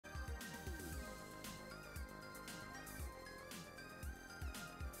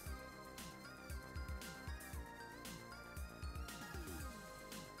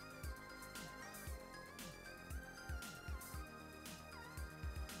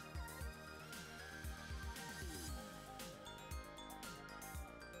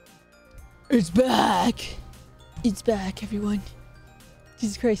It's back! It's back, everyone.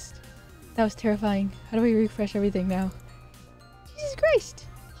 Jesus Christ. That was terrifying. How do we refresh everything now? Jesus Christ!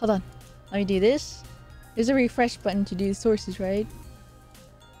 Hold on. Let me do this. There's a refresh button to do the sources, right?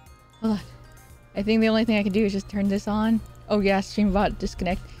 Hold on. I think the only thing I can do is just turn this on. Oh yeah, StreamBot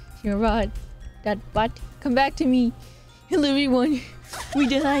disconnect. StreamBot. That bot. Come back to me. Hello everyone. We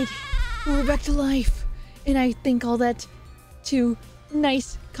died. We're back to life. And I think all that to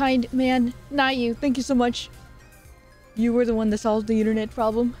nice, kind man, not you. Thank you so much. You were the one that solved the internet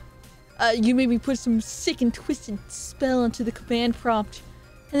problem. You made me put some sick and twisted spell into the command prompt.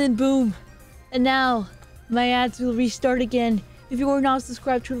 And then boom. And now, my ads will restart again. If you are not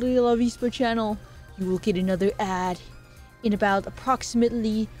subscribed to the Love Esports channel, you will get another ad in about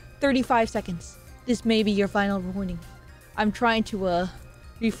approximately 35 seconds. This may be your final warning. I'm trying to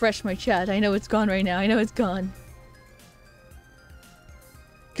refresh my chat. I know it's gone right now. I know it's gone.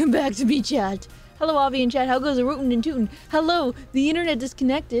 Come back to me, chat. Hello, Avi and chat. How goes the Rootin and Tootin? Hello, the internet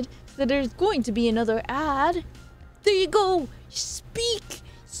disconnected, so there's going to be another ad. There you go. Speak.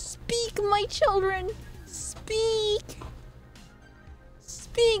 Speak, my children. Speak.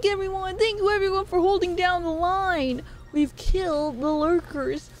 Speak, everyone. Thank you, everyone, for holding down the line. We've killed the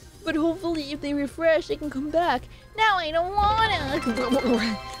lurkers, but hopefully if they refresh, they can come back. Now I don't wanna.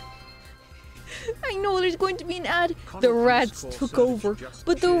 I know there's going to be an ad. The rats took over,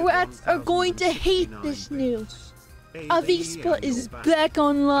 but the rats are going to hate this news. Avispa is back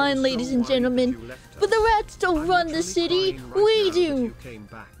online, ladies and gentlemen, but the rats don't run the city. We do.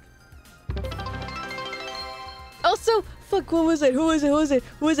 Also, fuck, what was it? Who was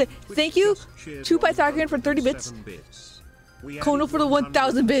it? Thank you to Pythagorean for 30 bits. Kono for the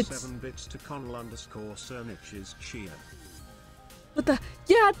 1000 bits. What the?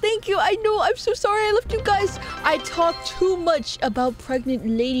 Yeah, thank you. I know. I'm so sorry I left you guys. I talked too much about pregnant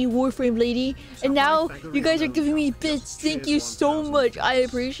lady, Warframe lady, and now you guys are giving me bits. Thank you so much. I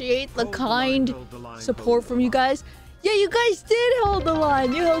appreciate the kind support from you guys. Yeah, you guys did hold the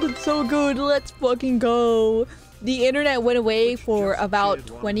line. You held it so good. Let's fucking go. The internet went away for about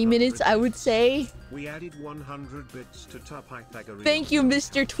 20 minutes, I would say. We added 100 bits to top Pythagorean. Thank you,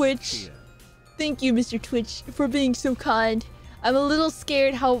 Mr. Twitch. Thank you, Mr. Twitch, for being so kind. I'm a little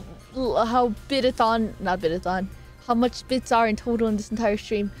scared how bitathon, how much bits are in total in this entire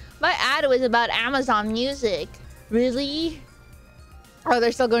stream. My ad was about Amazon Music. Really? Oh,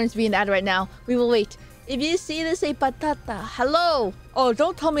 there's still going to be an ad right now. We will wait. If you see this, say patata. Hello. Oh,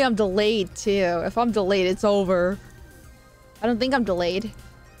 don't tell me I'm delayed too. If I'm delayed, it's over. I don't think I'm delayed.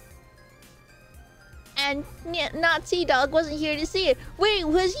 And Nazi Dog wasn't here to see it. Wait,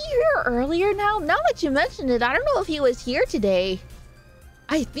 was he here earlier now? Now that you mentioned it, I don't know if he was here today.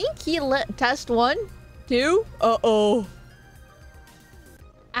 I think he let test 1, 2. Uh-oh.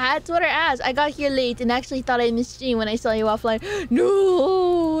 Ads? What are ads? I got here late and actually thought I missed stream when I saw you offline.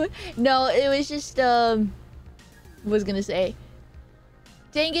 No! No, it was just, was gonna say.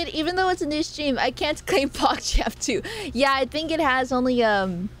 Dang it, even though it's a new stream, I can't claim PogChamp 2. Yeah, I think it has only,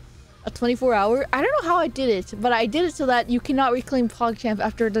 a 24-hour. I don't know how I did it, but I did it so that you cannot reclaim PogChamp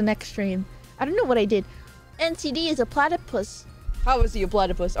after the next stream. I don't know what I did. NCD is a platypus. How is he a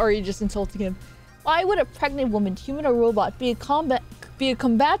platypus? Or are you just insulting him? Why would a pregnant woman, human or robot, be a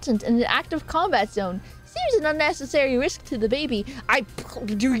combatant in an active combat zone? Seems an unnecessary risk to the baby.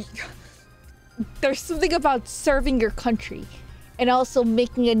 There's something about serving your country and also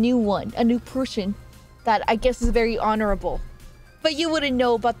making a new one, a new person, that I guess is very honorable. But you wouldn't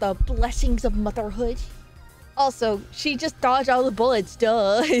know about the blessings of motherhood. Also, she just dodged all the bullets,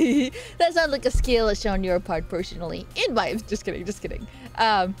 duh. That sounds like a skill on your part, personally. Just kidding.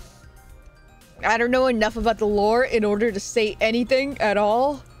 I don't know enough about the lore in order to say anything at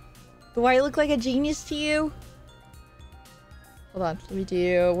all. Do I look like a genius to you? Hold on, let me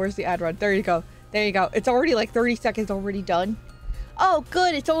do... Where's the ad run? There you go. There you go. It's already like 30 seconds already done. Oh,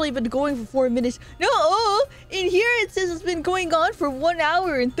 good. It's only been going for 4 minutes. No! In here it says it's been going on for 1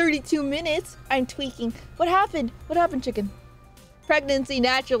 hour and 32 minutes. I'm tweaking. What happened? What happened, chicken? Pregnancy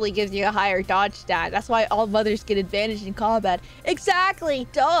naturally gives you a higher dodge stat. That's why all mothers get advantage in combat. Exactly!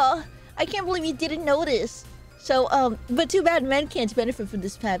 Duh! I can't believe you didn't notice. So, but too bad men can't benefit from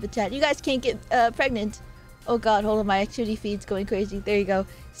this habitat. You guys can't get pregnant. Oh god, hold on. My activity feed's going crazy. There you go.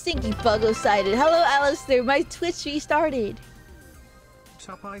 Stinky buggo sighted. Hello, Alistair. My Twitch restarted.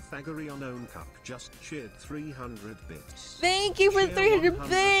 Top Pythagorean own cup just cheered 300 bits. Thank you for 300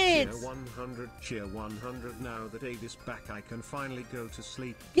 bits! Cheer 100, cheer 100. Now that Aid is back, I can finally go to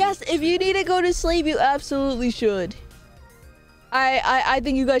sleep. Yes, if you need to go to sleep, you absolutely should. I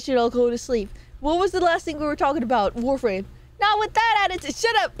think you guys should all go to sleep. What was the last thing we were talking about? Warframe. Not with that attitude.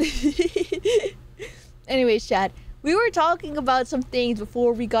 Shut up. Anyways, Chad, we were talking about some things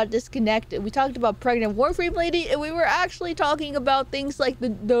before we got disconnected. We talked about pregnant Warframe lady, and we were actually talking about things like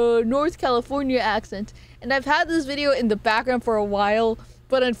the North California accent. And I've had this video in the background for a while,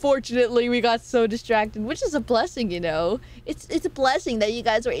 but unfortunately we got so distracted, which is a blessing, you know. It's a blessing that you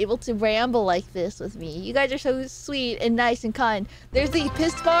guys were able to ramble like this with me. You guys are so sweet and nice and kind. There's the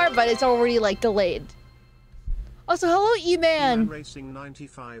pissed bar, but it's already like delayed. Also, hello, E-Man. Racing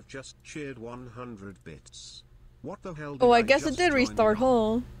 95 just cheered 100 bits. What the hell did I guess it did restart,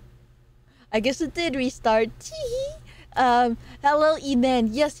 huh? I guess it did restart. Hello, E-Man.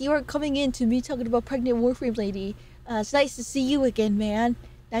 Yes, you are coming in to me talking about pregnant Warframe lady. It's nice to see you again, man.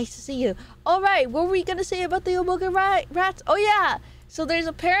 Nice to see you. Alright, what were we gonna say about the Omega rats? Oh yeah! So there's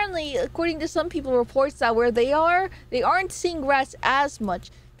apparently, according to some people, reports that where they aren't seeing rats as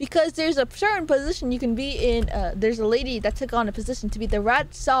much. Because there's a certain position you can be in. There's a lady that took on a position to be the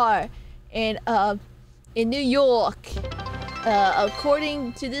rat czar in New York.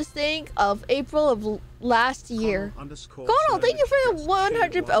 According to this thing of April of last year. Kono, thank you for the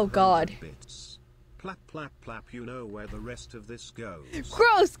 100. Oh God. Plap, plap, plap, you know where the rest of this goes.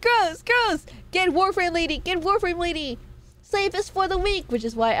 Gross, gross, gross! Get Warframe lady, get Warframe lady! Save us for the week, which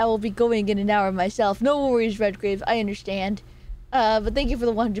is why I will be going in an hour myself. No worries, Redgrave, I understand. But thank you for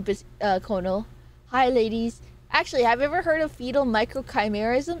the 100 bits, Kono. Hi, ladies. Actually, have you ever heard of fetal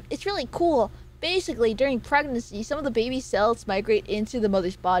microchimerism? It's really cool. Basically, during pregnancy, some of the baby cells migrate into the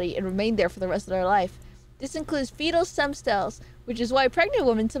mother's body and remain there for the rest of their life. This includes fetal stem cells, which is why pregnant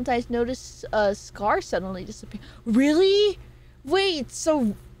women sometimes notice a scar suddenly disappear. Really? Wait,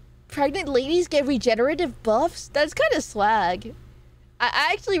 so pregnant ladies get regenerative buffs? That's kind of swag. I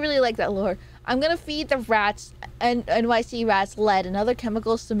actually really like that lore. I'm gonna feed the rats and NYC rats lead and other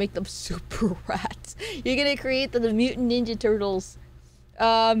chemicals to make them super rats. You're gonna create the mutant ninja turtles.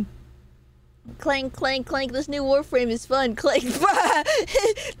 Clank, clank, clank. This new Warframe is fun. Clank.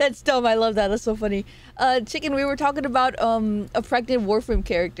 That's dumb. I love that. That's so funny. Chicken, we were talking about a pregnant Warframe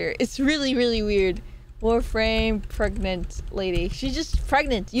character. It's really, really weird. Warframe pregnant lady. She's just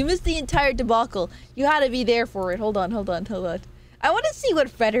pregnant. You missed the entire debacle. You had to be there for it. Hold on, hold on, hold on. I want to see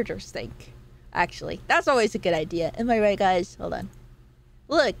what predators think. Actually, that's always a good idea. Am I right, guys? Hold on.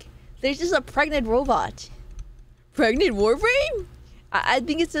 Look, there's just a pregnant robot. Pregnant Warframe? I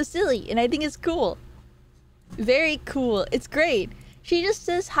think it's so silly, and I think it's cool. Very cool. It's great. She just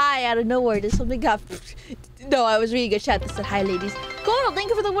says hi out of nowhere. Does something got... No, I was reading a chat that said hi, ladies. Kono, thank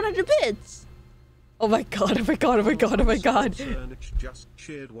you for the 100 bits. Oh my god, oh my god, oh my god, oh my god. Just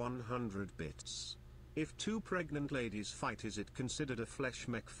cheered 100 bits. If two pregnant ladies fight, is it considered a flesh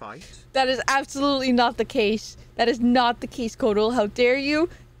mech fight? That is absolutely not the case. That is not the case, Kono. How dare you?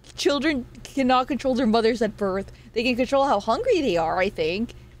 Children cannot control their mothers at birth. They can control how hungry they are, I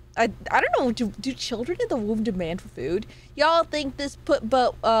think. I don't know, do children in the womb demand for food? Y'all think this put,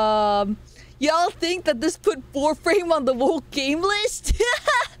 y'all think that this put Warframe on the woke game list?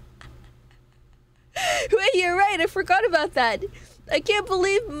 Wait, you're right, I forgot about that. I can't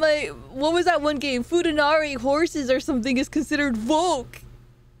believe what was that one game? Futanari horses or something is considered woke.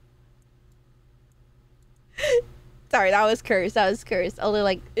 Sorry, that was cursed. That was cursed. Although,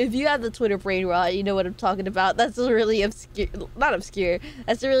 like, if you have the Twitter brain rot, you know what I'm talking about. That's a really obscure... Not obscure.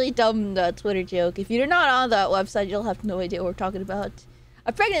 That's a really dumb Twitter joke. If you're not on that website, you'll have no idea what we're talking about.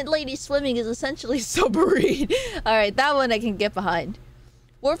 A pregnant lady swimming is essentially submarine. Alright, that one I can get behind.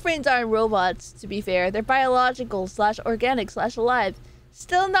 Warframes aren't robots, to be fair. They're biological / organic / alive.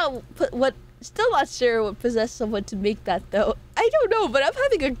 Still not sure what possessed someone to make that, though. I don't know, but I'm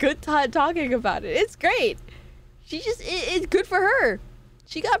having a good time talking about it. It's great. It's good for her.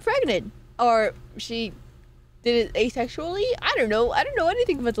 She got pregnant. Or she did it asexually? I don't know. I don't know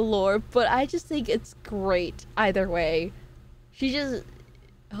anything about the lore, but I just think it's great either way. She just...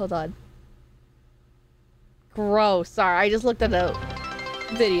 Hold on. Gross. Sorry, I just looked at a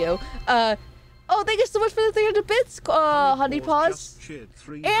video. Oh, thank you so much for the 300 bits, Honey Paws.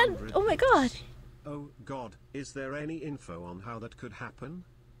 And, oh my god. Oh god, is there any info on how that could happen?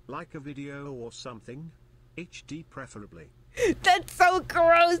 Like a video or something? HD preferably. That's so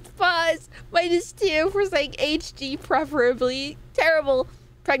gross, Pause. -2 for saying HD preferably. Terrible.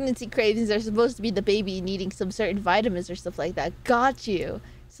 Pregnancy cravings are supposed to be the baby needing some certain vitamins or stuff like that. Got you.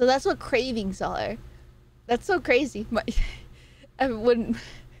 So that's what cravings are. That's so crazy.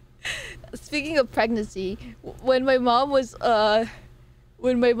 Speaking of pregnancy, when my mom was hold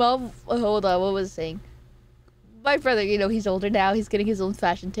on, what was I saying? My brother, you know, he's older now. He's getting his own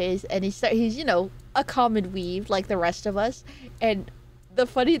fashion taste, and he's you know, a common weave like the rest of us. And the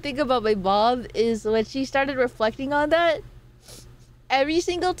funny thing about my mom is when she started reflecting on that, every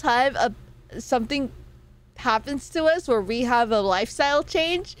single time something happens to us where we have a lifestyle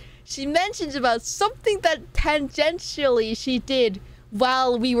change, she mentions about something that tangentially she did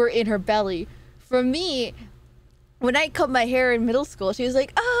while we were in her belly. For me, when I cut my hair in middle school, she was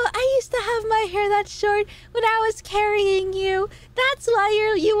like, "Oh, I used to have my hair that short when I was carrying you. That's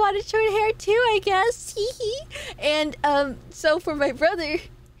why you wanted short hair too, I guess." And so for my brother,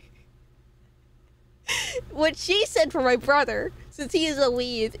 what she said for my brother, since he is a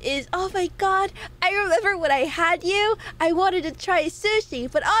weeb, is, "Oh my god, I remember when I had you, I wanted to try sushi,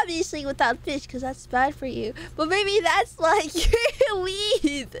 but obviously without fish, because that's bad for you. But maybe that's like you're a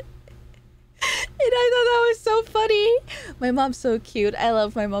weeb." And I thought that was so funny. My mom's so cute. I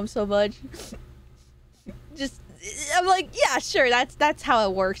love my mom so much. Just, I'm like, yeah, sure, that's how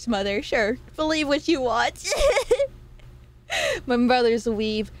it works, mother. Sure, believe what you want. My brother's a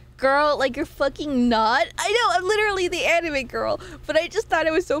weeb. Girl, like, you're fucking not. I know, I'm literally the anime girl, but I just thought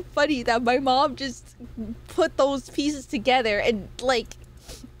it was so funny that my mom just put those pieces together and, like,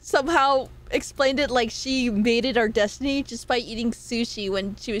 somehow explained it like she made it our destiny just by eating sushi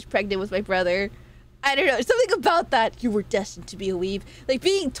when she was pregnant with my brother. I don't know, something about that. You were destined to be a weeb. Like,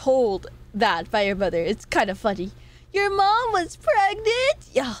 being told that by your mother, it's kind of funny. Your mom was pregnant?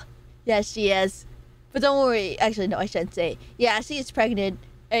 Yeah, she is. But don't worry. Actually, no, I shouldn't say. Yeah, she is pregnant.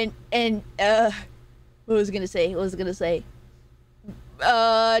 And what was I gonna say?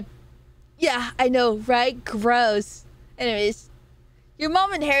 Yeah, I know, right? Gross. Anyways, your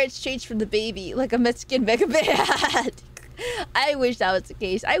mom inherits traits from the baby, like a Mexican Mega Man. I wish that was the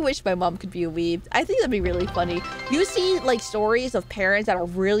case. I wish my mom could be a weeb. I think that'd be really funny. You see, like, stories of parents that are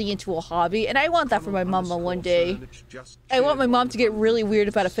really into a hobby, and I want that for my mama one day. I want my mom to get really weird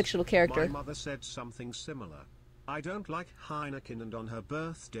about a fictional character. My mother said something similar. I don't like Heineken, and on her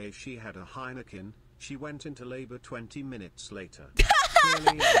birthday she had a Heineken. She went into labor 20 minutes later.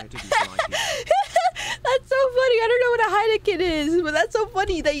 Clearly I didn't like it. That's so funny. I don't know what a Heineken is, but that's so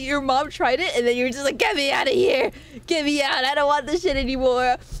funny that your mom tried it and then you're just like, "Get me out of here. Get me out. I don't want this shit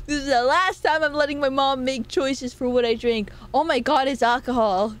anymore. This is the last time I'm letting my mom make choices for what I drink." Oh my god, it's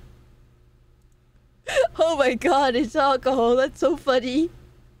alcohol. Oh my god, it's alcohol. That's so funny.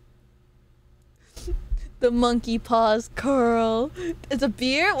 The monkey paws curl. It's a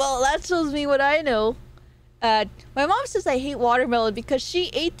beer? Well, that shows me what I know. My mom says I hate watermelon because she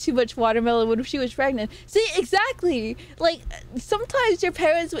ate too much watermelon when she was pregnant. See, exactly. Like, sometimes your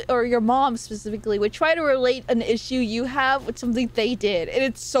parents, or your mom specifically, would try to relate an issue you have with something they did. And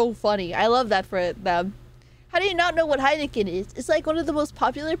it's so funny. I love that for them. How do you not know what Heineken is? It's like one of the most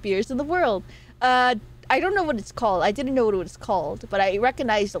popular beers in the world. I don't know what it's called. I didn't know what it was called, but I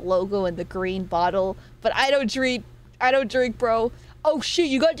recognize the logo and the green bottle. But I don't drink, bro. Oh shit,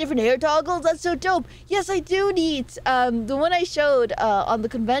 you got different hair toggles? That's so dope. Yes, I do, Neat. The one I showed on the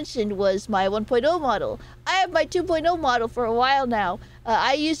convention was my 1.0 model. I have my 2.0 model for a while now.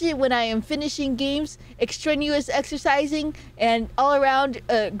 I use it when I am finishing games, extraneous exercising, and all around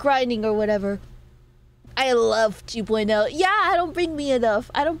grinding or whatever. I love 2.0. Yeah, I don't bring me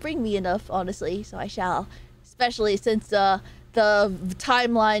enough, honestly, so I shall. Especially since the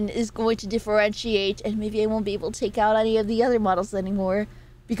timeline is going to differentiate, and maybe I won't be able to take out any of the other models anymore.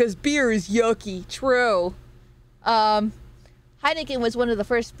 Because beer is yucky. True. Heineken was one of the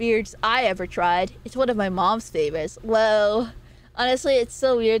first beers I ever tried. It's one of my mom's favorites. Whoa. Honestly, it's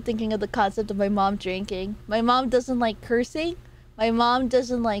so weird thinking of the concept of my mom drinking. My mom doesn't like cursing. My mom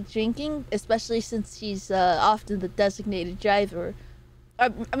doesn't like drinking, especially since she's often the designated driver. I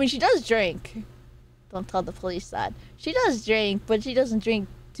mean, she does drink. Don't tell the police that. She does drink, but she doesn't drink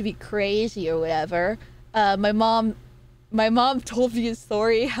to be crazy or whatever. My mom told me a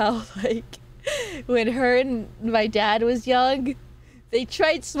story how, like, when her and my dad was young, they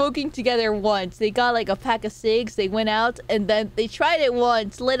tried smoking together once. They got like a pack of cigs, they went out, and then they tried it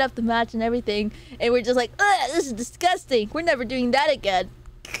once, lit up the match and everything, and we're just like, "Ugh, this is disgusting. We're never doing that again."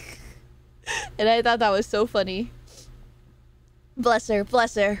 And I thought that was so funny. Bless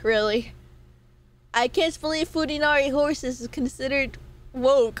her, really. I can't believe Funinari horses is considered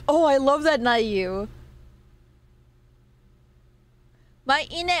woke. Oh, I love that, not you. My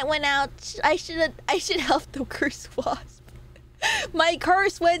internet went out. I should help the curse wasp. My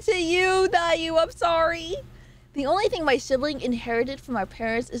curse went to you, not you. I'm sorry. The only thing my sibling inherited from our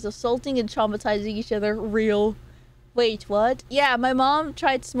parents is assaulting and traumatizing each other. Real. Wait, what? Yeah, my mom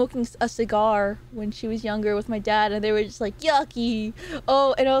tried smoking a cigar when she was younger with my dad, and they were just like, yucky.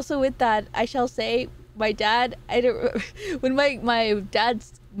 Oh, and also with that, I shall say, my dad, when my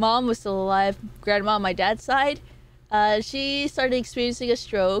dad's mom was still alive, grandma on my dad's side, She started experiencing a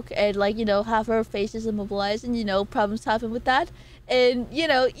stroke, and like, you know, half her face is immobilized, and you know, problems happen with that. And you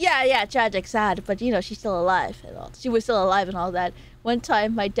know, yeah, tragic, sad, but you know, she's still alive and all. She was still alive and all that. One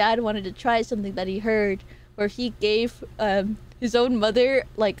time, my dad wanted to try something that he heard, where he gave his own mother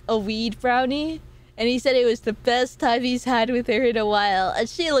like a weed brownie, and he said it was the best time he's had with her in a while, and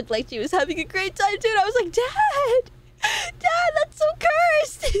she looked like she was having a great time too. And I was like, Dad, that's so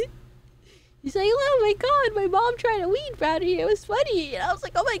cursed. He's like, oh my god, my mom tried a weed brownie. It was funny. And I was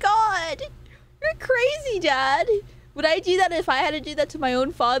like, oh my god, you're crazy, Dad. Would I do that if I had to do that to my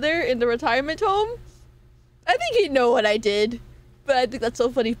own father in the retirement home? I think he'd know what I did. But I think that's so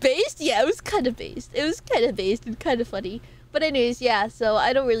funny. Based? Yeah, it was kind of based. It was kind of based and kind of funny. But anyways, yeah, so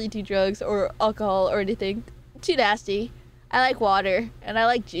I don't really do drugs or alcohol or anything. Too nasty. I like water. And I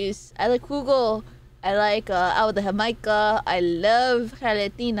like juice. I like jugo. I like agua de Jamaica. I love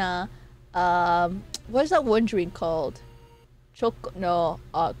gelatina. What is that one drink called? Cacao?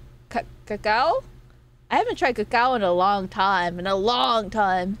 I haven't tried cacao in a long time.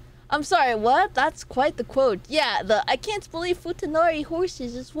 I'm sorry, what? That's quite the quote. Yeah, I can't believe Futanori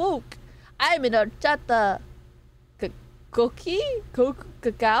horses is woke. I'm in horchata.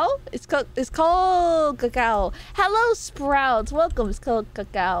 Cacao? It's called cacao. Hello, Sprouts. Welcome. It's called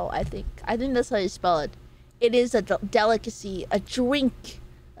cacao, I think. I think that's how you spell it. It is a delicacy, a drink.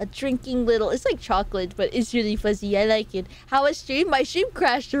 A drinking little... It's like chocolate, but it's really fuzzy. I like it. How was stream? My stream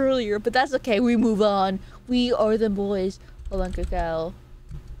crashed earlier, but that's okay. We move on. We are the boys. Hold on, cacao.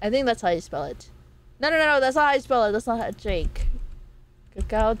 I think that's how you spell it. No. That's not how you spell it. That's not how you drink.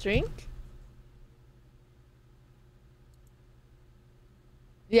 Cacao drink?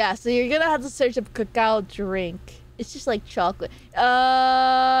 Yeah, so you're gonna have to search up cacao drink. It's just like chocolate.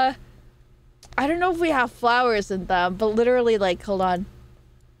 I don't know if we have flowers in them, but literally, like, hold on.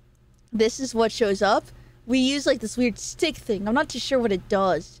 This is what shows up. We use like this weird stick thing. I'm not too sure what it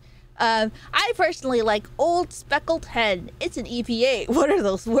does. I personally like Old Speckled Hen. It's an EPA. What are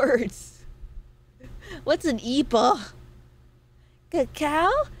those words? What's an EPA? Cacao?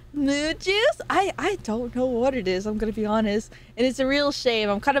 Mood juice? I don't know what it is, I'm gonna be honest. And it's a real shame.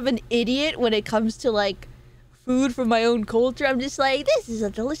 I'm kind of an idiot when it comes to like food from my own culture. I'm just like, this is a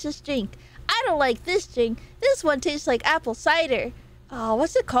delicious drink. I don't like this drink. This one tastes like apple cider. Oh,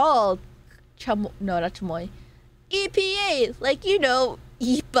 what's it called? No, not chamoy. EPA, like, you know,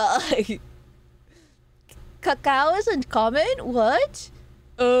 EPA. Cacao isn't common? What?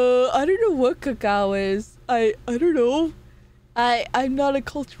 I don't know what cacao is. I don't know. I'm not a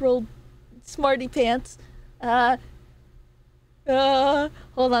cultural smarty pants. Hold on,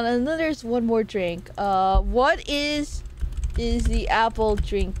 and then there's one more drink. What is the apple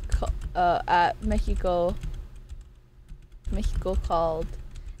drink at Mexico called?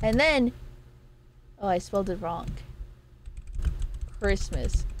 And then, oh, I spelled it wrong.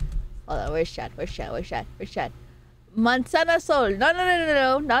 Christmas. Hold on, where's chat? Manzana Sol.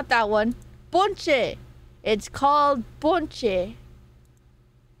 No, not that one. Ponche. It's called ponche.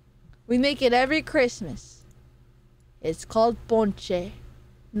 We make it every Christmas. It's called ponche.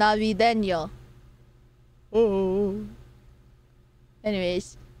 Navideño. Oh.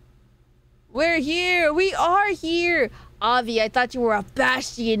 Anyways. We're here! We are here! Avi, I thought you were a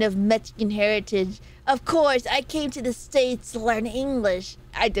bastion of Mexican heritage. Of course, I came to the States to learn English.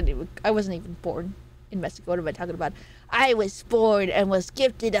 I wasn't even born in Mexico. What am I talking about? I was born and was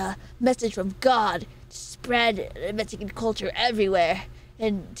gifted a message from God to spread Mexican culture everywhere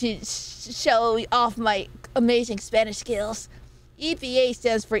and to show off my amazing Spanish skills. EPA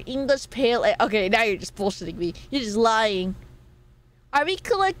stands for English Pale Ale. Okay, now you're just bullshitting me. You're just lying. Are we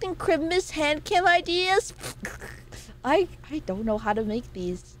collecting Christmas hand cam ideas? I don't know how to make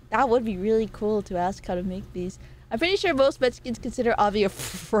these. That would be really cool to ask how to make these. I'm pretty sure most Mexicans consider Avi a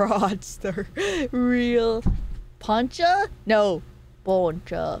fraudster. Real. Poncha? No.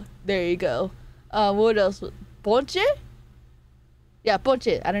 Poncha. There you go. What else? Ponche? Yeah,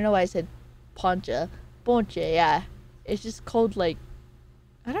 ponche. I don't know why I said poncha. Ponche, yeah. It's just called like...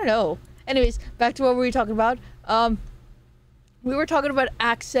 I don't know. Anyways, back to what we were talking about. We were talking about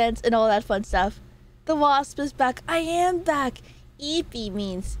accents and all that fun stuff. The wasp is back. I am back. Eepy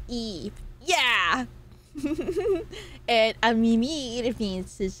means eep. Yeah! And amimir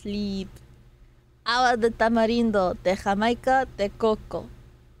means to sleep. Agua de tamarindo, de Jamaica, de coco.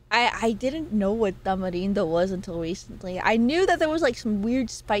 I didn't know what tamarindo was until recently. I knew that there was like some weird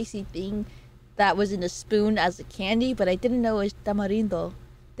spicy thing that was in a spoon as a candy, but I didn't know it was tamarindo.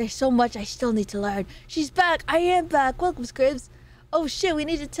 There's so much I still need to learn. She's back. I am back. Welcome, Scribs. Oh shit, we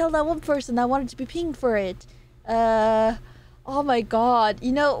need to tell that one person that wanted to be pinged for it. Oh my god.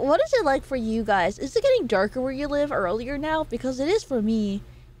 You know, what is it like for you guys? Is it getting darker where you live earlier now? Because it is for me.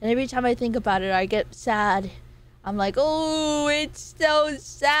 And every time I think about it, I get sad. I'm like, oh, it's so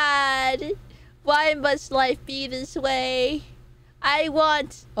sad. Why must life be this way? I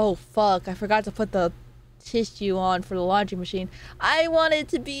want... Oh, fuck. I forgot to put the tissue on for the laundry machine. I want it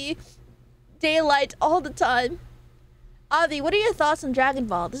to be daylight all the time. Avi, what are your thoughts on Dragon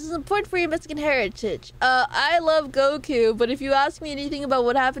Ball? This is important for your Mexican heritage. I love Goku, but if you ask me anything about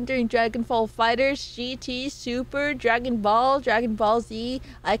what happened during Dragon Ball Fighters, GT, Super, Dragon Ball Z,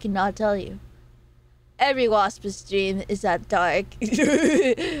 I cannot tell you. Every Wasp's dream is that dark.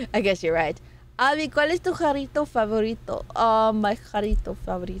 I guess you're right. Avi, ¿cuál es tu jarrito favorito? My jarrito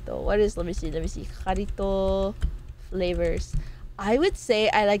favorito. What is, let me see. Jarrito flavors. I would say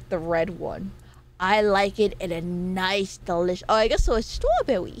I like the red one. I like it in a nice, delicious... Oh, I guess so. It's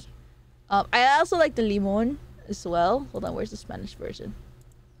strawberry. I also like the limon as well. Hold on, where's the Spanish version?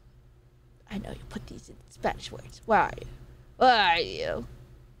 I know you put these in Spanish words. Where are you? Where are you?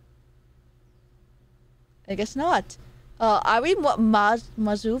 I guess not. Are we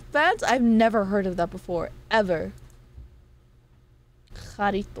Mazuf fans? I've never heard of that before. Ever.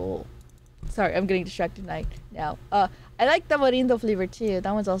 Jarrito. Sorry, I'm getting distracted now. I like tamarindo flavor too.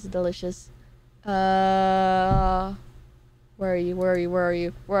 That one's also delicious. Where are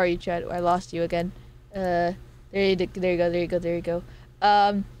you, Chad? I lost you again. There you go.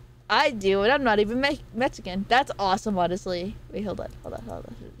 I do, and I'm not even Mexican. That's awesome, honestly. Wait, hold on.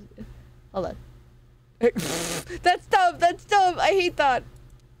 That's dumb. I hate that.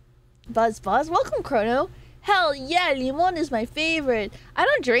 Buzz, welcome, Chrono. Hell yeah, limon is my favorite. I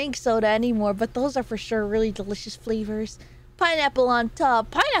don't drink soda anymore, but those are for sure really delicious flavors. Pineapple on top.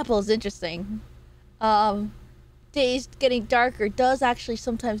 Pineapple is interesting. Days getting darker does actually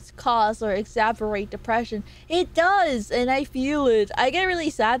sometimes cause or exacerbate depression. It does, and I feel it. I get really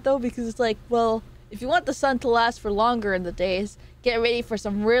sad though, because it's like, well, if you want the sun to last for longer in the days, get ready for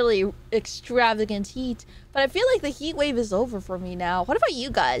some really extravagant heat. But I feel like the heat wave is over for me now. What about you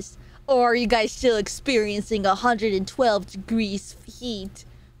guys? Or are you guys still experiencing 112 degrees heat?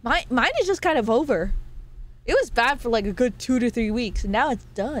 Mine is just kind of over. It was bad for like a good 2 to 3 weeks, and now it's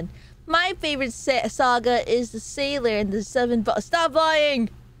done. My favorite saga is the Sailor and the Seven... Stop lying!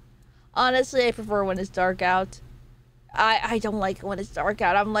 Honestly, I prefer when it's dark out. I don't like it when it's dark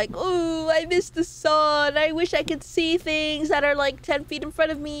out. I'm like, ooh, I miss the sun. I wish I could see things that are like 10 feet in front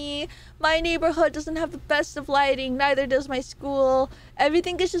of me. My neighborhood doesn't have the best of lighting. Neither does my school.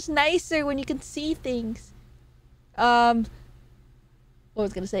 Everything is just nicer when you can see things. What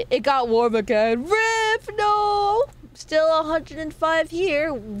was I gonna say? It got warm again. RIP! No! Still 105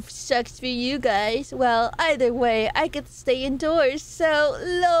 here. Sucks for you guys. Well, either way, I get to stay indoors, so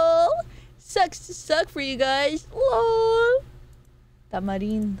lol. Sucks to suck for you guys. Lol.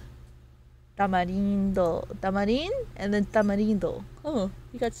 Tamarindo, and then tamarindo. Oh,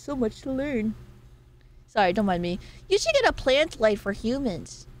 you got so much to learn. Sorry, don't mind me. You should get a plant light for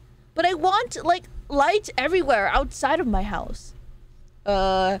humans. But I want, like, lights everywhere outside of my house.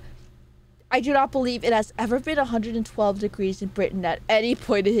 I do not believe it has ever been 112 degrees in Britain at any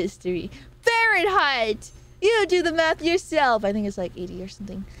point in history. Fahrenheit! You do the math yourself. I think it's like 80 or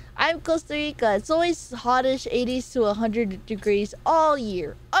something. I'm Costa Rica. It's always hottish 80s to 100 degrees all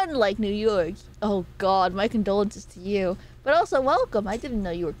year, unlike New York. Oh god, my condolences to you. But also welcome. I didn't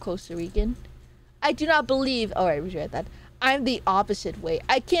know you were Costa Rican. I do not believe... Alright, we read that. I'm the opposite way.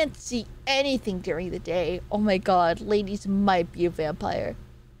 I can't see anything during the day. Oh my god, ladies might be a vampire.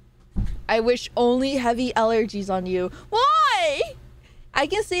 I wish only heavy allergies on you. Why? I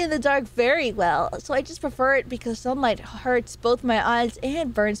can see in the dark very well, so I just prefer it because sunlight hurts both my eyes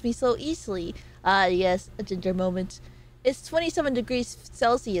and burns me so easily. Ah, yes, a ginger moment. It's 27 degrees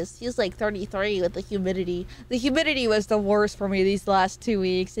Celsius. Feels like 33 with the humidity. The humidity was the worst for me these last 2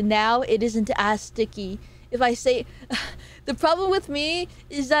 weeks, and now it isn't as sticky. If I say... The problem with me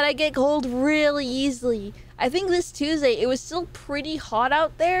is that I get cold really easily. I think this Tuesday, it was still pretty hot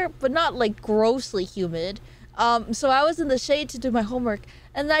out there, but not like grossly humid. So I was in the shade to do my homework,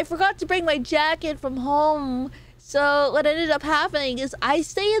 and I forgot to bring my jacket from home. So what ended up happening is I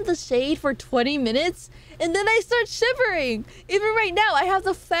stay in the shade for 20 minutes, and then I start shivering. Even right now, I have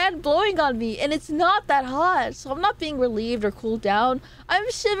the fan blowing on me, and it's not that hot. So I'm not being relieved or cooled down. I'm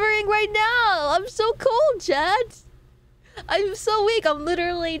shivering right now. I'm so cold, Chad. I'm so weak. I'm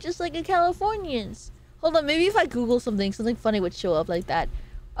literally just like a Californians. Hold on, maybe if I Google something funny would show up like that.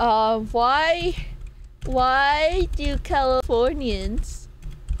 Why do Californians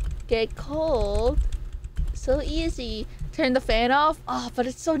get cold so easy? Turn the fan off? Oh, but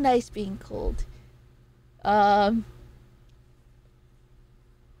it's so nice being cold.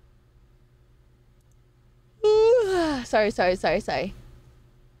 Sorry.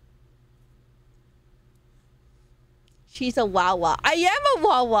 She's a Wawa. I am a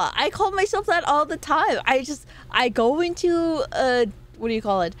Wawa. I call myself that all the time. I go into what do you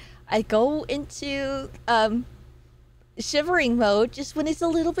call it? I go into shivering mode just when it's a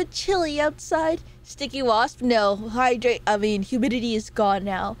little bit chilly outside. Sticky wasp? No. Humidity is gone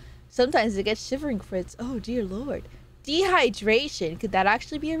now. Sometimes it gets shivering fits. Oh dear lord. Dehydration. Could that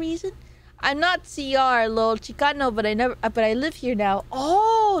actually be a reason? I'm not CR, lol, Chicano, but I live here now.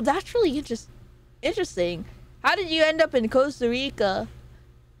 Oh, that's really interesting. How did you end up in Costa Rica?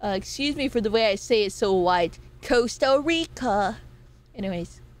 Excuse me for the way I say it so white. Costa Rica.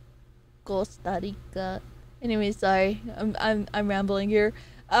 Anyways, Costa Rica. Anyways, sorry, I'm rambling here.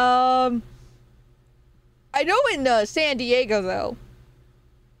 I know in San Diego though.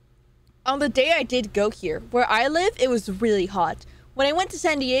 On the day I did go here, where I live, it was really hot. When I went to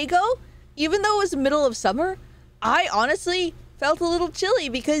San Diego, even though it was the middle of summer, I honestly felt a little chilly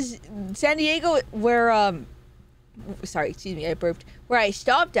because San Diego, where sorry, excuse me, I burped. Where I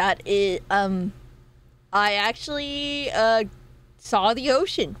stopped at, I actually saw the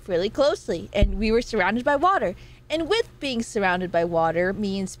ocean really closely, and we were surrounded by water. And with being surrounded by water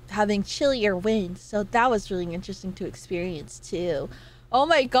means having chillier winds, so that was really interesting to experience too. Oh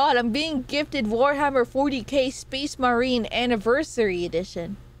my god, I'm being gifted Warhammer 40k Space Marine Anniversary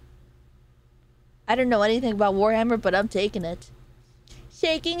Edition. I don't know anything about Warhammer, but I'm taking it.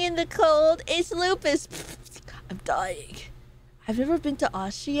 Shaking in the cold, it's lupus. I'm dying. I've never been to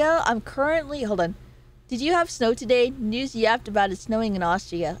Austria. I'm currently... Hold on. Did you have snow today? News yapped about it snowing in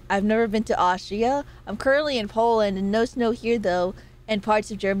Austria. I've never been to Austria. I'm currently in Poland and no snow here though. And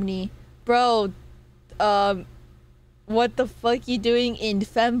parts of Germany. Bro, what the fuck you doing in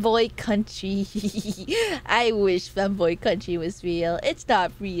femboy country? I wish femboy country was real. It's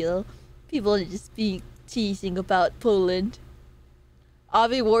not real. People are just being teasing about Poland.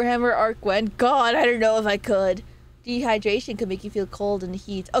 Avi Warhammer Arc Gwen. God, I don't know if I could. Dehydration can make you feel cold in the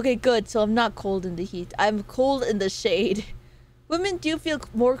heat. Okay, good. So I'm not cold in the heat. I'm cold in the shade. Women do feel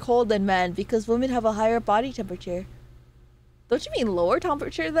more cold than men because women have a higher body temperature. Don't you mean lower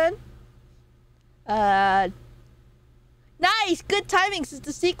temperature then? Nice! Good timing since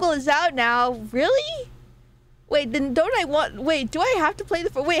the sequel is out now. Really? Wait, then don't I want... Wait, do I have to play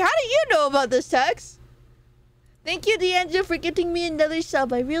the... Wait, how do you know about this text? Thank you, D'Angelo, for getting me another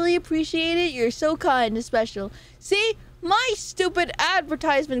sub. I really appreciate it. You're so kind and special. See? My stupid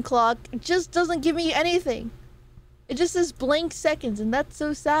advertisement clock just doesn't give me anything. It just says blank seconds, and that's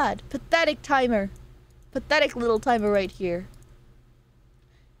so sad. Pathetic timer. Pathetic little timer right here.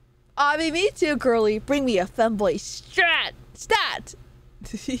 I mean, me too, girly. Bring me a femboy stat.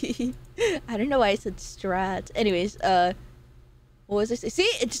 I don't know why I said strat. Anyways, what was I saying? See,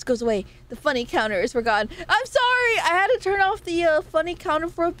 it just goes away. The funny counters were gone. I'm sorry. I had to turn off the funny counter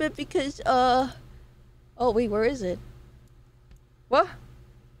for a bit because oh wait, where is it? What?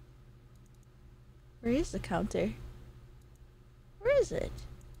 Where is the counter? Where is it?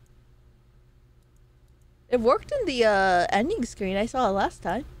 It worked in the ending screen. I saw it last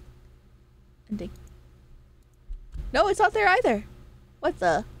time. Ending. No, it's not there either. What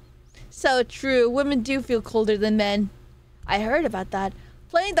the? So true. Women do feel colder than men. I heard about that.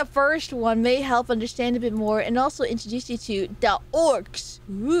 Playing the first one may help understand a bit more and also introduce you to the orcs.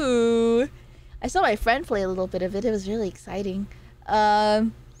 Ooh. I saw my friend play a little bit of it. It was really exciting.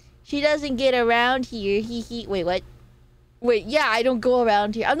 She doesn't get around here. Wait, what? Wait, yeah, I don't go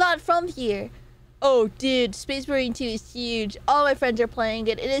around here. I'm not from here. Oh, dude, Space Marine 2 is huge. All my friends are playing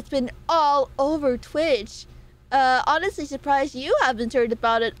it, and it's been all over Twitch. Honestly surprised you haven't heard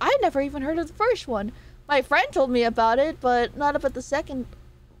about it. I never even heard of the first one. My friend told me about it, but not about the second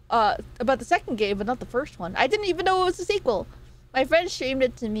game, but not the first one. I didn't even know it was a sequel. My friend streamed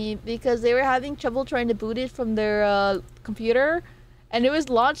it to me because they were having trouble trying to boot it from their computer, and it was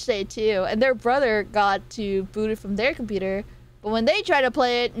launch day too, and their brother got to boot it from their computer, but when they tried to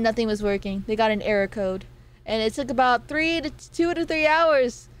play it, nothing was working. They got an error code, and it took about 2 to 3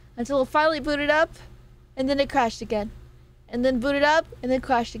 hours until it finally booted up, and then it crashed again, and then booted up, and then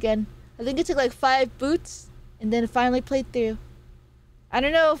crashed again. I think it took like 5 boots, and then it finally played through. I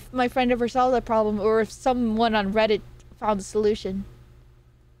don't know if my friend ever solved that problem, or if someone on Reddit found a solution.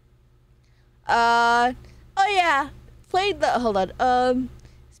 Oh yeah, hold on,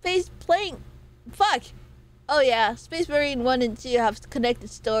 fuck. Oh yeah, Space Marine 1 and 2 have connected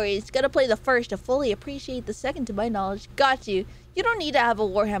stories. Gotta play the first to fully appreciate the second to my knowledge. Got you. You don't need to have a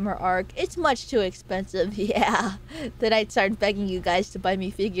Warhammer arc. It's much too expensive. Yeah. Then I'd start begging you guys to buy me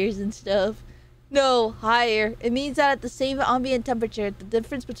figures and stuff. No, higher. It means that at the same ambient temperature, the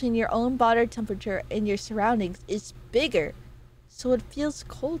difference between your own body temperature and your surroundings is bigger. So it feels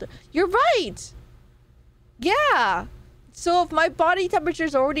colder. You're right! Yeah! So if my body temperature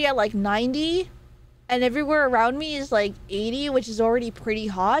is already at like 90, and everywhere around me is like 80, which is already pretty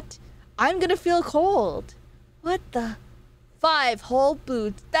hot, I'm gonna feel cold. What the? 5 whole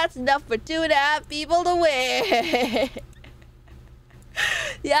boots. That's enough for 2.5 people to wear.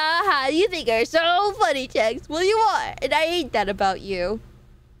 Yeah, you think you're so funny, Chex. Well, you are, and I hate that about you.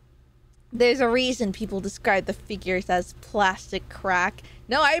 There's a reason people describe the figures as plastic crack.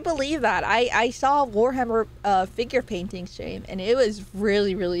 No, I believe that. I saw Warhammer figure painting stream, and it was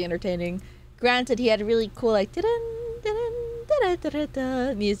really, really entertaining. Granted, he had really cool, like,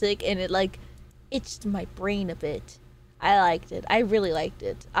 music, and it, like, itched my brain a bit. I liked it. I really liked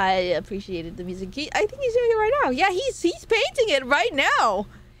it. I appreciated the music. I think he's doing it right now. Yeah, he's painting it right now.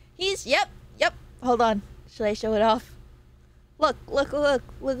 Yep. Hold on. Should I show it off? Look,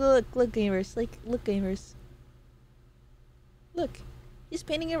 gamers. Like, look, gamers. Look. He's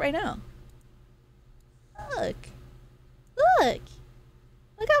painting it right now. Look.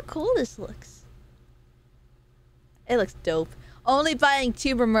 Look how cool this looks. It looks dope. Only buying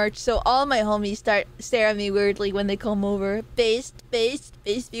tuber merch, so all my homies stare at me weirdly when they come over. Based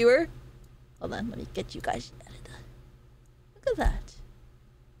viewer. Hold on, let me get you guys. Look at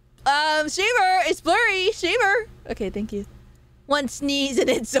that. Shaver, it's blurry. Shaver. Okay, thank you. One sneeze and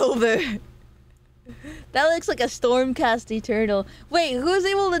it's over. That looks like a Stormcast Eternal. Wait, who's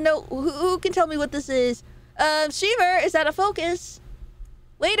able to know? Who can tell me what this is? Shaver, is that a focus?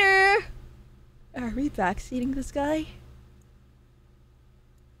 Waiter. Are we backseating this guy?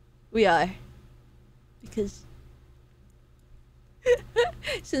 We are. Because...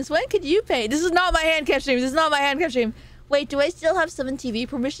 Since when could you paint? This is not my hand cam stream. This is not my hand cam stream. Wait, do I still have 7 TV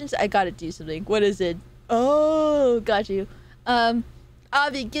permissions? I gotta do something. What is it? Oh, got you.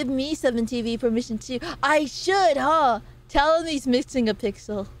 Avi, give me 7 TV permission too. I should, huh? Tell him he's mixing a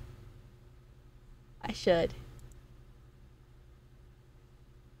pixel. I should.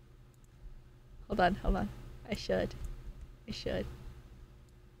 Hold on. I should. Can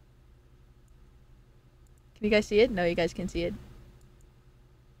you guys see it? No, you guys can see it.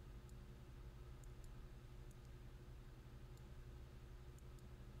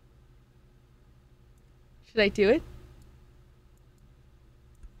 Should I do it?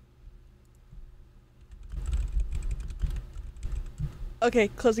 Okay,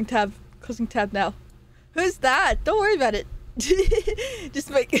 closing tab now. Who's that? Don't worry about it. Just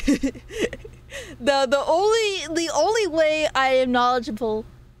make the only way I am knowledgeable.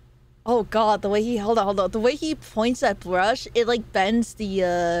 Oh god, the way he hold on. The way he points that brush, it like bends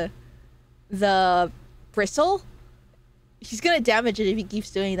the bristle. He's gonna damage it if he keeps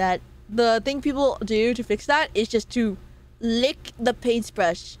doing that. The thing people do to fix that is just to lick the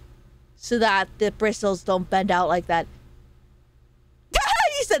paintbrush so that the bristles don't bend out like that.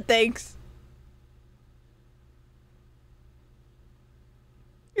 You said thanks.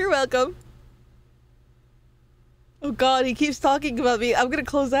 You're welcome. Oh god, he keeps talking about me. I'm gonna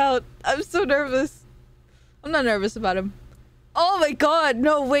close out. I'm so nervous. I'm not nervous about him. Oh my god,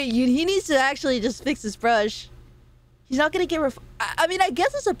 no, wait. He needs to actually just fix his brush. He's not gonna get I mean, I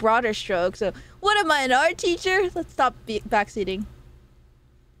guess it's a broader stroke, so... What am I, an art teacher? Let's stop backseating.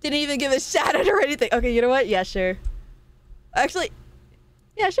 Didn't even give a shout out or anything. Okay, you know what? Yeah, sure. Actually...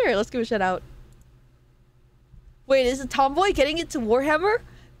 Yeah, sure. Let's give a shout out. Wait, is a tomboy getting into Warhammer?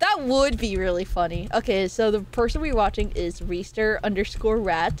 That would be really funny. Okay, so the person we're watching is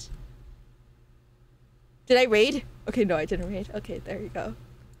Reister_rat. Did I raid? Okay, no, I didn't raid. Okay, there you go.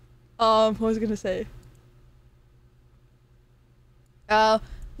 What was I gonna say?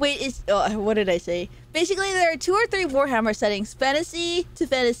 Wait, what did I say? Basically, there are 2 or 3 Warhammer settings. Fantasy to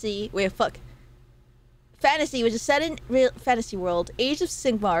fantasy. Wait, fuck. Fantasy, which is set in real fantasy world. Age of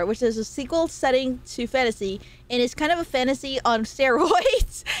Sigmar, which is a sequel setting to fantasy, and is kind of a fantasy on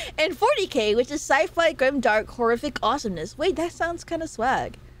steroids. And 40k, which is sci-fi, grim, dark, horrific awesomeness. Wait, that sounds kind of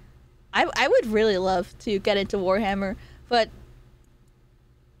swag. I would really love to get into Warhammer, but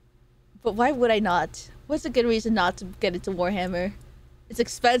why would I not? What's a good reason not to get into Warhammer? It's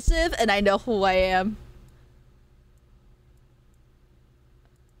expensive, and I know who I am.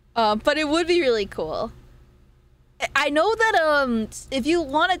 But it would be really cool. I know that, if you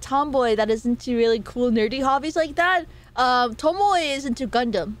want a tomboy that is into really cool nerdy hobbies like that, Tomoe is into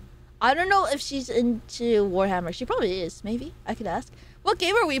Gundam. I don't know if she's into Warhammer. She probably is, maybe. I could ask. What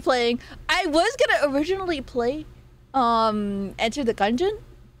game are we playing? I was gonna originally play, Enter the Gungeon,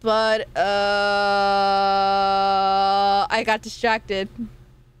 but, I got distracted.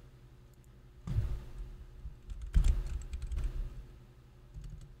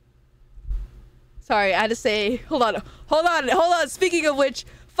 Sorry, I had to say, hold on. Speaking of which,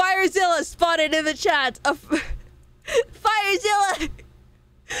 Firezilla spotted in the chat. Firezilla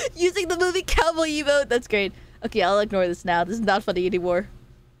using the movie Cowboy emote. That's great. Okay, I'll ignore this now. This is not funny anymore.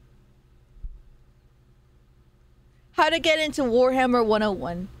 How to get into Warhammer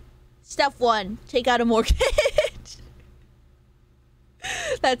 101. Step 1, take out a mortgage.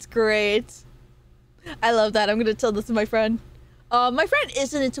 That's great. I love that. I'm gonna tell this to my friend. My friend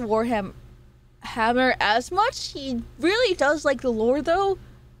isn't into Warhammer as much. He really does like the lore though.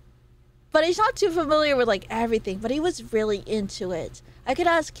 But he's not too familiar with like everything, but he was really into it. I could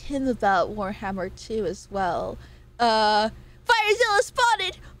ask him about Warhammer 2 as well. Firezilla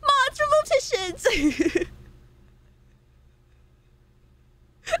spotted! Mods for morticians!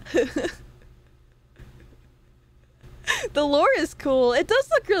 The lore is cool. It does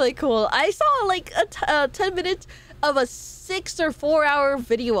look really cool. I saw like a 10 minutes of a 6 or 4 hour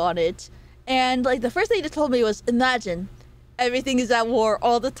video on it. And like the first thing it told me was, imagine everything is at war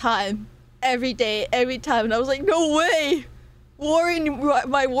all the time. Every day, every time. And I was like, no way! War in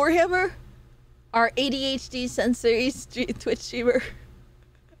my Warhammer? Our ADHD sensory Twitch streamer.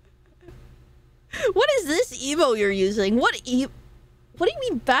 What is this emo you're using? What do you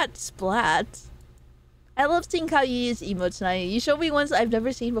mean bat splat? I love seeing how you use emotes tonight. You showed me ones I've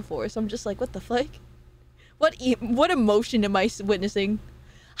never seen before, so I'm just like, what the fuck? What emotion am I witnessing?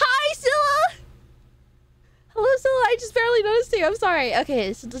 Hi, Scylla! Hello, Scylla. I just barely noticed you. I'm sorry.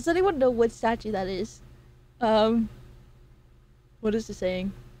 Okay, so does anyone know what statue that is? What is it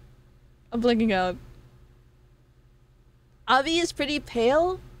saying? I'm blinking out. Avi is pretty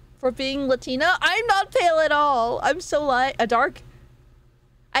pale for being Latina. I'm not pale at all. I'm so light. Dark.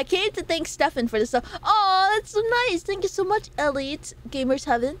 I came to thank Stefan for this stuff. Oh, that's so nice. Thank you so much, Elite Gamers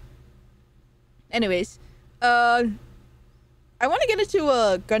Heaven. Anyways, I want to get into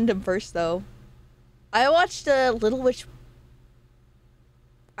Gundam first, though. I watched Little Witch.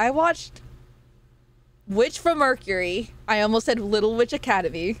 I watched Witch from Mercury. I almost said Little Witch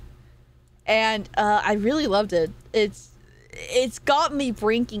Academy, and I really loved it. It's got me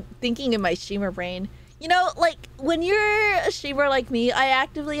thinking in my streamer brain. You know, like, when you're a streamer like me, I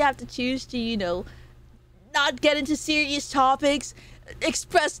actively have to choose to, you know, not get into serious topics,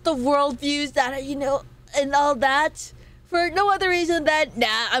 express the worldviews that are, you know, and all that, for no other reason than,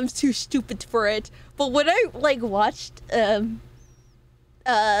 nah, I'm too stupid for it. But when I, like, watched, what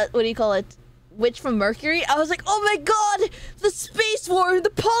do you call it? Witch from Mercury, I was like, oh my god, the space war, the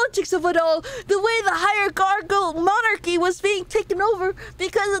politics of it all, the way the hierarchical monarchy was being taken over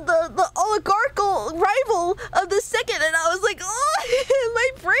because of the oligarchical rival of the second, and I was like, oh, my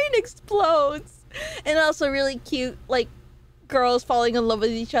brain explodes. And also really cute, like, girls falling in love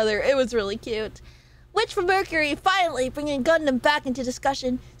with each other. It was really cute. Witch from Mercury finally bringing Gundam back into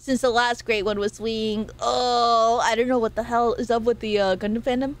discussion since the last great one was fleeing. Oh, I don't know what the hell is up with the Gundam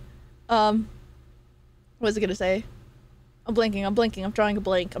fandom. What was I gonna say? I'm blanking, I'm drawing a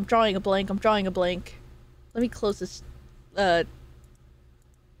blank. Let me close this, let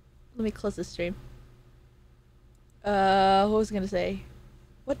me close this stream. What was I gonna say?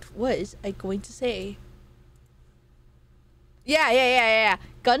 What was I going to say? Yeah.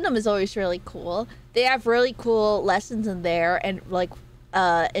 Gundam is always really cool. They have really cool lessons in there and, like,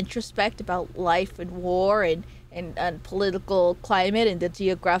 introspect about life and war and political climate and the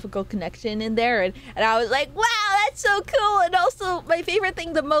geographical connection in there, and I was like, wow, that's so cool. And also my favorite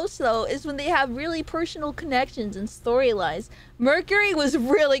thing the most though is when they have really personal connections and storylines. Mercury was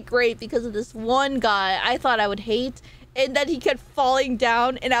really great because of this one guy I thought I would hate, and then he kept falling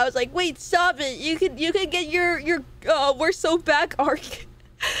down, and I was like, wait, stop it, you could get your We're So Back arc.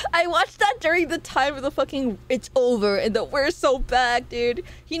 I watched that during the time of the fucking It's Over and the We're So Back, dude.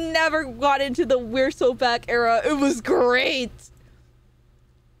 He never got into the We're So Back era. It was great.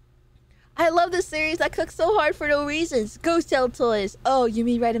 I love this series that cooks so hard for no reasons. Ghost Tail Toys. Oh, you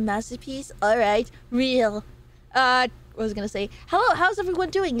mean write a masterpiece? Alright, real. What was I gonna say? Hello, how's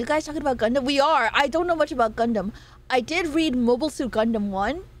everyone doing? You guys talking about Gundam? We are. I don't know much about Gundam. I did read Mobile Suit Gundam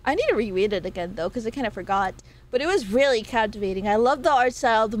 1. I need to reread it again though, because I kind of forgot. But it was really captivating. I love the art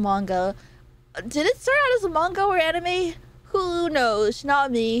style of the manga. Did it start out as a manga or anime? Who knows?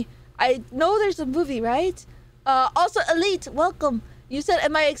 Not me. I know there's a movie, right? Also, Elite, welcome. You said,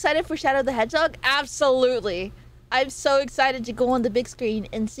 am I excited for Shadow the Hedgehog? Absolutely. I'm so excited to go on the big screen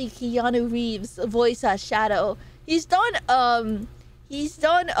and see Keanu Reeves voice as Shadow. He's done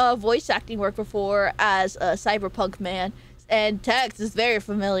voice acting work before as a Cyberpunk man. And Tex is very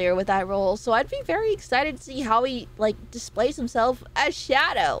familiar with that role, so I'd be very excited to see how he, like, displays himself as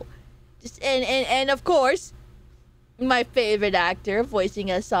Shadow. And of course, My favorite actor voicing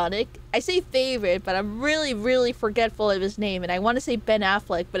as Sonic. I say favorite, but I'm really, really forgetful of his name, and I want to say Ben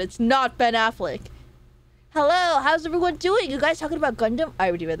Affleck, but it's not Ben Affleck. Hello, how's everyone doing? You guys talking about Gundam? I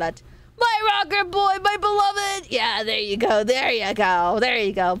already read that. My rocker boy, my beloved! Yeah, there you go, there you go, there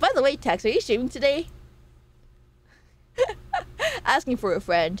you go. By the way, Tex, are you streaming today? Asking for a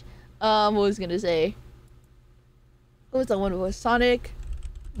friend. What was I gonna say? What was that one? It was Sonic,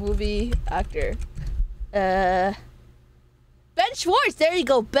 movie, actor. Ben Schwartz! There you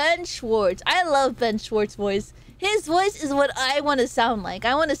go, Ben Schwartz. I love Ben Schwartz's voice. His voice is what I want to sound like.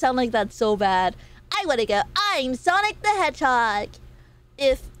 I want to sound like that so bad. I want to go, I'm Sonic the Hedgehog.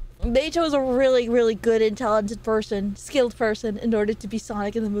 If they chose a really, really good and talented person, skilled person, in order to be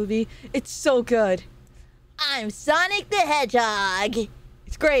Sonic in the movie, it's so good. I'm Sonic the Hedgehog.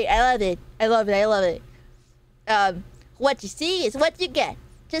 It's great. I love it. I love it. I love it. What you see is what you get.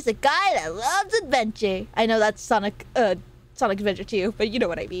 Just a guy that loves adventure. I know that's Sonic Adventure 2, but you know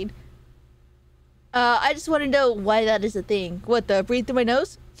what I mean. I just want to know why that is a thing. What, the breathe through my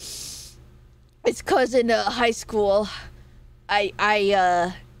nose? It's cause in high school,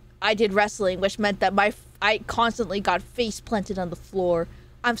 I did wrestling, which meant that I constantly got face planted on the floor.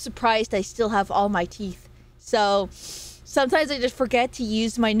 I'm surprised I still have all my teeth. So sometimes I just forget to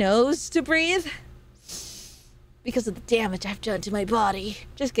use my nose to breathe because of the damage I've done to my body.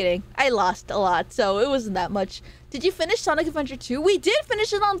 Just kidding. I lost a lot, so it wasn't that much. Did you finish Sonic Adventure 2? We did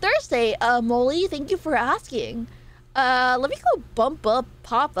finish it on Thursday. Molly, thank you for asking. Let me go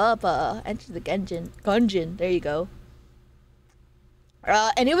pop up, enter the Gungeon. There you go.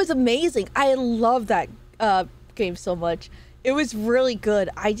 And it was amazing. I love that game so much. It was really good.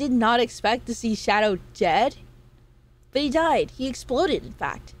 I did not expect to see Shadow dead, but he died. He exploded, in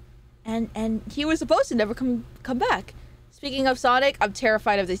fact. And he was supposed to never come back. Speaking of Sonic, I'm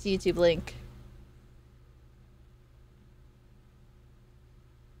terrified of this YouTube link.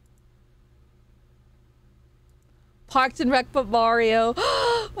 Parks and Rec but Mario.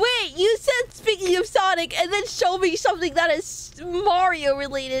 Wait, you said speaking of Sonic and then show me something that is Mario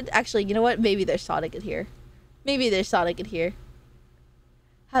related. Actually, you know what? Maybe there's Sonic in here. Maybe there's Sonic in here.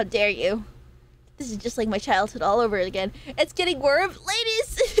 How dare you? This is just like my childhood all over again. It's getting worm.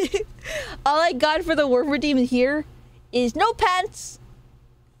 Ladies! All I got for the worm redeem here is no pants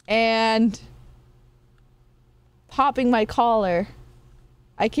and popping my collar.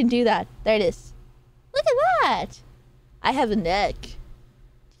 I can do that. There it is. Look at that! I have a neck. Do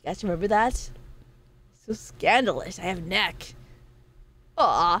you guys remember that? So scandalous. I have a neck.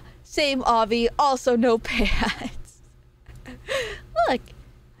 Aw, same Avi. Also no pants. Look,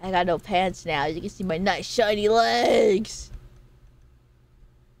 I got no pants now. You can see my nice shiny legs.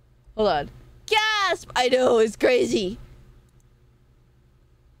 Hold on. Gasp! I know, it's crazy.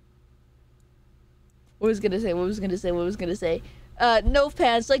 What was gonna say? No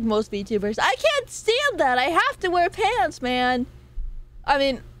pants like most VTubers. I can't stand that. I have to wear pants, man. I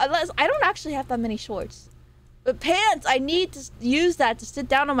mean, unless I don't actually have that many shorts. But pants, I need to use that to sit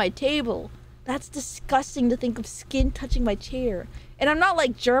down on my table. That's disgusting to think of skin touching my chair. And I'm not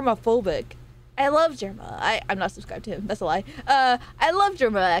like germophobic. I love Germa. I'm not subscribed to him. That's a lie. I love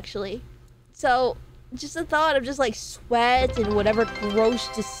Germa actually. So just the thought of just like sweat and whatever gross,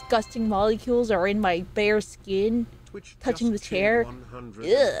 disgusting molecules are in my bare skin touching the chair.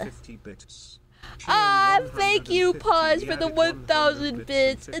 Ugh. Thank you, Pause, for the 1,000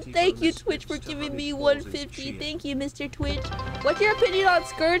 bits. And thank you, Twitch, for giving me 150. Thank you, Mr. Twitch. What's your opinion on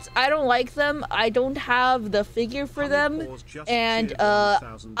skirts? I don't like them. I don't have the figure for them. And,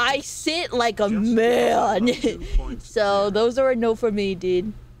 I sit like a man. So, those are a no for me,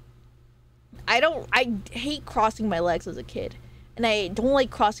 dude. I hate crossing my legs as a kid. And I don't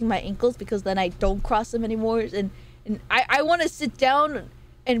like crossing my ankles because then I don't cross them anymore. And I want to sit down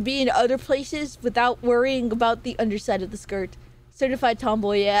and be in other places without worrying about the underside of the skirt. Certified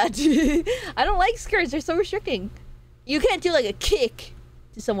tomboy, yeah. I don't like skirts. They're so restricting. You can't do like a kick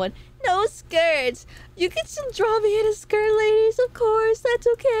to someone. No skirts. You can still draw me in a skirt, ladies. Of course. That's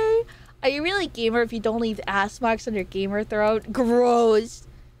okay. Are you really gamer if you don't leave ass marks on your gamer throat? Gross.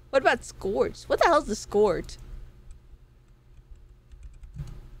 What about skort? What the hell's the skort?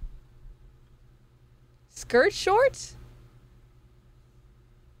 Skirt shorts?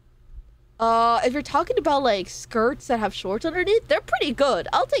 If you're talking about like skirts that have shorts underneath, they're pretty good.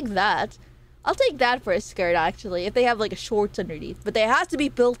 I'll take that. I'll take that for a skirt actually, if they have like a shorts underneath, but they have to be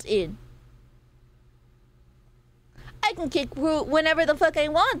built in. I can kick whenever the fuck I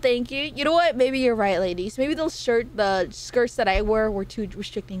want, thank you. You know what? Maybe you're right, ladies. Maybe the skirts that I wore were too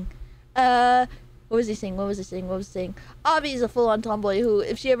restricting. What was he saying? Avi's a full-on tomboy who,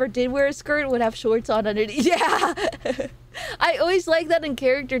 if she ever did wear a skirt, would have shorts on underneath. Yeah! I always liked that in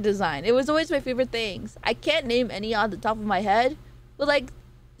character design. It was always my favorite things. I can't name any on the top of my head with, like,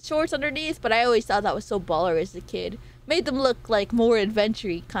 shorts underneath, but I always thought that was so baller as a kid. Made them look, like, more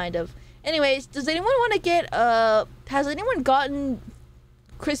adventure-y, kind of. Anyways, does anyone want to get, has anyone gotten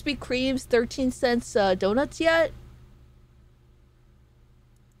Krispy Kreme's 13-cent donuts yet?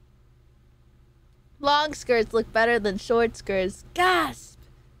 Long skirts look better than short skirts. Gasp!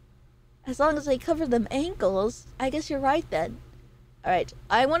 As long as they cover them ankles. I guess you're right then. Alright,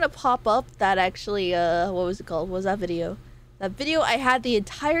 I want to pop up that actually, what was it called? What was that video? That video I had the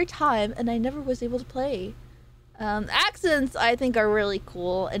entire time and I never was able to play. Accents I think are really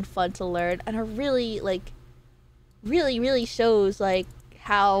cool and fun to learn and are really, like, really shows, like,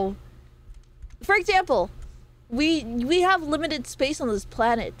 how... For example... We have limited space on this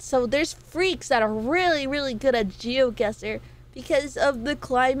planet, so there's freaks that are really good at geoguessr because of the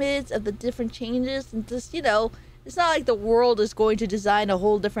climates, of the different changes, and just, you know, it's not like the world is going to design a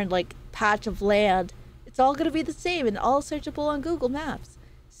whole different, like, patch of land. It's all going to be the same and all searchable on Google Maps.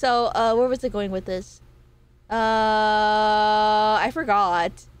 So, where was I going with this? I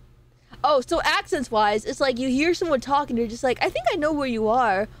forgot. Oh, so accents-wise, it's like you hear someone talk and you're just like, I think I know where you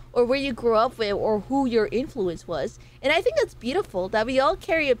are, or where you grew up with, or who your influence was. And I think that's beautiful, that we all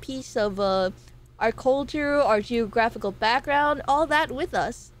carry a piece of our culture, our geographical background, all that with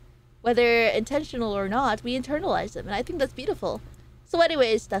us. Whether intentional or not, we internalize them, and I think that's beautiful. So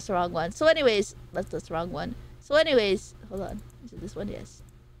anyways, that's the wrong one. So anyways, that's the wrong one. So anyways, hold on. Is it this one? Yes.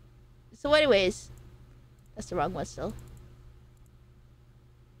 So anyways, that's the wrong one still.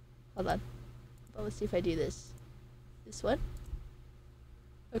 Hold on. Well, let's see if I do this. This one?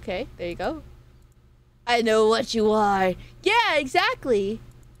 Okay, there you go. I know what you are. Yeah, exactly.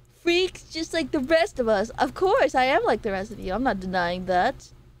 Freaks just like the rest of us. Of course, I am like the rest of you. I'm not denying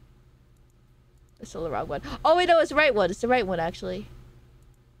that. It's still the wrong one. Oh, wait, no, it's the right one. It's the right one, actually.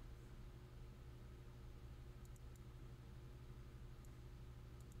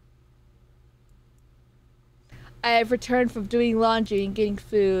 I have returned from doing laundry and getting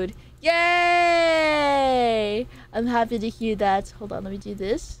food. Yay! I'm happy to hear that. Hold on, let me do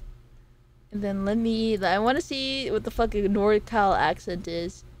this. And then I want to see what the fucking NorCal accent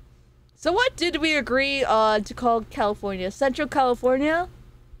is. So what did we agree on to call California? Central California?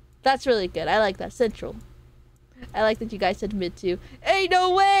 That's really good. I like that. Central. I like that you guys said mid too. Hey,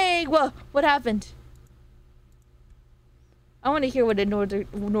 no way! What happened? I want to hear what a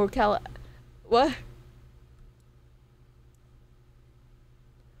NorCal... What?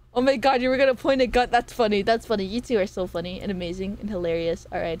 Oh my god, you were gonna point a gun. That's funny. That's funny. You two are so funny and amazing and hilarious.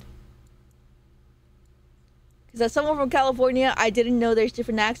 Alright. Because as someone from California, I didn't know there's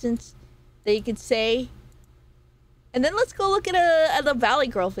different accents that you could say. And then let's go look at a Valley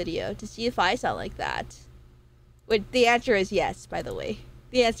Girl video to see if I sound like that. Wait, the answer is yes, by the way.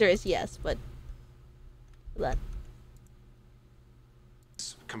 The answer is yes, but... Hold on.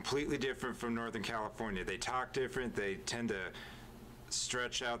 It's completely different from Northern California. They talk different. They tend to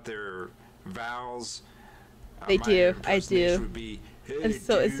stretch out their vowels. They do. I do. Would be, hey, I'm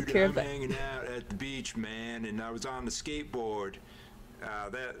so insecure I'm hanging out at the beach, man, and I was on the skateboard.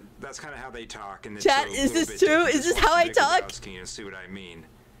 That's kind of how they talk. And Chat, is this true? Is this how I talk? Can you see what I mean?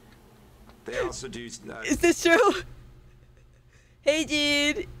 They also do. Is this true? Hey,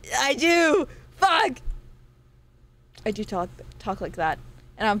 dude. I do. Fuck. I do talk like that,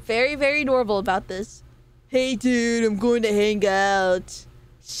 and I'm very normal about this. Hey, dude, I'm going to hang out.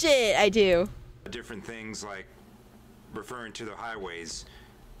 Shit, I do. Different things like referring to the highways.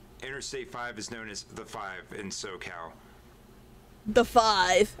 Interstate 5 is known as the 5 in SoCal. The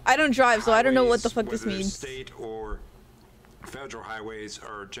 5. I don't drive, so I don't know what the fuck this means. State or federal highways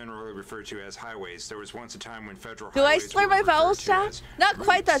are generally referred to as highways. There was once a time when federal highways... Do I slur my vowels, chat? Not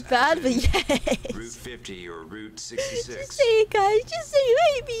quite that bad, but yes. Route 50 or Route 66. Just say it, guys. Just say you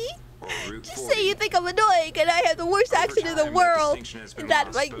hate me. Just say you think I'm annoying and I have the worst accent in the world and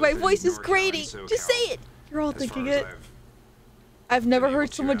that my voice is grating. Just say it. You're all thinking it. I've never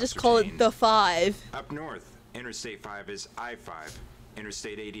heard someone just call it the 5. Up north, Interstate 5 is I-5.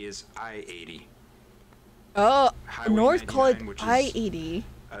 Interstate 80 is I-80. Oh, north call it I-80.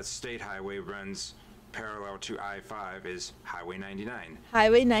 A state highway runs parallel to I-5 is Highway 99.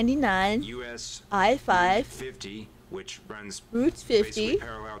 Highway 99. US I-5. 50. Which runs Route 50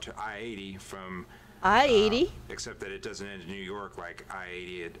 parallel to I-80 from I-80, except that it doesn't end in New York like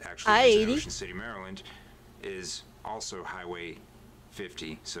I-80. It actually ends in Ocean City, Maryland, is also Highway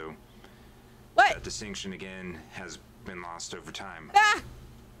 50. So that distinction again has been lost over time. Ah!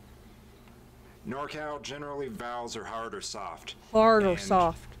 NorCal, generally vowels are hard or soft. Hard or And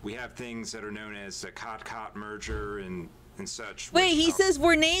soft. we have things that are known as the cot-cot merger and such. Wait, he says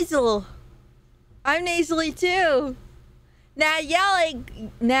we're nasal. I'm nasally too. Nah, you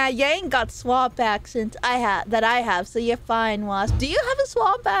ain't got swamp accent that I have, so you're fine, Wasp. Do you have a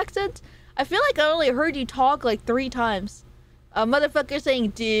swamp accent? I feel like I only heard you talk like 3 times. A motherfucker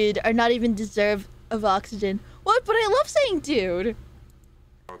saying dude are not even deserve of oxygen. What? But I love saying dude.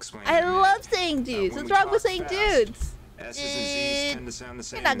 I love saying dudes. What's wrong with saying dudes? S's and Z's tend to sound the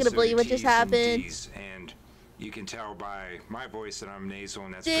same. You're not gonna believe what just happened. And you can tell by my voice that I'm nasal,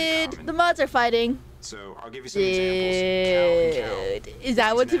 and that's Dude, pretty common. the mods are fighting. So I'll give you some examples. Cow. Is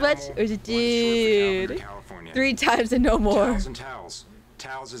that one too much? Or is it dude? 3 times and no more. Towels and towels.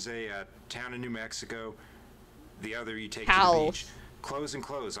 Towels is a town in New Mexico. The other you take to the beach. Clothes and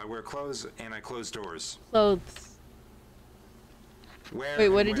clothes. I wear clothes and I close doors. Clothes. Wait,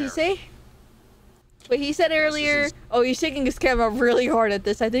 what did he say? Wait, he said earlier... Oh, he's shaking his camera really hard at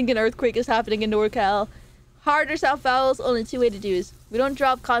this. I think an earthquake is happening in NorCal. Hard or soft vowels, only 2 ways to do is. We don't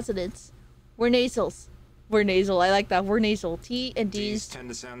drop consonants. We're nasals. We're nasal. I like that. We're nasal. T and D's. D's tend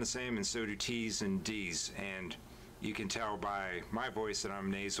to sound the same, and so do T's and D's. And you can tell by my voice that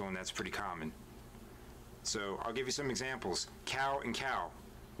I'm nasal, and that's pretty common. So I'll give you some examples. Cow and cow.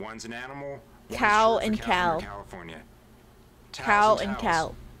 One's an animal. Cow and cow. California. Cow and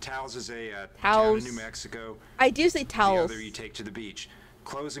cow. Towels is a town in New Mexico. I do say towels. The other you take to the beach.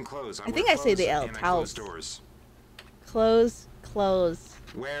 Clothes and clothes. I think I say the L. Towels. Doors. Clothes, clothes.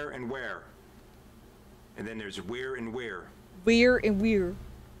 Where and where. And then there's where and where. Where and where.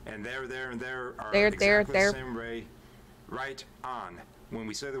 And there and there are there, exactly the same way. Right on. When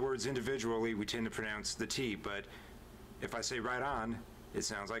we say the words individually, we tend to pronounce the T, but if I say right on, it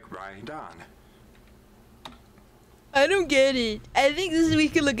sounds like right on. I don't get it. I think we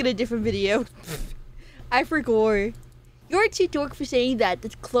can look at a different video. I forgot. You're too dork for saying that. The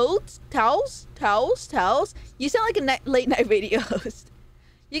clothes, towels. You sound like a late night radio host.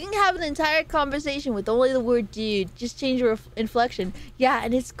 You can have an entire conversation with only the word dude. Just change your inflection. Yeah,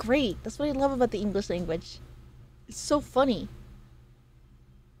 and it's great. That's what I love about the English language. It's so funny.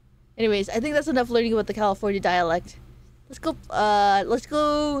 Anyways, I think that's enough learning about the California dialect. Let's go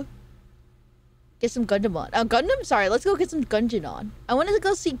get some Gundam on. Gundam? Sorry, let's go get some Gungeon on. I wanted to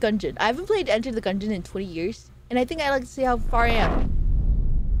go see Gungeon. I haven't played Enter the Gungeon in 20 years. And I think I'd like to see how far I am.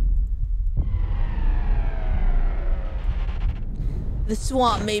 The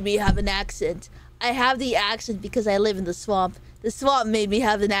swamp made me have an accent. I have the accent because I live in the swamp. The swamp made me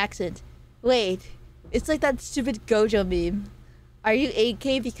have an accent. Wait, it's like that stupid Gojo meme. Are you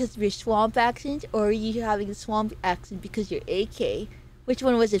AK because of your swamp accent, or are you having a swamp accent because you're AK? Which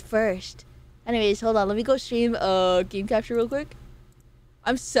one was it first? Anyways, hold on. Let me go stream game capture real quick.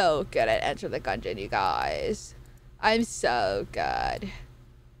 I'm so good at Enter the Gungeon, you guys. I'm so good.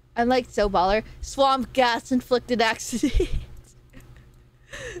 I'm like so baller. Swamp gas inflicted accident.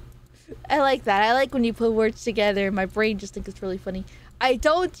 I like that. I like when you put words together. My brain just thinks it's really funny. I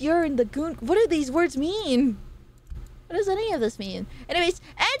don't yearn the goon. What do these words mean? What does any of this mean? Anyways,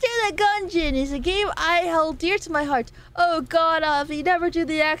 Enter the Gungeon is a game I held dear to my heart. Oh god, Avi, never do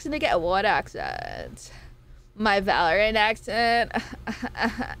the accent again. What accent? My Valorant accent.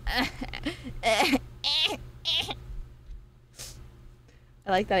 I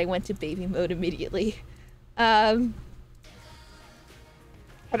like that I went to baby mode immediately. I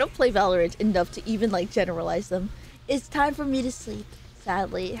don't play Valorant enough to even like generalize them. It's time for me to sleep.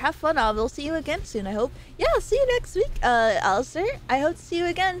 Sadly. Have fun, Avi. We'll see you again soon, I hope. Yeah, I'll see you next week, Alistair. I hope to see you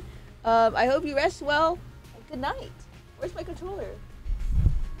again. I hope you rest well. Good night. Where's my controller?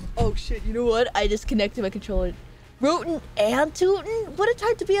 Oh shit, you know what? I disconnected my controller. Rootin and Tootin? What a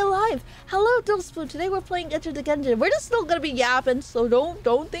time to be alive. Hello, Dillspoon. Today we're playing Enter the Gungeon. We're just still gonna be yapping, so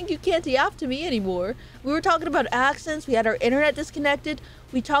don't think you can't yap to me anymore. We were talking about accents. We had our internet disconnected.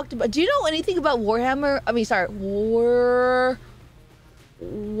 We talked about... Do you know anything about Warhammer? I mean, sorry,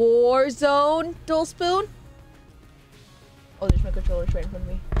 Warzone, Dillspoon? Oh, there's my controller right in front of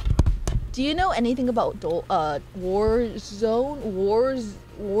me. Do you know anything about Warzone?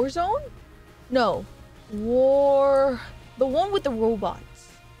 Warzone? No. The one with the robots.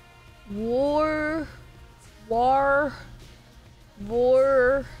 Warframe.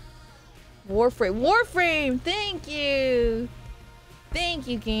 Thank you,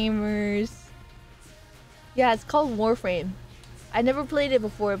 gamers. Yeah, it's called Warframe. I never played it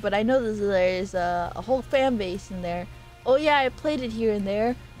before, but I know there's a whole fan base in there. Oh yeah, I played it here and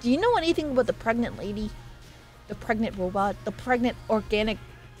there. Do you know anything about the pregnant lady? The pregnant robot? The pregnant organic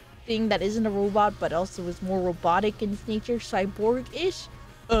thing that isn't a robot, but also is more robotic in its nature? Cyborg-ish?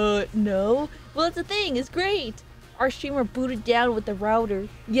 No. Well, that's the thing. It's great. Our streamer booted down with the router.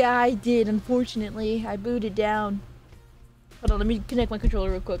 Yeah, I did. Unfortunately, I booted down. Hold on, let me connect my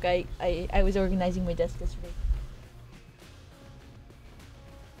controller real quick. I was organizing my desk yesterday.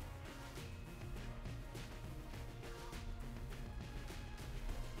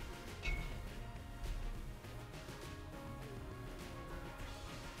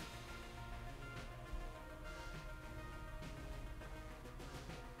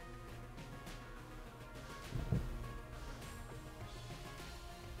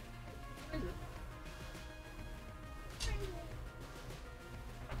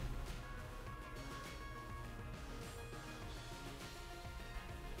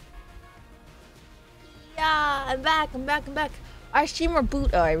 Yeah, I'm back. Our streamer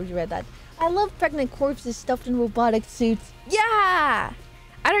boot. Oh, I already read that. I love pregnant corpses stuffed in robotic suits. Yeah!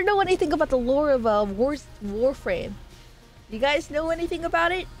 I don't know anything about the lore of Warframe. You guys know anything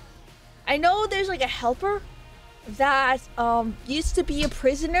about it? I know there's like a helper that used to be a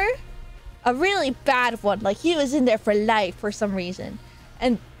prisoner. A really bad one. Like he was in there for life for some reason.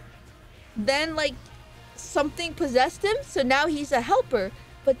 And then like something possessed him, so now he's a helper.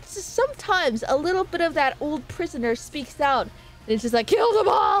 But sometimes a little bit of that old prisoner speaks out. And it's just like, kill them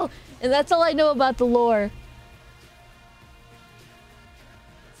all! And that's all I know about the lore.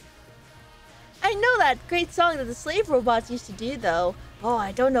 I know that great song that the slave robots used to do, though. Oh,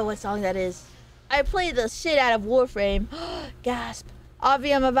 I don't know what song that is. I played the shit out of Warframe. Gasp.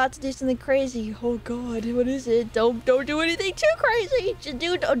 Avi, I'm about to do something crazy. Oh god, what is it? Don't do anything too crazy. Just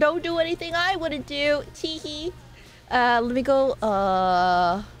don't do anything I wouldn't do. Teehee. Let me go,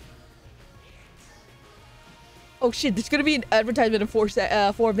 oh shit, there's gonna be an advertisement in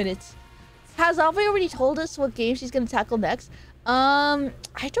 4 minutes. Has Avi already told us what game she's gonna tackle next? I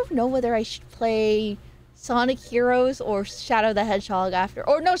don't know whether I should play Sonic Heroes or Shadow the Hedgehog after.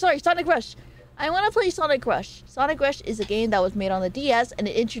 Or no, sorry, Sonic Rush. I want to play Sonic Rush. Sonic Rush is a game that was made on the DS and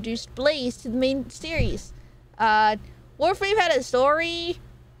it introduced Blaze to the main series. Warframe had a story,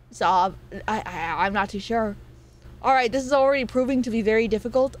 so I'm not too sure. Alright, this is already proving to be very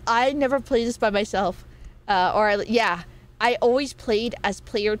difficult. I never played this by myself. Yeah, I always played as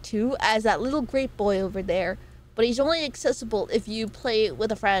player 2 as that little great boy over there. But he's only accessible if you play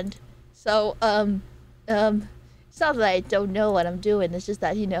with a friend. So, it's not that I don't know what I'm doing. It's just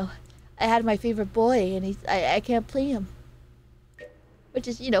that, you know, I had my favorite boy and I can't play him. Which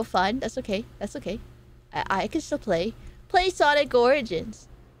is, you know, fine. That's okay. That's okay. I can still play. Play Sonic Origins.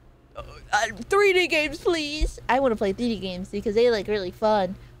 3D games, please. I want to play 3D games because they look really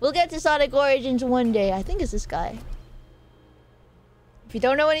fun. We'll get to Sonic Origins one day. I think it's this guy. If you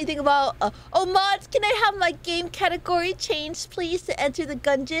don't know anything about... oh, mods, can I have my game category changed, please, to enter the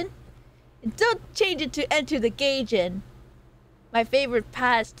Gungeon? And don't change it to enter the Gungeon. My favorite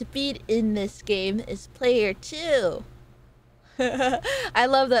pass to beat in this game is player 2. I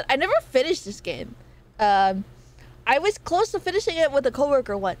love that. I never finished this game. I was close to finishing it with a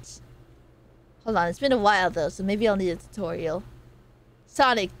coworker once. Hold on, it's been a while though, so maybe I'll need a tutorial.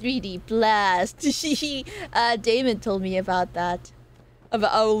 Sonic 3D Blast. Damon told me about that.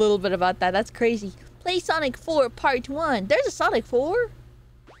 A little bit about that. That's crazy. Play Sonic 4 Part 1. There's a Sonic 4?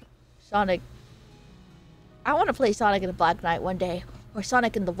 Sonic. I want to play Sonic in the Black Knight one day. Or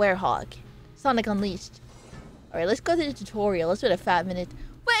Sonic in the Werehog. Sonic Unleashed. Alright, let's go to the tutorial. Let's wait a fat minute.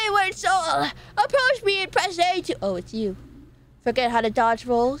 Wayward soul! Approach me and press A to... Oh, it's you. Forget how to dodge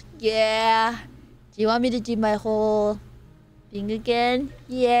roll? Yeah. Do you want me to do my whole thing again?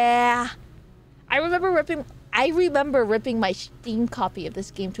 Yeah. I remember ripping my Steam copy of this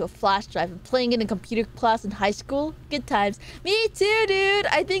game to a flash drive and playing it in computer class in high school. Good times. Me too, dude.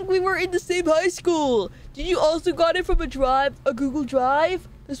 I think we were in the same high school. Did you also got it from a Google Drive?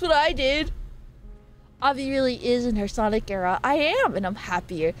 That's what I did. Avi really is in her Sonic era. I am, and I'm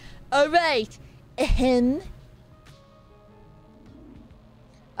happier. Alright. Ahem.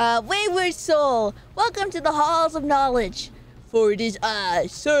 Wayward soul, welcome to the halls of knowledge. For it is I,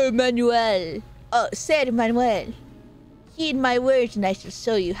 Sir Manuel. Sir Manuel. Heed my words and I shall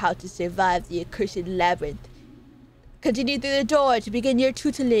show you how to survive the accursed labyrinth. Continue through the door to begin your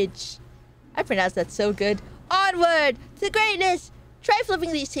tutelage. I pronounced that so good. Onward to greatness. Try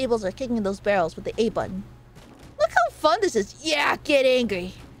flipping these tables or kicking those barrels with the A button. Look how fun this is. Yeah, get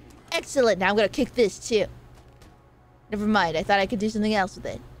angry. Excellent. Now I'm gonna kick this too. Never mind. I thought I could do something else with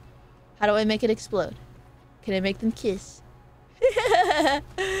it. How do I make it explode? Can I make them kiss?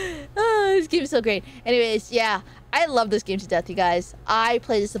 Oh, this game is so great. Anyways, yeah. I love this game to death, you guys. I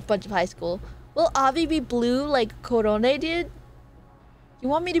played this a bunch of high school. Will Avi be blue like Corone did? You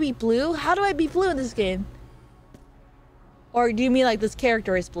want me to be blue? How do I be blue in this game? Or do you mean like this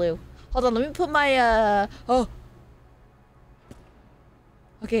character is blue? Hold on, let me put my oh.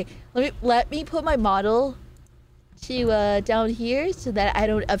 Okay, let me put my model to down here so that I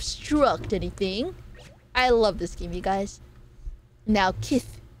don't obstruct anything. I love this game, you guys. Now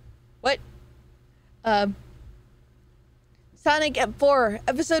Kith. What? Sonic 4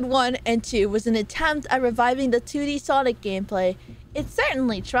 Episode 1 and 2 was an attempt at reviving the 2D Sonic gameplay. It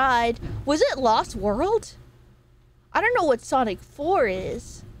certainly tried. Was it Lost World? I don't know what Sonic 4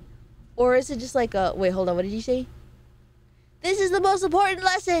 is. Or is it just like a... Wait, hold on. What did you say? This is the most important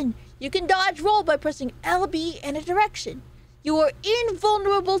lesson. You can dodge roll by pressing LB in a direction. You are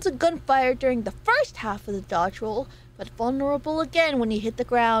invulnerable to gunfire during the first half of the dodge roll, but vulnerable again when you hit the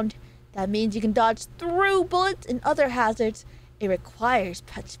ground. That means you can dodge through bullets and other hazards. It requires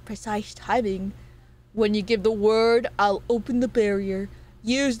precise timing. When you give the word, I'll open the barrier.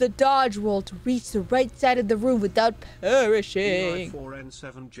 Use the dodge roll to reach the right side of the room without perishing.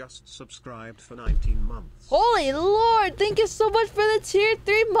 4N7 just subscribed for 19 months. Holy Lord, thank you so much for the tier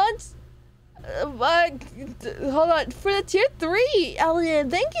 3 months. Hold on, for the tier 3, Alien,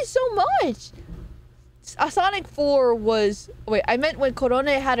 thank you so much. Sonic 4 was... Wait, I meant when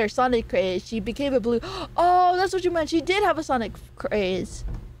Corona had her Sonic craze, she became a blue... Oh, that's what you meant. She did have a Sonic craze.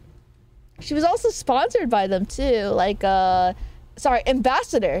 She was also sponsored by them, too. Like, sorry,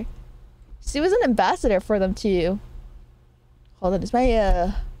 ambassador. She was an ambassador for them, too. Hold on, is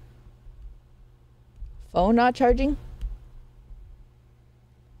my, phone not charging?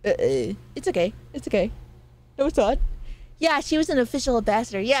 It's okay. It's okay. No, it's not. Yeah, she was an official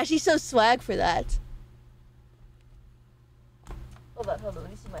ambassador. Yeah, she's so swag for that. Hold on, let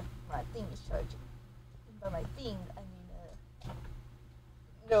me see my thing is charging. By my thing, I mean,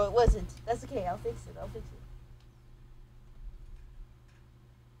 no, it wasn't. That's okay, I'll fix it,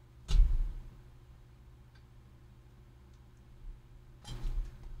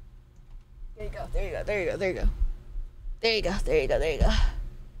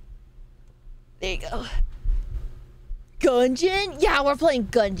 There you go. Gungeon? Yeah, we're playing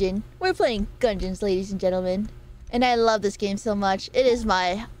Gungeon. We're playing Gungeons, ladies and gentlemen. And I love this game so much. It is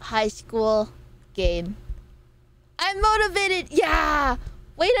my high school game. I'm motivated! Yeah!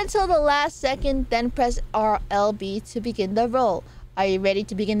 Wait until the last second, then press RLB to begin the roll. Are you ready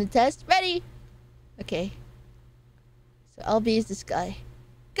to begin the test? Ready! Okay. So LB is this guy.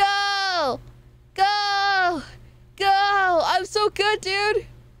 Go! Go! Go! I'm so good, dude!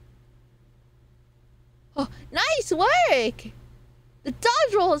 Oh, nice work! The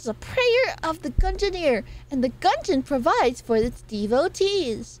dodge roll is a prayer of the Gungeoneer, and the Gungeon provides for its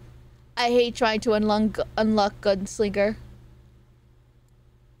devotees. I hate trying to unlock Gunslinger.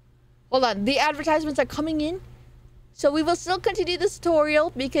 Hold on, the advertisements are coming in. So we will still continue this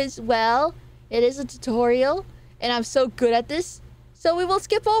tutorial because, well, it is a tutorial, and I'm so good at this. So we will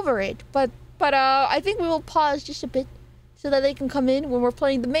skip over it, but I think we will pause just a bit so that they can come in when we're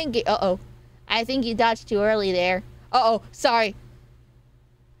playing the main game. Uh-oh. I think you dodged too early there. Uh-oh, sorry.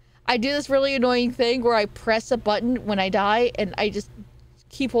 I do this really annoying thing where I press a button when I die and I just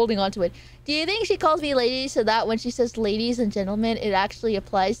keep holding on to it. Do you think she calls me lady so that when she says ladies and gentlemen, it actually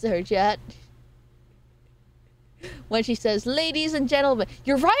applies to her chat? When she says ladies and gentlemen.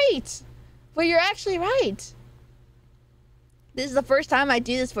 You're right! But you're actually right. This is the first time I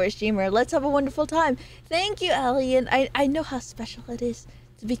do this for a streamer. Let's have a wonderful time. Thank you, Alien. I know how special it is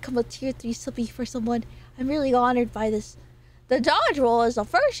to become a tier 3 subbie for someone. I'm really honored by this. The dodge roll is the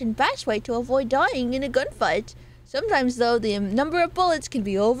first and best way to avoid dying in a gunfight. Sometimes, though, the number of bullets can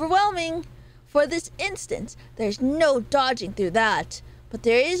be overwhelming. For this instance, there's no dodging through that, but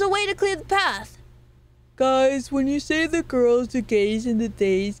there is a way to clear the path. Guys, when you say the girls, the gays, and the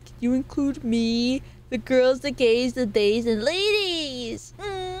days, can you include me? The girls, the gays, the days, and ladies!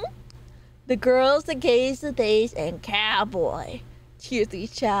 The girls, the gays, the days, and cowboy. Tier 3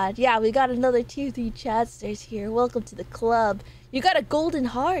 chat. Yeah, we got another tier 3 chatsters here. Welcome to the club. You got a golden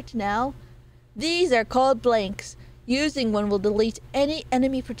heart now. These are called blanks. Using one will delete any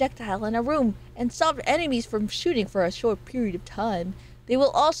enemy projectile in a room and stop enemies from shooting for a short period of time. They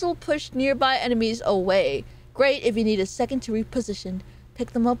will also push nearby enemies away. Great if you need a second to reposition.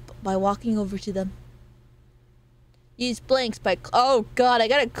 Pick them up by walking over to them. Use blanks by... Oh god, I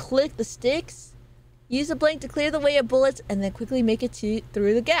gotta click the sticks. Use a blank to clear the way of bullets and then quickly make it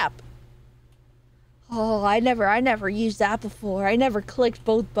through the gap. Oh, I never used that before. I never clicked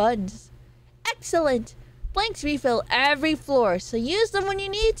both buttons. Excellent! Blanks refill every floor, so use them when you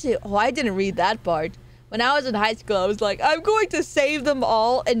need to. Oh, I didn't read that part. When I was in high school, I was like, I'm going to save them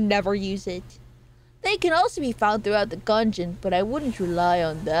all and never use it. They can also be found throughout the Gungeon, but I wouldn't rely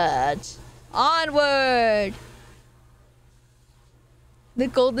on that. Onward! The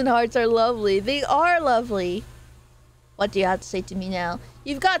golden hearts are lovely. They are lovely. What do you have to say to me now?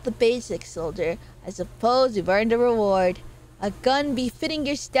 You've got the basics, soldier. I suppose you've earned a reward. A gun befitting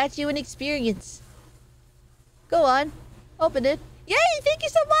your statue and experience. Go on. Open it. Yay! Thank you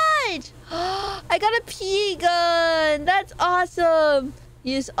so much! I got a PE gun! That's awesome!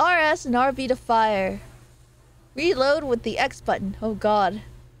 Use RS and RB to fire. Reload with the X button. Oh god.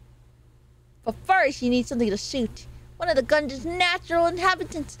 But first, you need something to shoot. One of the Gungeon's natural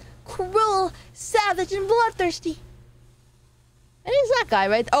inhabitants. Cruel, savage, and bloodthirsty. And he's that guy,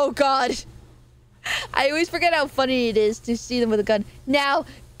 right? Oh god. I always forget how funny it is to see them with a gun. Now,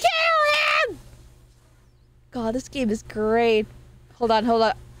 kill him! God, this game is great. Hold on.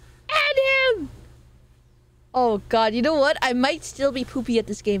 And him! Oh god, you know what? I might still be poopy at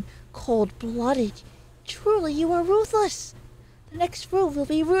this game. Cold-blooded. Truly, you are ruthless. The next room will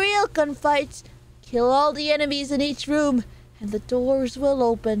be real gunfights. Kill all the enemies in each room, and the doors will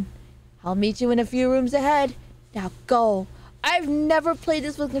open. I'll meet you in a few rooms ahead. Now go. I've never played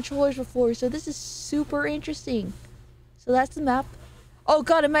this with controllers before, so this is super interesting. So that's the map. Oh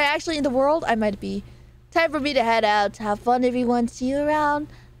god, am I actually in the world? I might be. Time for me to head out. Have fun, everyone. See you around.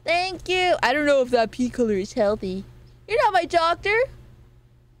 Thank you. I don't know if that pea color is healthy. You're not my doctor.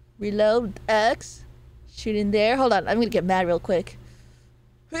 Reload X. Shoot in there. Hold on. I'm gonna get mad real quick.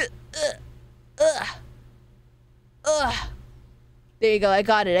 There you go. I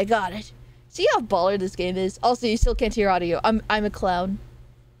got it. See how baller this game is? Also, you still can't hear audio. I'm a clown.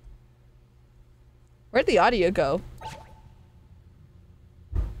 Where'd the audio go?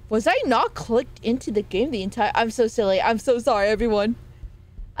 Was I not clicked into the game the entire... I'm so silly. I'm so sorry, everyone.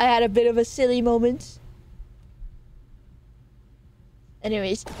 I had a bit of a silly moment.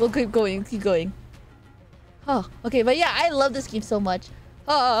 Anyways, we'll keep going. Oh, okay, but yeah, I love this game so much.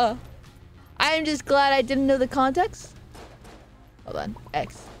 I'm just glad I didn't know the context. Hold on,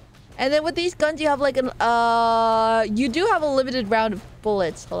 X. And then with these guns, you have like an, you do have a limited round of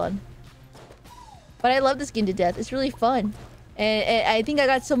bullets. Hold on. But I love this game to death. It's really fun. And I think I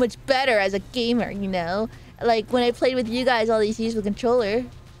got so much better as a gamer, you know? Like, when I played with you guys all these years with controller,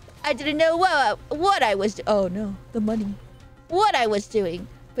 I didn't know what I was... Oh, no. The money. What I was doing.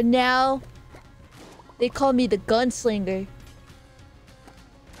 But now, they call me the gunslinger.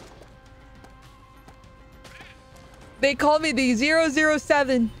 They call me the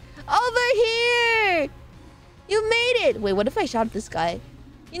 007. Over here! You made it! Wait, what if I shot this guy?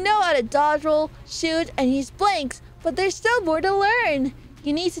 You know how to dodge roll, shoot, and use blanks, but there's still more to learn.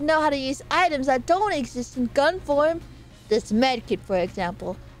 You need to know how to use items that don't exist in gun form. This medkit, for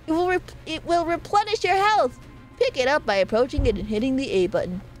example. It will replenish your health. Pick it up by approaching it and hitting the A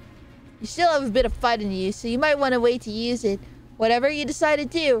button. You still have a bit of fight in you, so you might want to wait to use it. Whatever you decide to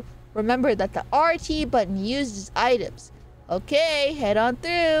do, remember that the RT button uses items. Okay, head on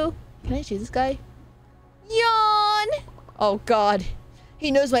through. Can I shoot this guy? Yawn! Oh god.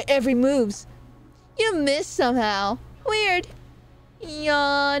 He knows my every moves. You missed somehow. Weird.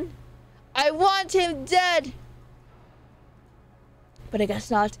 Yawn. I want him dead. But I guess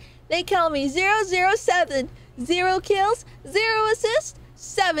not. They call me 007. 0 kills, 0 assists,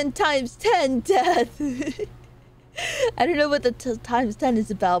 7 times 10 death. I don't know what the times 10 is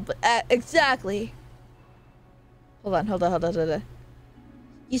about, but exactly. Hold on.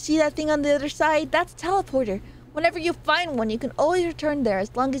 You see that thing on the other side? That's a teleporter. Whenever you find one, you can always return there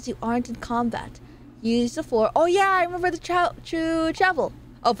as long as you aren't in combat. Use the floor. Oh yeah, I remember the true travel.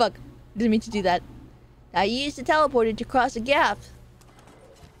 Oh fuck, didn't mean to do that. Now use the teleporter to cross a gap.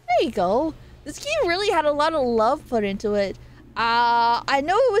 There you go. This game really had a lot of love put into it. I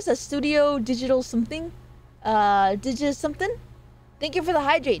know it was a studio digital something. Digital something? Thank you for the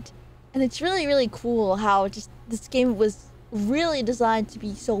hydrate. And it's really, really cool how just this game was really designed to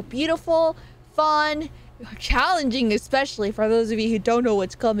be so beautiful, fun, challenging, especially for those of you who don't know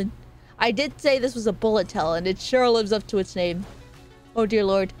what's coming. I did say this was a bullet hell, and it sure lives up to its name. Oh dear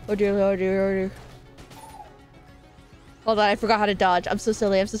lord. Oh dear lord, dear. Hold on, I forgot how to dodge. I'm so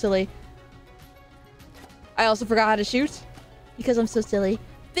silly. I also forgot how to shoot. Because I'm so silly.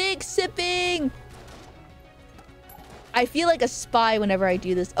 Big sipping! I feel like a spy whenever I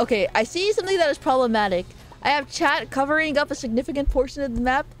do this. Okay, I see something that is problematic. I have chat covering up a significant portion of the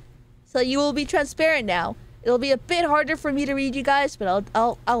map. So you will be transparent now. It'll be a bit harder for me to read you guys, but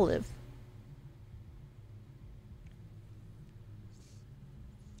I'll live.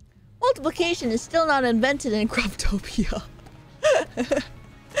 Multiplication is still not invented in Croptopia.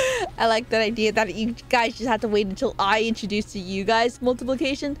 I like that idea that you guys just have to wait until I introduce to you guys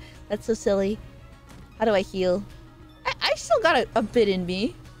multiplication. That's so silly. How do I heal? I still got a bit in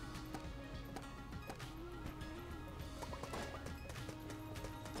me.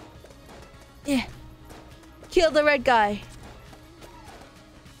 Kill the red guy.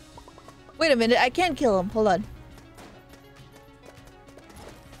 Wait a minute, I can't kill him. Hold on.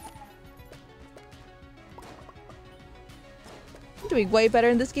 I'm doing way better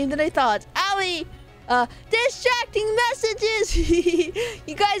in this game than I thought. Owie! Distracting messages!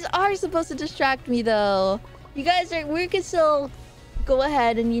 You guys are supposed to distract me, though. You guys are... We can still go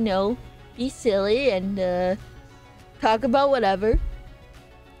ahead and, you know, be silly and, talk about whatever.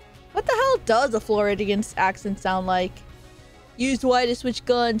 What the hell does a Floridian accent sound like? Use Y to switch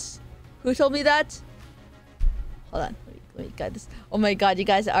guns. Who told me that? Hold on. Let me guide this. Oh my god, you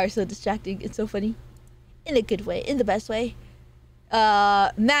guys are so distracting. It's so funny. In a good way. In the best way.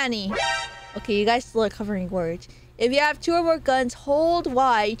 Manny. Okay, you guys still are covering words. If you have 2 or more guns, hold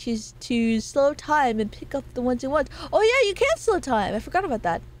Y to slow time and pick up the ones you want. Oh yeah, you can slow time. I forgot about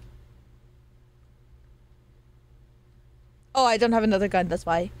that. Oh, I don't have another gun, that's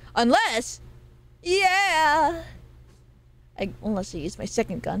why. Unless... Yeah! Unless I use my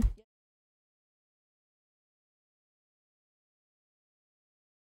second gun.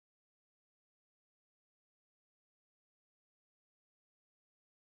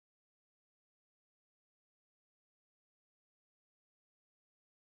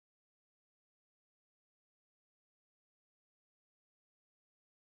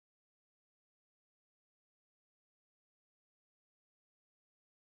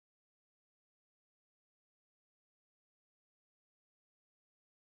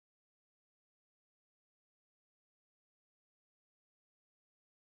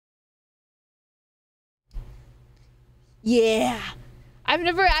 Yeah! I've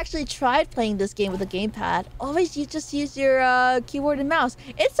never actually tried playing this game with a gamepad. Always you just use your keyboard and mouse.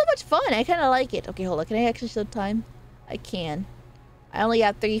 It's so much fun. I kind of like it. Okay, hold on. Can I actually show time? I can. I only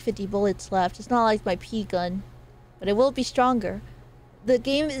have 350 bullets left. It's not like my P gun, but it will be stronger. The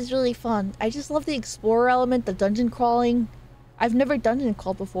game is really fun. I just love the explorer element, the dungeon crawling. I've never dungeon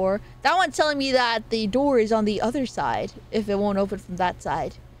crawled before. That one's telling me that the door is on the other side if it won't open from that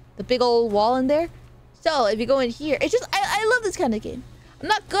side. The big old wall in there. So, if you go in here, it's just, I love this kind of game. I'm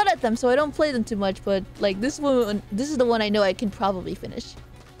not good at them, so I don't play them too much, but, like, this is the one I know I can probably finish.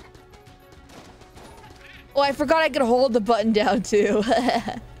 Oh, I forgot I could hold the button down, too.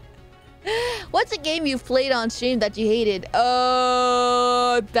 What's a game you've played on stream that you hated?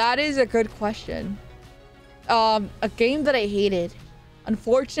 That is a good question. A game that I hated.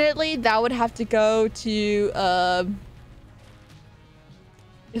 Unfortunately, that would have to go to,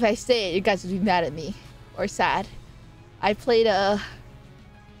 if I say it, you guys would be mad at me. Or sad. I played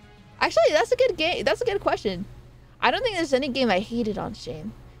Actually, that's a good game. That's a good question. I don't think there's any game I hated on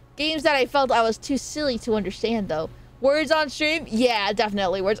stream. Games that I felt I was too silly to understand, though. Words on stream? Yeah,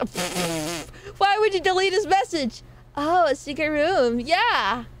 definitely. Words. Why would you delete his message? Oh, a secret room.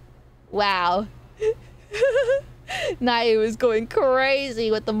 Yeah. Wow. Naya was going crazy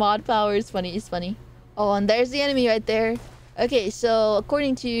with the mod power. It's funny. It's funny. Oh, and there's the enemy right there. Okay, so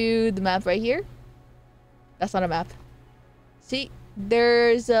according to the map right here, that's not a map. See,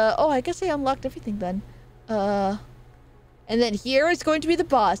 there's oh, I guess I unlocked everything then. And then here is going to be the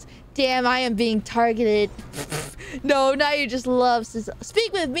boss. Damn, I am being targeted. No, now you just loves to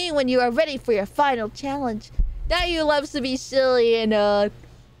speak with me when you are ready for your final challenge. Now you loves to be silly and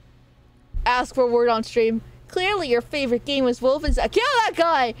ask for a word on stream. Clearly your favorite game was Wolfenstein. Kill that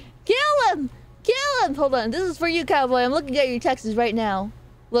guy! Kill him! Kill him! Hold on, this is for you, cowboy. I'm looking at your texts right now.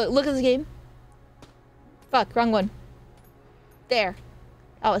 Look at this game. Fuck, wrong one. There.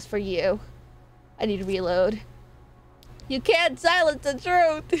 That was for you. I need to reload. You can't silence the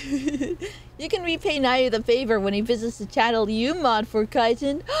truth. You can repay Nayu the favor when he visits the channel you mod for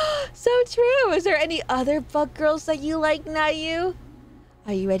Kaiten. So true. Is there any other bug girls that you like, Nayu?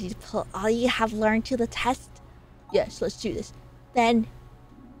 Are you ready to put all you have learned to the test? Yes, let's do this. Then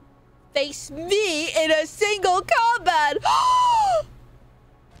face me in a single combat. I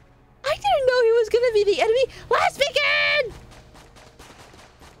didn't know he was gonna be the enemy. Let's begin!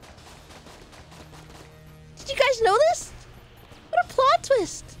 Did you guys know this? What a plot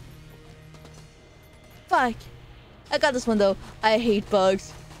twist. Fuck. I got this one though. I hate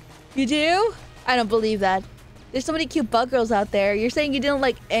bugs. You do? I don't believe that. There's so many cute bug girls out there. You're saying you didn't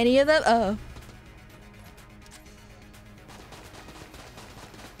like any of them? Oh.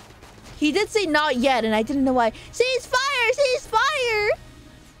 He did say not yet, and I didn't know why. Cease fire! Cease fire!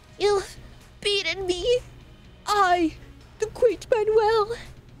 You've beaten me. I, the great Manuel.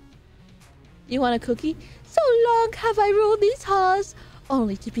 You want a cookie? So long have I ruled these halls,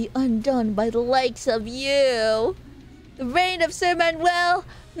 only to be undone by the likes of you. The reign of Sir Manuel,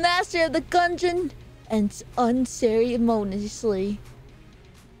 master of the Gungeon, ends unceremoniously.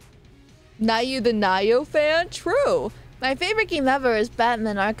 Nayu the Nayo fan? True. My favorite game ever is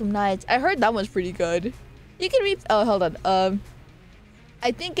Batman Arkham Knights. I heard that one's pretty good. You can read... Oh, hold on.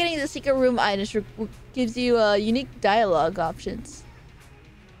 I think getting the secret room items gives you unique dialogue options.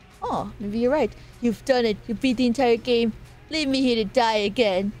 Oh, maybe you're right. You've done it. You beat the entire game. Leave me here to die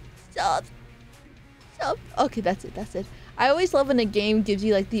again. Stop. Stop. Okay, that's it. That's it. I always love when a game gives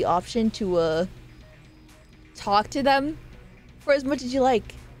you like the option to talk to them for as much as you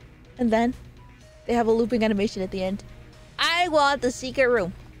like. And then they have a looping animation at the end. I want the secret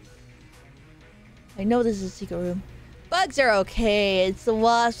room. I know this is a secret room. Bugs are okay. It's the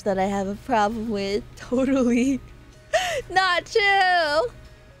wasp that I have a problem with. Totally. Not true.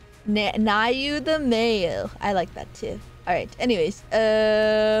 Nayu the Mayo. I like that too. Alright, anyways.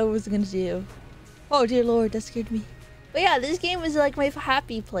 What was I gonna do? Oh dear lord, that scared me. But yeah, this game is like my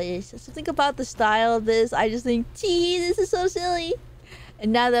happy place. Something about the style of this, I just think, gee, this is so silly.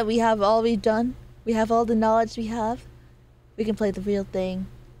 And now that we have all we've done, we have all the knowledge we have, we can play the real thing.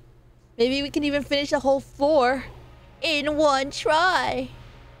 Maybe we can even finish a whole 4 in one try.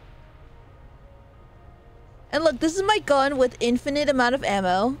 And look, this is my gun with infinite amount of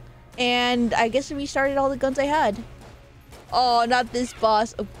ammo. And I guess I restarted all the guns I had. Oh, not this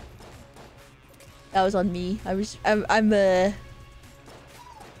boss. Oh. That was on me. I'm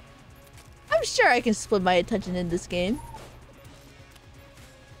sure I can split my attention in this game.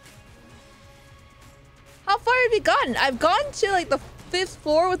 How far have you gotten? I've gone to like the 5th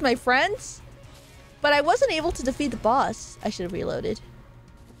floor with my friends, but I wasn't able to defeat the boss. I should have reloaded.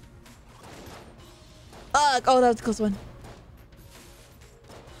 Oh, that was a close one.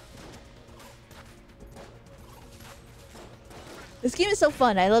 This game is so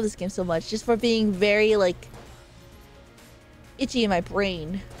fun. I love this game so much. Just for being very, like, itchy in my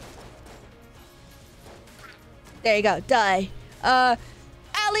brain. There you go. Die.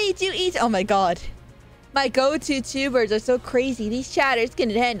 Ali, do eat. Oh my god. My go-to tubers are so crazy. These chatters can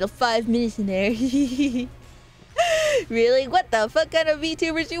handle 5 minutes in there. Really? What the fuck kind of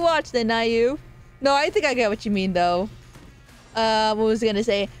VTubers you watch then, Nayu? No, I think I get what you mean, though. What was I gonna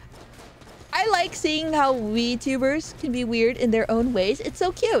say? I like seeing how VTubers can be weird in their own ways. It's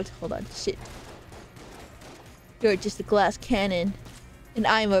so cute. Hold on. Shit. You're just a glass cannon. And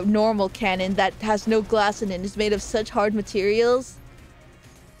I'm a normal cannon that has no glass in it. It's made of such hard materials.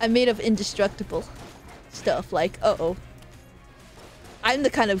 I'm made of indestructible stuff. Like, uh-oh. I'm the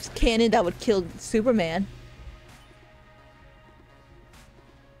kind of cannon that would kill Superman.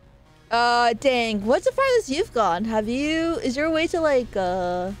 Dang. What's the farthest you've gone? Have you... Is there a way to, like,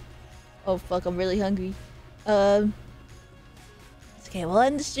 Oh, fuck. I'm really hungry. Okay, we'll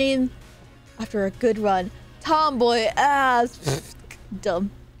end the stream after a good run. Tomboy ass.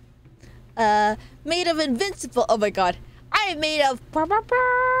 Dumb. Made of invincible. Oh my god. I am made of...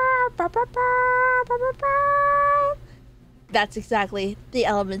 That's exactly the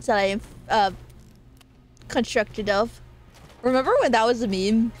elements that I am constructed of. Remember when that was a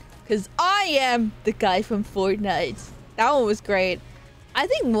meme? Because I am the guy from Fortnite. That one was great. I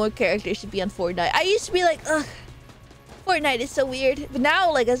think more characters should be on Fortnite. I used to be like, ugh, Fortnite is so weird. But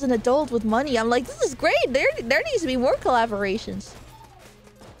now, like, as an adult with money, I'm like, this is great. There needs to be more collaborations.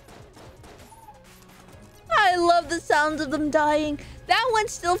 I love the sounds of them dying. That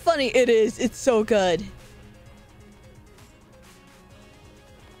one's still funny. It is. It's so good.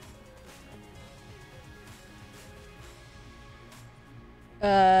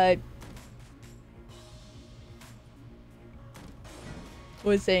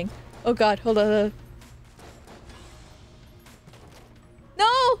 What was saying? Oh god, hold on.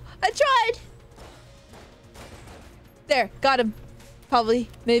 No! I tried! There, got him. Probably,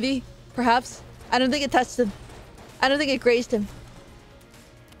 maybe, perhaps. I don't think it touched him. I don't think it grazed him.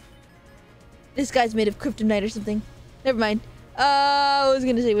 This guy's made of kryptonite or something. Never mind. What was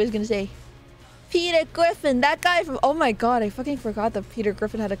I gonna say? Peter Griffin, that guy from... Oh my god, I fucking forgot that Peter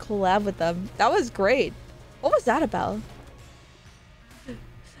Griffin had a collab with them. That was great. What was that about?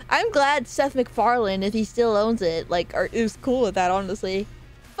 I'm glad Seth MacFarlane, if he still owns it, like, it was cool with that, honestly.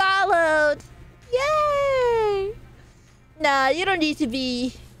 Followed! Yay! Nah, you don't need to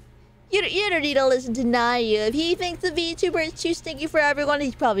be... You don't need to listen to Nayu. If he thinks the VTuber is too stinky for everyone,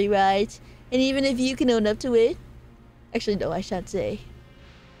 he's probably right. And even if you can own up to it... Actually, no, I shan't say.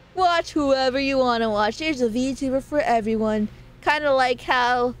 Watch whoever you want to watch. There's a VTuber for everyone. Kind of like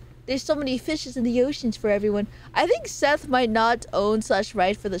how... There's so many fishes in the oceans for everyone. I think Seth might not own /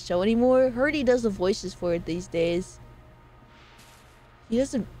 write for the show anymore. Heard he does the voices for it these days. He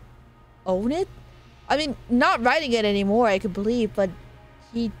doesn't own it? I mean, not writing it anymore, I could believe, but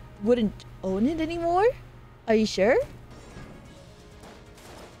he wouldn't own it anymore? Are you sure?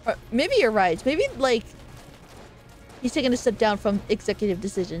 Or maybe you're right. Maybe, like, he's taking a step down from executive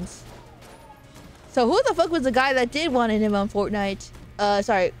decisions. So who the fuck was the guy that did want him on Fortnite?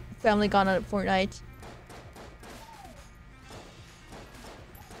 Sorry, Family Gone on Fortnite.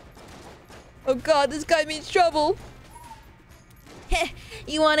 Oh god, this guy means trouble. Heh,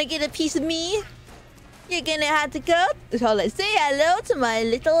 you wanna get a piece of me? You're gonna have to go. So let's say hello to my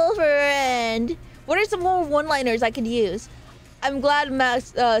little friend. What are some more one-liners I could use? I'm glad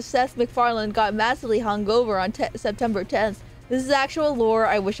Seth MacFarlane got massively hungover on September 10th. This is actual lore.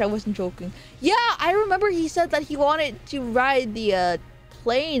 I wish I wasn't joking. Yeah, I remember he said that he wanted to ride the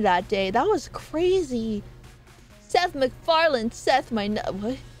plane that day. That was crazy. Seth MacFarlane. Seth, my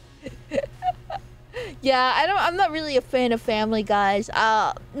what? Yeah, I'm not really a fan of Family Guys.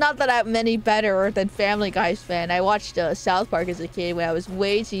 Not that I'm any better than Family Guy's fan. I watched South Park as a kid when I was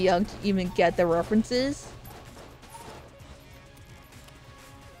way too young to even get the references.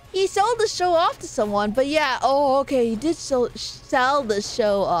 He sold the show off to someone, but yeah. Oh, okay. He did sell the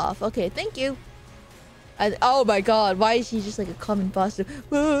show off. Okay, thank you. Oh my god, why is he just like a common bastard?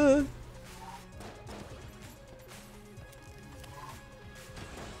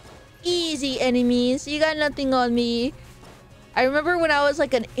 Easy, enemies. You got nothing on me. I remember when I was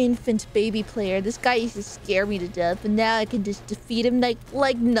like an infant baby player, this guy used to scare me to death, but now I can just defeat him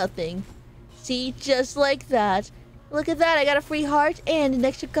like nothing. See? Just like that. Look at that, I got a free heart and an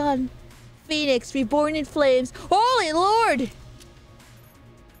extra gun. Phoenix, reborn in flames. Holy Lord! That's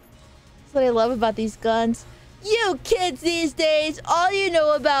what I love about these guns. You kids these days, all you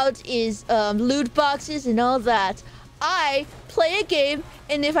know about is loot boxes and all that. I play a game,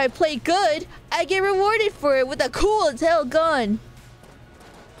 and if I play good, I get rewarded for it with a cool as hell gun.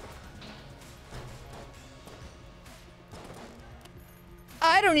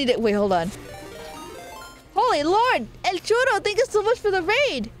 I don't need it. Wait, hold on. Holy Lord! El Churro, thank you so much for the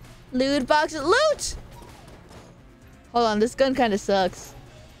raid! Loot boxes. Loot! Hold on, this gun kind of sucks.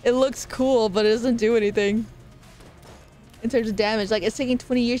 It looks cool, but it doesn't do anything. In terms of damage. Like, it's taking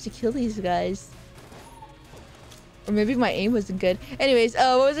 20 years to kill these guys. Or maybe my aim wasn't good. Anyways,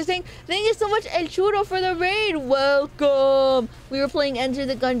 what was I saying? Thank you so much, El Churro, for the raid! Welcome! We were playing Enter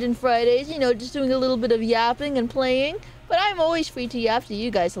the Gungeon Fridays. You know, just doing a little bit of yapping and playing. But I'm always free to yap to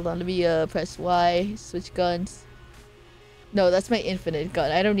you guys. Hold on, let me press Y, switch guns. No, that's my infinite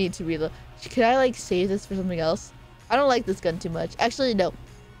gun. I don't need to reload. Can I like save this for something else? I don't like this gun too much. Actually, no.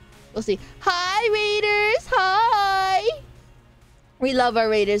 We'll see. Hi, Raiders! Hi! We love our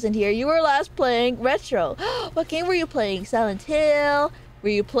Raiders in here. You were last playing Retro. What game were you playing? Silent Hill? Were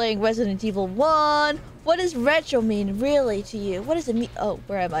you playing Resident Evil 1? What does Retro mean really to you? What does it mean? Oh,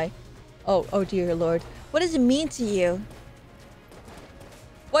 where am I? Oh dear Lord. What does it mean to you?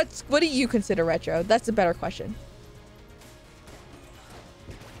 What do you consider retro? That's a better question.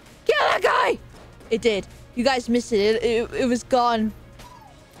 Kill that guy! It did. You guys missed it. It was gone.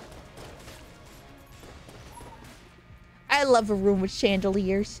 I love a room with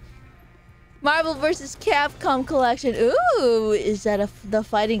chandeliers. Marvel vs. Capcom collection. Ooh, is that the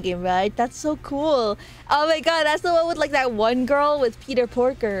fighting game, right? That's so cool. Oh my god, that's the one with like that one girl with Peter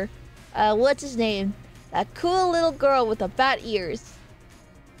Porker. What's his name? That cool little girl with the bat ears.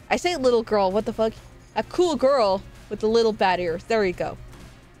 I say little girl, what the fuck? A cool girl with the little bat ears. There we go.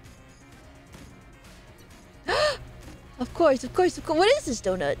 Of course. What is this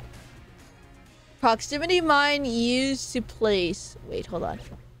donut? Proximity mine used to place. Wait, hold on.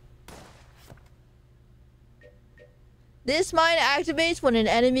 This mine activates when an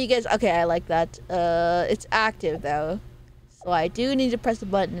enemy gets... Okay, I like that. It's active, though. So I do need to press a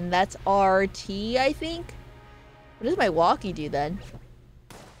button, and that's RT, I think? What does my walkie do, then?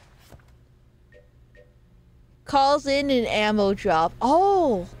 Calls in an ammo drop.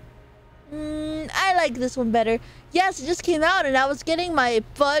 Oh! I like this one better. Yes, it just came out, and I was getting my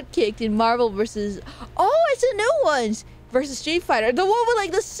butt kicked in Marvel versus... Oh, it's a new one! Versus Street Fighter. The one with,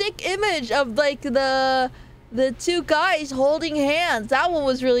 like, the sick image of, like, the two guys holding hands. That one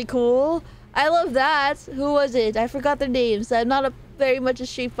was really cool. I love that. Who was it? I forgot their names. I'm not very much a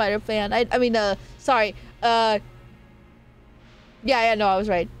Street Fighter fan. I mean, sorry. Yeah, no, I was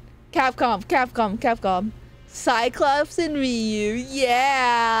right. Capcom. Cyclops and Ryu.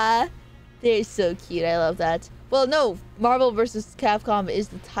 Yeah. They're so cute. I love that. Well, no. Marvel vs. Capcom is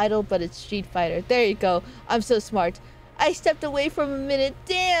the title, but it's Street Fighter. There you go. I'm so smart. I stepped away for a minute.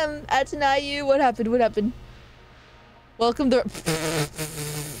 Damn, Atanayu. What happened? Welcome to...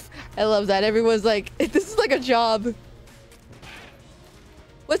 I love that. Everyone's like, this is like a job.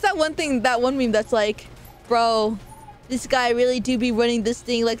 What's that one thing, that one meme that's like, bro, this guy really do be running this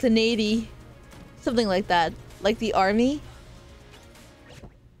thing like the Navy. Something like that. Like the army.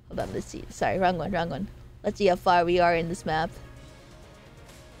 Hold on, let's see. Sorry, wrong one, wrong one. Let's see how far we are in this map.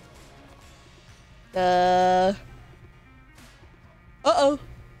 Uh-oh.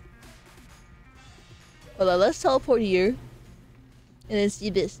 Hold on, let's teleport here. And then see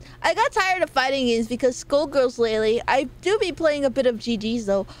this. I got tired of fighting games because Skullgirls lately. I do be playing a bit of GGs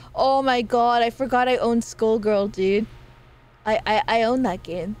though. Oh my god, I forgot I owned Skullgirl, dude. I own that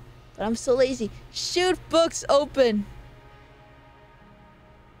game. But I'm so lazy. Shoot books open.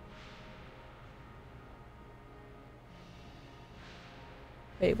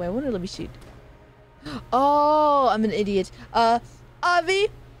 Wait, why won't it let me shoot? Oh, I'm an idiot. Avi,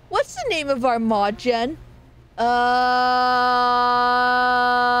 what's the name of our mod gen?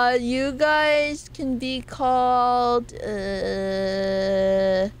 You guys can be called,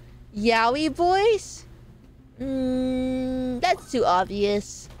 Yowie Boys? That's too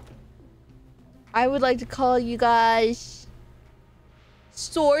obvious. I would like to call you guys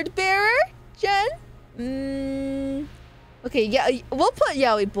Sword Bearer Gen? Okay, yeah, we'll put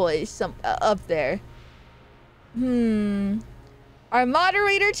Yowie Boys up there. Our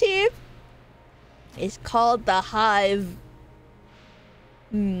moderator team is called the Hive.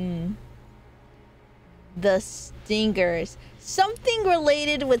 The Stingers. Something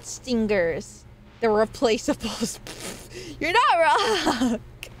related with Stingers. The Replaceables. You're not wrong.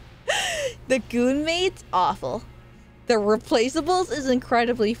 The Goon Mates, awful. The Replaceables is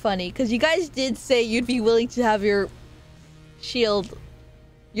incredibly funny because you guys did say you'd be willing to have your shield.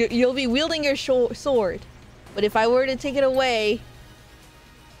 You'll be wielding your sword. But if I were to take it away,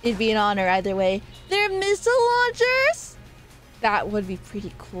 it'd be an honor either way. They're missile launchers? That would be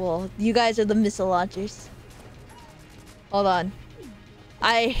pretty cool. You guys are the missile launchers. Hold on.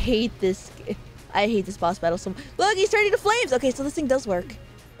 I hate this. I hate this boss battle so much. Look, he's turning to flames. Okay, so this thing does work.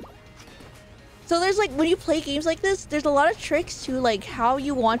 So there's like, when you play games like this, there's a lot of tricks to like how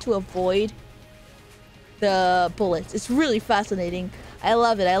you want to avoid the bullets. It's really fascinating. I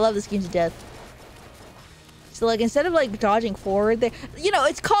love it. I love this game to death. So like instead of like dodging forward, there, you know,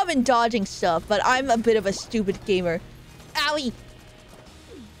 it's common dodging stuff, but I'm a bit of a stupid gamer. Owie!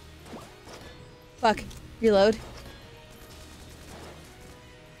 Fuck. Reload.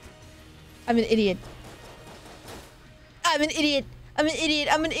 I'm an idiot. I'm an idiot. I'm an idiot.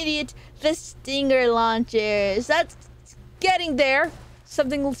 I'm an idiot. The Stinger launchers. That's getting there.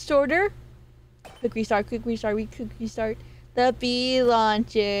 Something shorter. Quick restart. Quick restart. Quick restart. The bee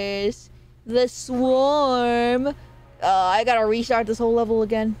launchers. The swarm. I gotta restart this whole level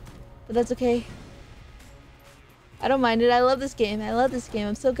again. But that's okay. I don't mind it. I love this game. I love this game.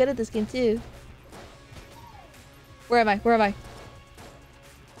 I'm so good at this game too. Where am I? Where am I?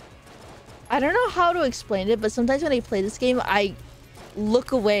 I don't know how to explain it, but sometimes when I play this game, I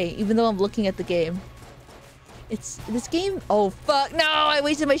look away, even though I'm looking at the game. It's this game. Oh fuck! No, I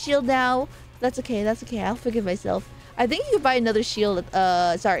wasted my shield now. That's okay. That's okay. I'll forgive myself. I think you could buy another shield.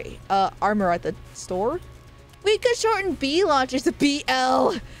 Armor at the store. We could shorten B launchers to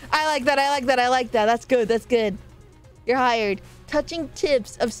BL. I like that. I like that. I like that. That's good. That's good. You're hired. Touching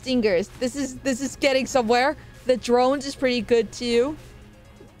tips of stingers. This is getting somewhere. The drones is pretty good too.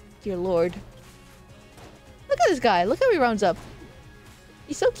 Dear Lord. Look at this guy. Look how he rounds up.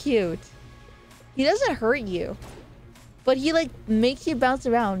 He's so cute. He doesn't hurt you. But he like makes you bounce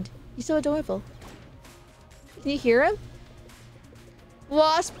around. He's so adorable. Can you hear him?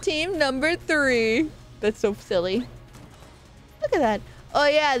 Wasp team number 3. That's so silly. Look at that. Oh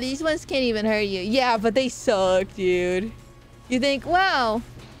yeah, these ones can't even hurt you. Yeah, but they suck, dude. You think, wow,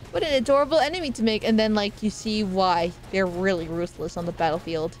 what an adorable enemy to make. And then like you see why they're really ruthless on the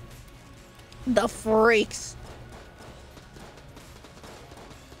battlefield. The freaks.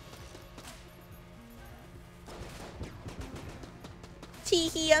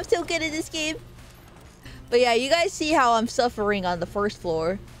 Teehee, I'm so good at this game. But yeah, you guys see how I'm suffering on the first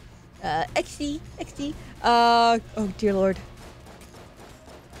floor. XD. Oh dear Lord.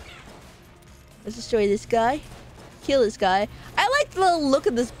 Let's destroy this guy. Kill this guy. I like the look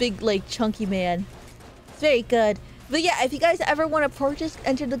of this big, like, chunky man. It's very good. But yeah, if you guys ever want to purchase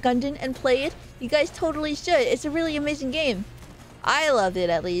Enter the Gungeon and play it, you guys totally should. It's a really amazing game. I love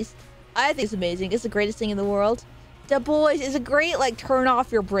it, at least. I think it's amazing. It's the greatest thing in the world. The Boys is a great, like, turn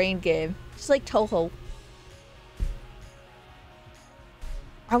off your brain game. Just like Toho.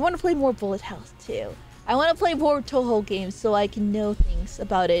 I want to play more Bullet House, too. I want to play more Toho games so I can know things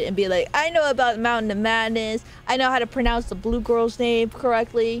about it and be like, I know about Mountain of Madness. I know how to pronounce the blue girl's name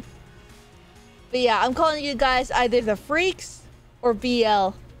correctly. But yeah, I'm calling you guys either the Freaks or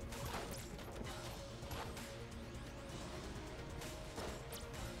BL.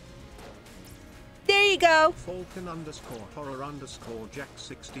 There you go. Falcon underscore horror underscore Jack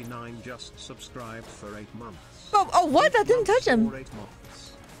 69 just subscribed for 8 months. Oh, what? That didn't touch him. 8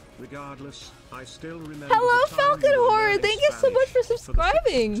 months. Regardless, I still remember. Hello, the time Falcon we were Horror. learning Thank you so much for Spanish the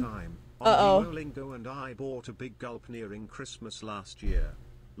subscribing. 6th time on Uh-oh. Duolingo, and I bought a big gulp nearing Christmas last year.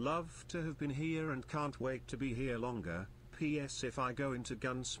 Love to have been here and can't wait to be here longer. P.S. If I go into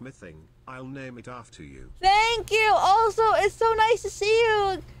gunsmithing, I'll name it after you. Thank you. Also, it's so nice to see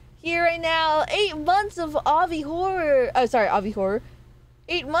you here right now. 8 months of Avi Horror. Oh, sorry, Avi Horror.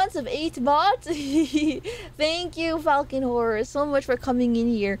 8 months of 8 mods. Thank you, Falcon Horror, so much for coming in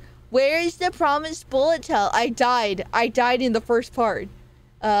here. Where is the promised bullet hell? I died. I died in the first part.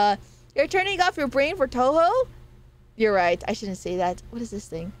 You're turning off your brain for Toho? You're right. I shouldn't say that. What is this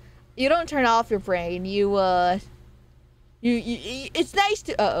thing? You don't turn off your brain. It's nice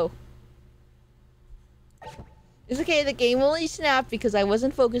to... Uh-oh. It's okay, the game only snapped because I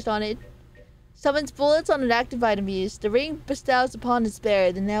wasn't focused on it. Summons bullets on an active item used. The ring bestows upon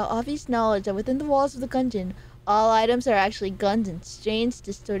despair the now obvious knowledge that within the walls of the Gungeon, all items are actually guns in strange,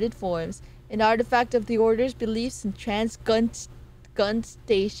 distorted forms. An artifact of the Order's beliefs in gun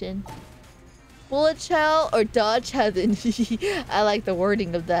station. Bullet hell or dodge heaven. I like the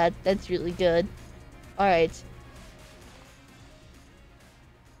wording of that. That's really good. Alright.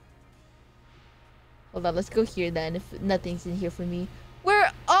 Hold on, let's go here then, if nothing's in here for me. We're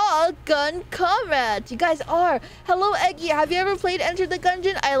all gun comrades! You guys are! Hello, Eggy! Have you ever played Enter the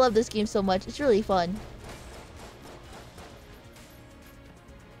Gungeon? I love this game so much. It's really fun.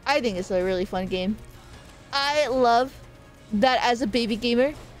 I think it's a really fun game. I love that as a baby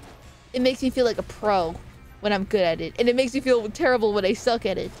gamer, it makes me feel like a pro when I'm good at it. And it makes me feel terrible when I suck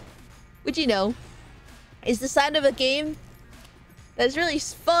at it. Which, you know, is the sign of a game that's really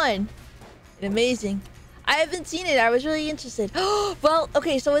fun. Amazing. I haven't seen it. I was really interested. Well,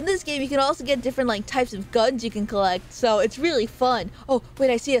 okay, so in this game you can also get different like types of guns you can collect. So it's really fun. Oh,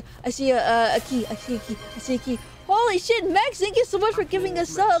 wait, I see a key. I see a key. Holy shit, Max, thank you so much for giving a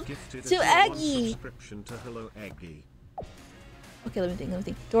sub to Aggie. Hello, Aggie. Okay, let me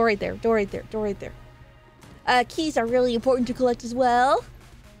think. Door right there. Keys are really important to collect as well.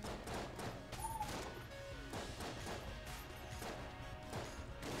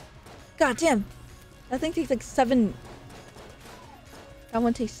 God damn. That thing takes like 7. That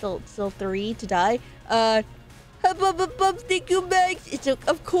one takes still 3 to die. Thank you, Max. It's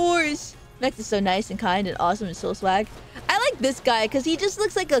of course. Max is so nice and kind and awesome and so swag. I like this guy because he just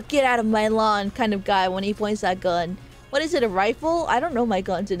looks like a get out of my lawn kind of guy when he points that gun. What is it, a rifle? I don't know my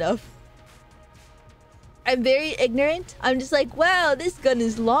guns enough. I'm very ignorant. I'm just like, wow, this gun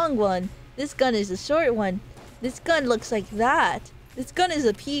is long one. This gun is a short one. This gun looks like that. This gun is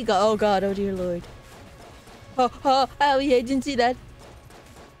a P gun. Oh god, oh dear lord. Oh yeah, I didn't see that.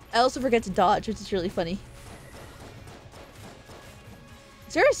 I also forget to dodge, which is really funny.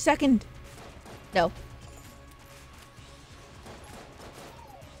 Is there a second? No.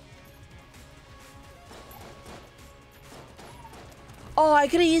 Oh, I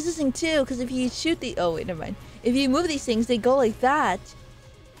could have used this thing too, because if you shoot the... Oh, wait, never mind. If you move these things, they go like that.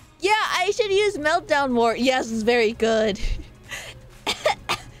 Yeah, I should use Meltdown more. Yes, it's very good.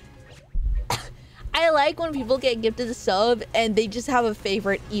 I like when people get gifted a sub and they just have a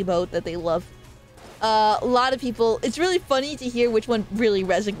favorite emote that they love. A lot of people... It's really funny to hear which one really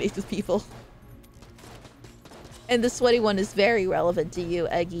resonates with people. And the sweaty one is very relevant to you,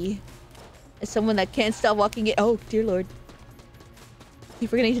 Eggy. As someone that can't stop walking it... Oh, dear lord. Keep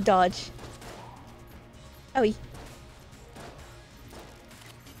forgetting to dodge. Owie.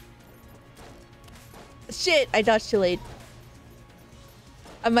 Shit, I dodged too late.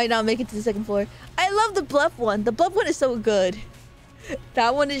 I might not make it to the second floor. I love the bluff one. The bluff one is so good.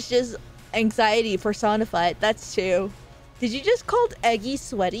 That one is just anxiety personified. That's true. Did you just call Eggy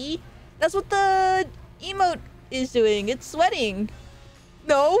sweaty? That's what the emote is doing. It's sweating.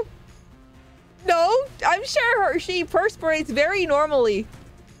 No. No. I'm sure she perspirates very normally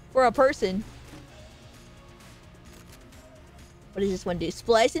for a person. What does this one do?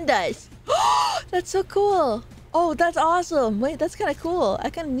 Splice and dice. That's so cool. Oh, that's awesome. Wait, that's kind of cool. I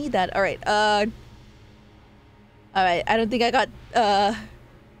kind of need that. All right. All right. I don't think I got...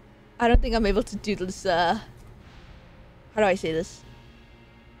 I don't think I'm able to do this. How do I say this?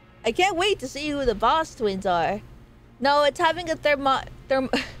 I can't wait to see who the boss twins are. No, it's having a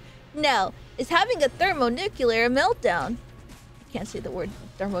No, it's having a thermonuclear meltdown. I can't say the word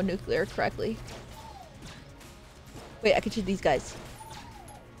thermonuclear correctly. Wait, I can shoot these guys.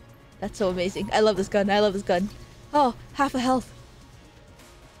 That's so amazing. I love this gun. I love this gun. Oh, half a health.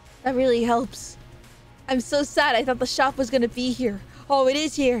 That really helps. I'm so sad. I thought the shop was gonna be here. Oh, it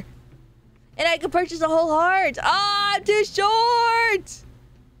is here. And I can purchase a whole heart. Ah, I'm too short.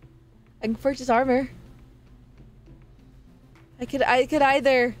 I can purchase armor. I could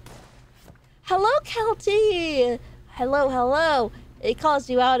either. Hello, Kelty. Hello, hello. It calls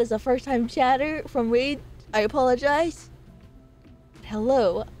you out as a first-time chatter from Raid. I apologize.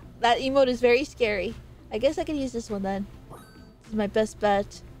 Hello. That emote is very scary. I guess I could use this one then. This is my best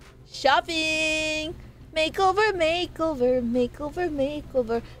bet. Shopping! Makeover, makeover, makeover,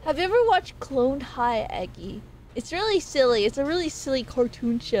 makeover. Have you ever watched Cloned High, Eggy? It's really silly. It's a really silly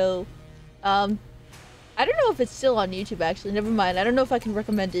cartoon show. I don't know if it's still on YouTube, actually. Never mind. I don't know if I can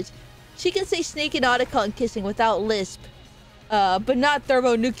recommend it. She can say snake and Otacon kissing without lisp. But not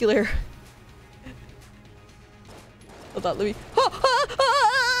thermonuclear. Hold on, let me...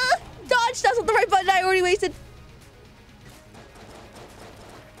 Dodge! That's not the right button. I already wasted.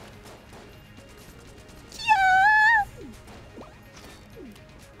 Yeah!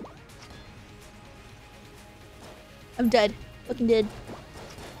 I'm dead. Fucking dead.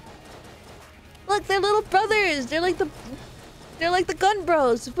 Look, they're little brothers. They're like the gun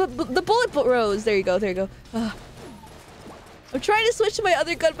bros. The bullet bros. There you go. There you go. I'm trying to switch to my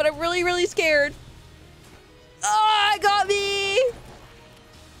other gun, but I'm really, really scared. Oh, it got me!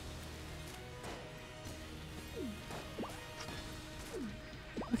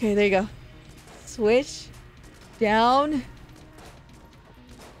 Okay, there you go. Switch. Down.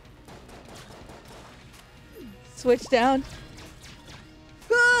 Switch down.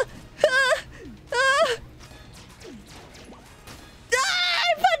 Ah! Ah! Ah!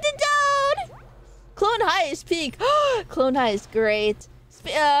 I put it down! Clone High is peak. Clone High is great.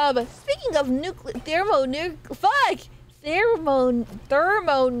 Speaking of thermonuclear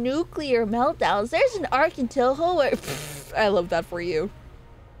meltdowns, there's an arc in Toho where... I love that for you.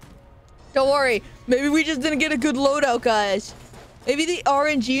 Don't worry. Maybe we just didn't get a good loadout, guys. Maybe the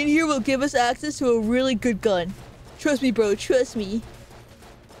RNG in here will give us access to a really good gun. Trust me, bro. Trust me.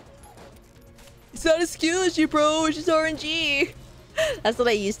 It's not a skill issue, bro. It's just RNG. That's what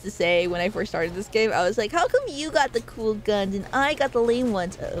I used to say when I first started this game. I was like, how come you got the cool guns and I got the lame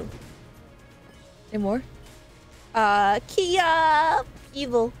ones? Uh-oh. Any more? Kia!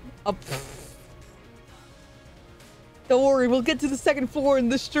 Evil. Oh, don't worry, we'll get to the second floor in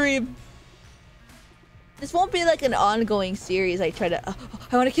the stream. This won't be like an ongoing series. I try to...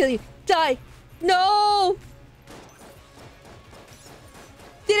 I want to kill you. Die! No!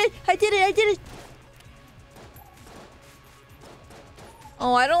 Did it! I did it! I did it!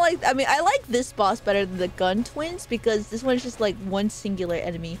 Oh, I don't like... I mean, I like this boss better than the gun twins because this one's just like one singular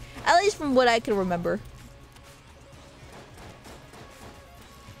enemy. At least from what I can remember.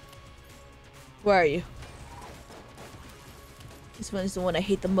 Where are you? This one is the one I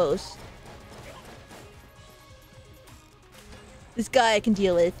hate the most. This guy I can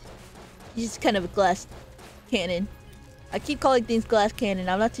deal with. He's just kind of a glass cannon. I keep calling things glass cannon.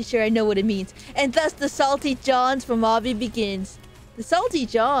 I'm not too sure I know what it means. And thus the Salty Johns from Obby begins. The Salty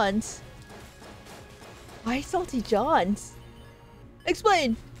Johns? Why Salty Johns?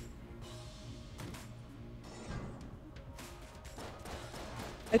 Explain!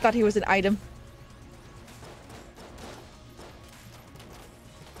 I thought he was an item.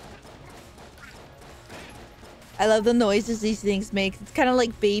 I love the noises these things make. It's kind of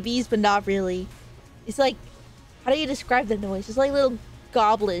like babies, but not really. It's like... How do you describe the noise? It's like little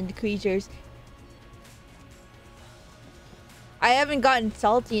goblin creatures. I haven't gotten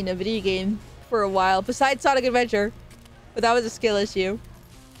salty in a video game for a while, besides Sonic Adventure. But that was a skill issue.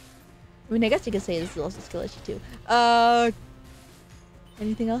 I mean, I guess you could say this is also a skill issue too.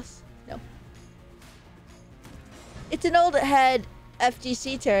 Anything else? No. It's an old head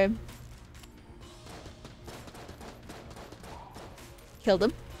FGC term. Killed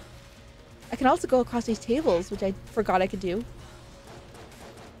him. I can also go across these tables, which I forgot I could do.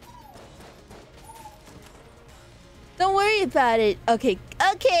 Don't worry about it. Okay.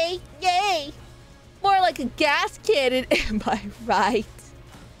 Okay. Yay. More like a gas cannon. Am I right?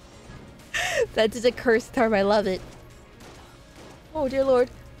 That is a cursed term. I love it. Oh, dear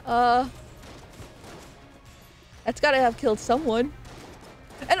Lord. That's gotta have killed someone.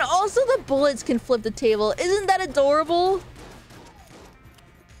 And also the bullets can flip the table. Isn't that adorable?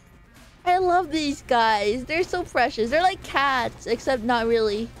 I love these guys. They're so precious. They're like cats, except not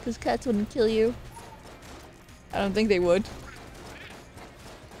really, because cats wouldn't kill you. I don't think they would.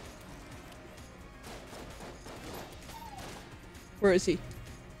 Where is he?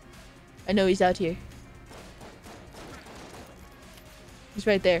 I know he's out here. He's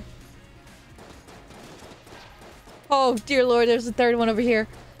right there. Oh, dear Lord, there's a third one over here.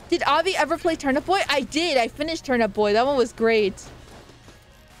 Did Avi ever play Turnip Boy? I did. I finished Turnip Boy. That one was great.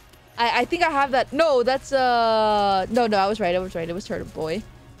 I think I have that. No, that's no, I was right. It was Turtle Boy.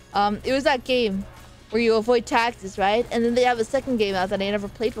 It was that game where you avoid taxes, right? And then they have a second game out that I never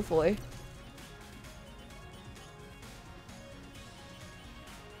played before.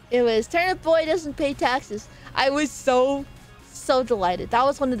 It was Turnip Boy doesn't pay taxes. I was so delighted. That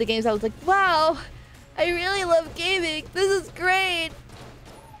was one of the games I was like, wow, I really love gaming. This is great.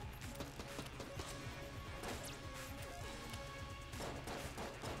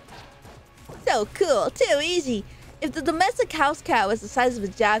 So cool, too easy. If the domestic house cat was the size of a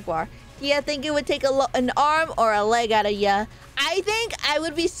jaguar, do you think it would take an arm or a leg out of ya? I think I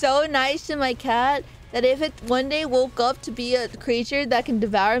would be so nice to my cat that if it one day woke up to be a creature that can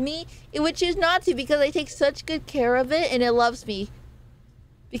devour me, it would choose not to because I take such good care of it and it loves me.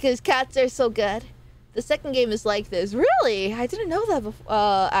 Because cats are so good. The second game is like this. Really? I didn't know that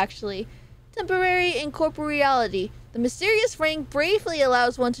before, actually. Temporary incorporeality. The mysterious ring briefly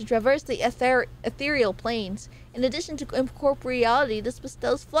allows one to traverse the ethereal planes. In addition to incorporeality, this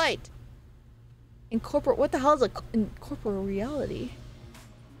bestows flight. What the hell is incorporeality?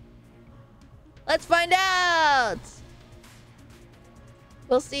 Let's find out!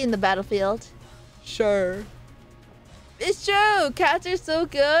 We'll see in the battlefield. Sure. It's true! Cats are so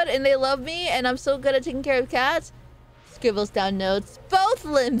good and they love me and I'm so good at taking care of cats. Scribbles down notes. Both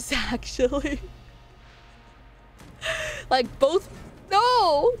limbs, actually. Like, both?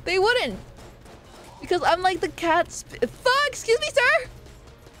 No! They wouldn't! Because I'm like the cat's... Fuck! Excuse me, sir!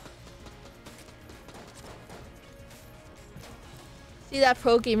 See that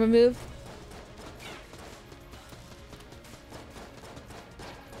pro gamer move?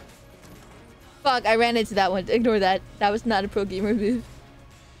 Fuck, I ran into that one. Ignore that. That was not a pro gamer move.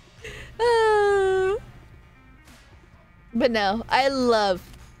 But no, I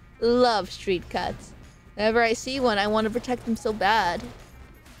love street cats. Whenever I see one, I want to protect them so bad.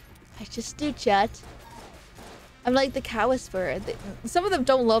 I just do, chat. I'm like the cow whisperer. Some of them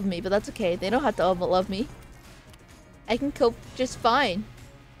don't love me, but that's okay. They don't have to love me. I can cope just fine.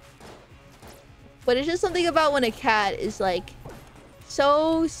 But it's just something about when a cat is like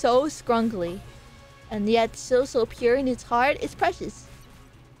so scrunkly and yet so pure in its heart. It's precious.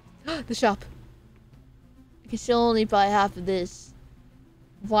 The shop. I can still only buy half of this.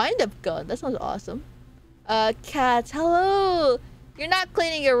 Wind-up gun. That sounds awesome. Cats, hello. You're not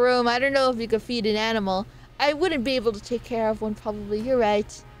cleaning your room. I don't know if you could feed an animal. I wouldn't be able to take care of one probably. You're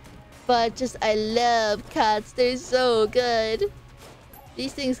right. But just, I love cats. They're so good.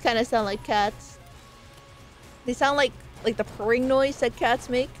 These things kind of sound like cats. They sound like the purring noise that cats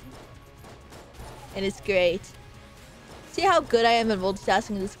make. And it's great. See how good I am at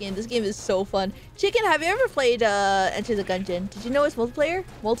multitasking in this game. This game is so fun. Chicken, have you ever played Enter the Gungeon? Did you know it's multiplayer?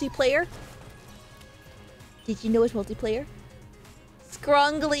 Did you know it's multiplayer?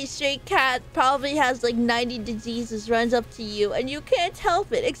 Scrungly stray cat probably has like 90 diseases, runs up to you, and you can't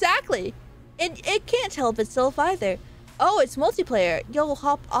help it. Exactly. It can't help itself either. Oh, it's multiplayer. Yo,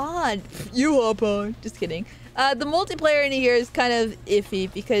 hop on. You hop on. Just kidding. The multiplayer in here is kind of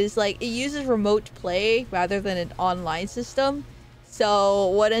iffy because like it uses remote play rather than an online system. So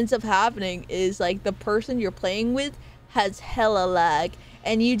what ends up happening is like the person you're playing with has hella lag,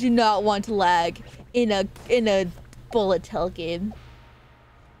 and you do not want to lag in a bullet hell game.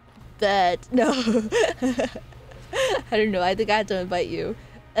 But no. I don't know. I think I have to invite you.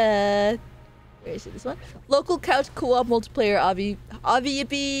 Where is it? This one? Local couch co-op multiplayer obby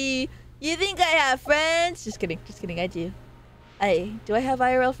yippee. You think I have friends? Just kidding, I do. Do I have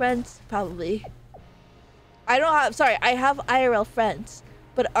IRL friends? Probably. I don't have, sorry, I have IRL friends.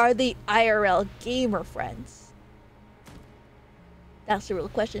 But are they IRL gamer friends? That's the real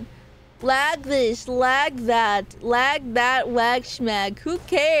question. Lag this, lag that, wag schmag. Who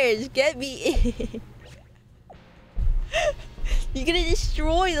cares? Get me in. You're gonna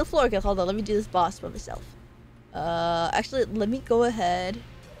destroy the floor. Okay, hold on, let me do this boss by myself. Actually, let me go ahead.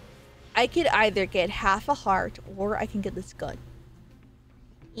 I could either get half a heart or I can get this gun.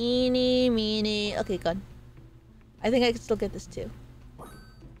 Eeny, meeny. Okay, gun. I think I can still get this too.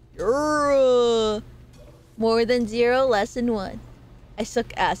 More than 0, less than 1. I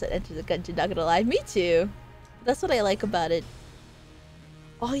suck ass at Enter the Gungeon, not gonna lie. Me too. That's what I like about it.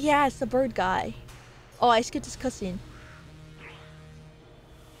 Oh yeah, it's the bird guy. Oh, I skipped this cutscene.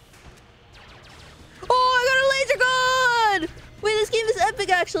 Oh, I got a laser gun! Wait, this game is epic,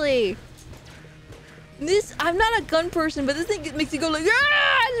 actually. I'm not a gun person, but this thing makes you go like,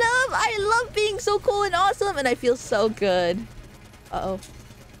 ah! I love being so cool and awesome, and I feel so good. Uh-oh.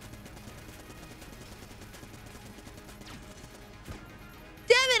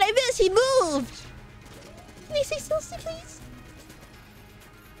 Damn it, I missed! He moved! Can you stay still, please?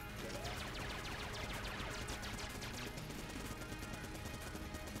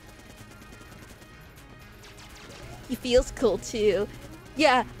 He feels cool too.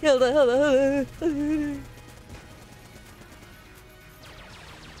 Yeah, hold on.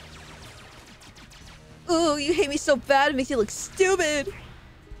 Ooh, you hate me so bad, it makes you look stupid.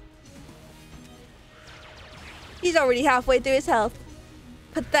 He's already halfway through his health.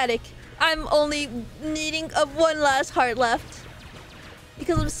 Pathetic. I'm only needing one last heart left.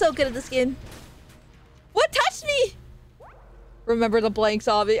 Because I'm so good at this game. What touched me? Remember the blanks,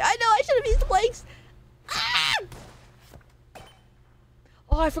 Avi. I know, I should have used the blanks. Ah!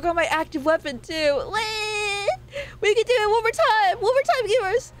 Oh, I forgot my active weapon too. We can do it one more time. One more time,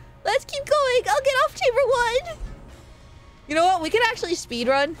 gamers. Let's keep going. I'll get off chamber 1. You know what? We can actually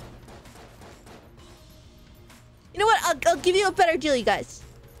speedrun. You know what? I'll give you a better deal, you guys.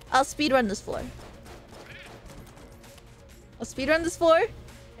 I'll speedrun this floor. I'll speedrun this floor.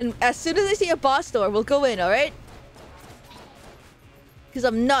 And as soon as I see a boss door, we'll go in, alright? Because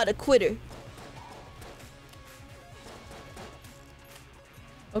I'm not a quitter.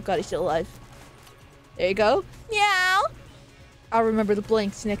 Oh god, he's still alive. There you go. Meow! I'll remember the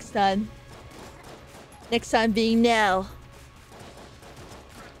blanks next time. Next time being now.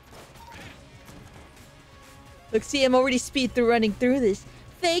 Look, see, I'm already speed through running through this.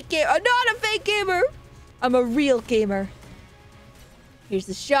 Fake gamer. I'm not a fake gamer! I'm a real gamer. Here's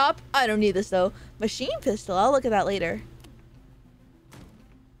the shop. I don't need this though. Machine pistol. I'll look at that later.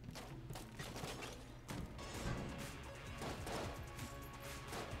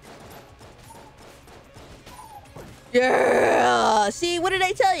 Yeah! See, what did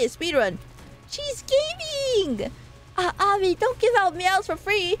I tell you? Speedrun. She's gaming! Avi, don't give out meows for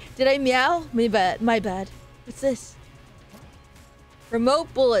free. Did I meow? My bad. My bad. What's this?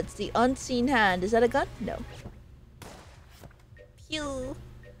 Remote bullets. The unseen hand. Is that a gun? No. Pew.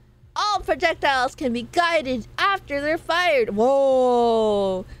 All projectiles can be guided after they're fired.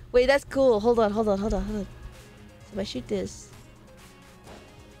 Whoa! Wait, that's cool. Hold on. So if I shoot this.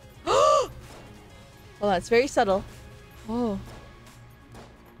 Hold on, it's very subtle. Oh.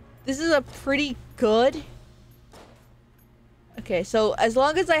 This is a pretty good. Okay, so as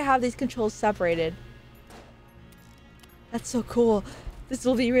long as I have these controls separated. That's so cool. This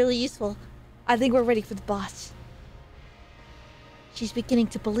will be really useful. I think we're ready for the boss. She's beginning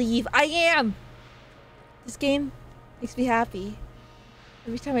to believe. I am! This game makes me happy.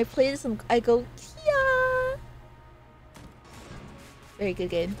 Every time I play this, I go, yeah! Very good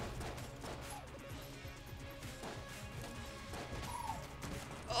game.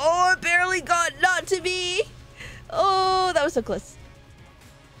 Oh, it barely got not to be! Oh, that was so close.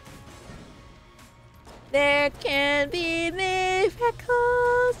 There can be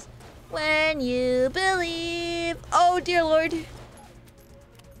miracles when you believe. Oh, dear Lord.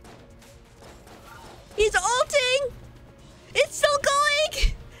 He's ulting! It's still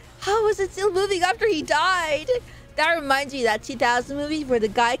going! How was it still moving after he died? That reminds me of that 2000 movie where the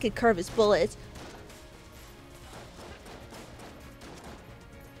guy could curve his bullets.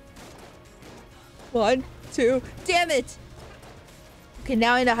 One, two, damn it! Okay,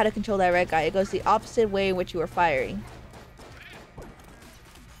 now I know how to control that red guy. It goes the opposite way in which you were firing.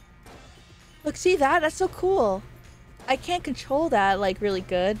 Look, see that? That's so cool. I can't control that, like, really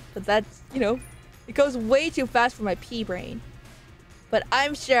good. But that's, you know, it goes way too fast for my pea brain. But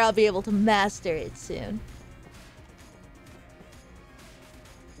I'm sure I'll be able to master it soon.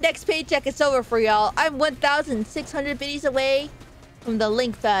 Next paycheck is over for y'all. I'm 1,600 biddies away from the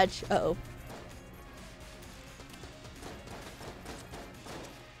link badge. Uh-oh.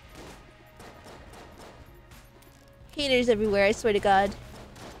 Haters everywhere, I swear to God.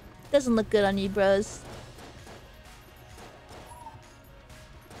 Doesn't look good on you, bros.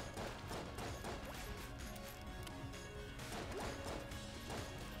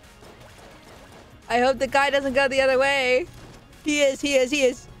 I hope the guy doesn't go the other way. He is.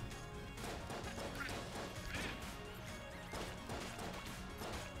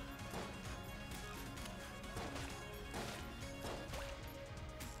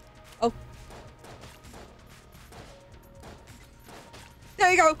 Oh.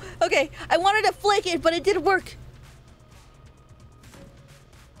 There you go. Okay, I wanted to flick it, but it didn't work.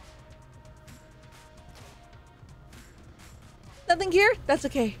 Nothing here? That's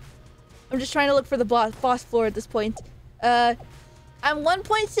okay. I'm just trying to look for the boss floor at this point. I'm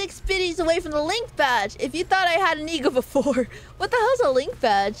 1.6 biddies away from the link badge. If you thought I had an ego before, what the hell's a link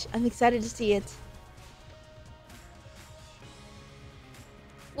badge? I'm excited to see it.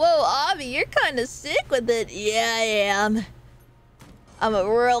 Whoa, Avi, you're kind of sick with it. Yeah, I am. I'm a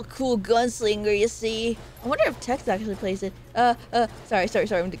real cool gunslinger, you see. I wonder if Tex actually plays it. Sorry.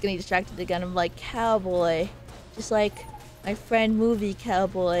 I'm getting distracted again. I'm like, cowboy. Just like my friend movie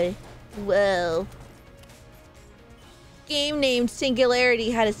Cowboy. Whoa. game named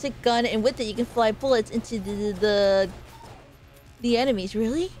Singularity had a sick gun, and with it you can fly bullets into the enemies.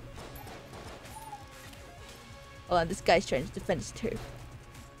 Really? Hold on, this guy's trying to defend his turf.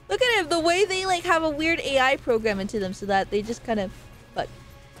 Look at him, the way they like have a weird AI program into them so that they just kind of... But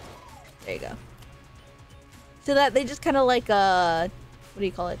there you go. So that they just kind of like, what do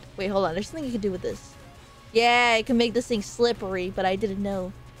you call it? Wait, hold on. There's something you can do with this. Yeah, I can make this thing slippery, but I didn't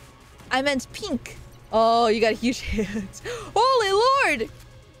know. I meant pink. Oh, you got huge hands. Holy Lord!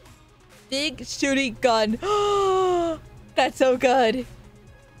 Big shooting gun. That's so good.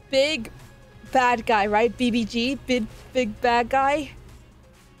 Big bad guy, right? BBG? Big bad guy?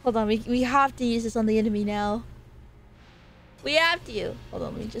 Hold on, we have to use this on the enemy now. We have to. Hold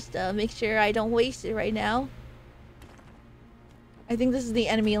on, let me just make sure I don't waste it right now. I think this is the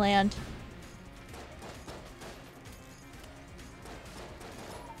enemy land.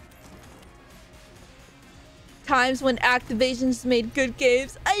 Times when Activision's made good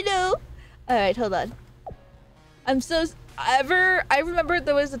games. I know. Alright, hold on. I remember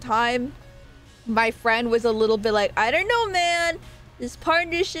there was a time my friend was a little bit like, I don't know, man. This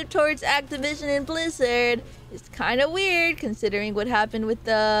partnership towards Activision and Blizzard is kind of weird considering what happened with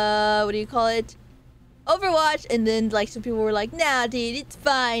the, what do you call it? Overwatch. And then like some people were like, nah, dude, it's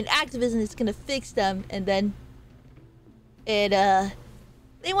fine. Activision is gonna fix them. And then it,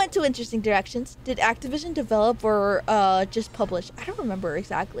 they went to interesting directions. Did Activision develop or just publish? I don't remember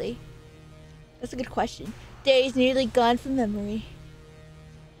exactly. That's a good question. Days nearly gone from memory.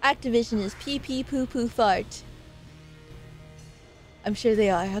 Activision is pee pee poo poo fart. I'm sure they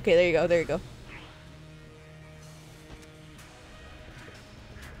are. Okay, there you go. There you go.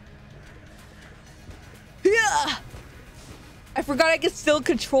 Yeah. I forgot I could still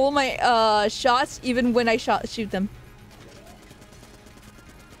control my shots even when I shoot them.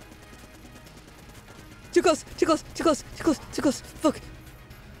 Too close, too close, too close, too close, too close. Fuck.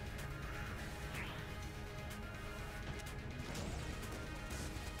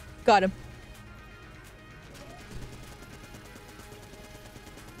 Got him.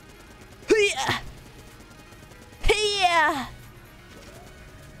 Hiya! Hiya!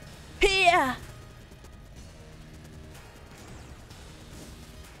 Hiya!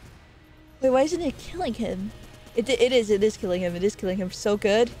 Wait, why isn't it killing him? It is killing him. It is killing him so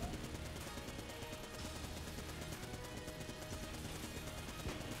good.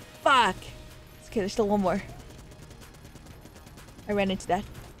 Fuck! It's okay, there's still one more. I ran into that.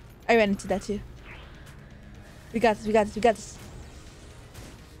 I ran into that too. We got this, we got this, we got this.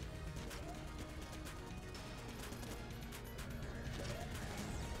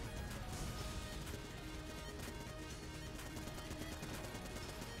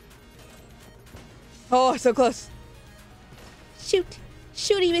 Oh, so close. Shoot.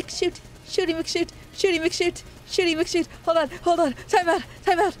 Shooty McShoot. Shooty McShoot. Shooty McShoot. Shooty McShoot. Hold on, hold on. Time out,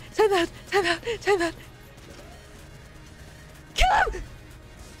 time out, time out, time out, time out. Kill him!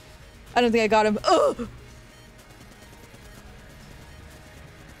 I don't think I got him. Oh!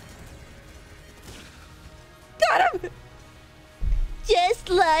 Got him! Just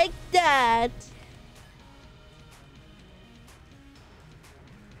like that.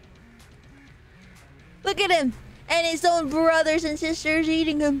 Look at him! And his own brothers and sisters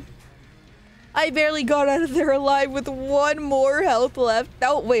eating him. I barely got out of there alive with one more health left.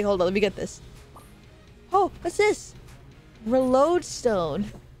 Oh, wait, hold on. Let me get this. Oh, what's this? Reload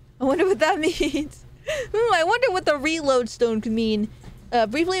stone. I wonder what that means. I wonder what the reload stone could mean.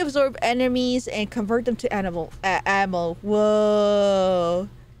 Briefly absorb enemies and convert them to ammo. Whoa.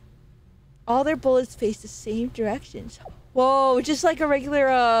 All their bullets face the same directions. Whoa, just like a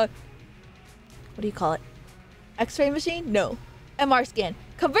regular, what do you call it? X-ray machine? No. MR scan.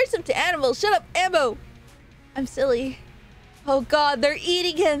 Converts them to animals. Shut up, ammo. I'm silly. Oh god, they're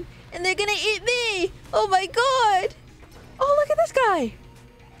eating him. And they're gonna eat me. Oh my god. Oh, look at this guy.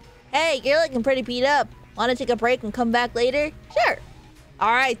 Hey, you're looking pretty beat up. Want to take a break and come back later? Sure.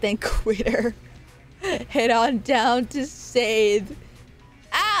 Alright then, quitter. Head on down to save.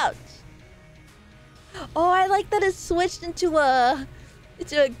 Ouch. Oh, I like that it switched into a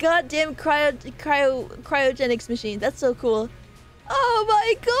goddamn cryogenics machine. That's so cool. Oh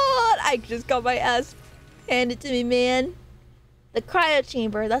my god! I just got my ass handed to me, man. The cryo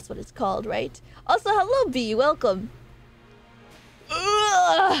chamber, that's what it's called, right? Also, hello B, welcome.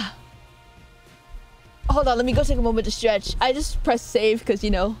 Ugh. Hold on, let me go take a moment to stretch. I just pressed save because,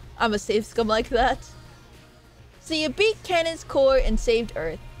 you know, I'm a save scum like that. So you beat Cannon's Core and saved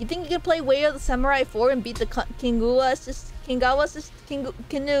Earth. You think you can play Way of the Samurai 4 and beat the Kingawa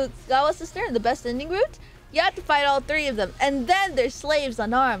sister in the best ending route? You have to fight all three of them, and then they're slaves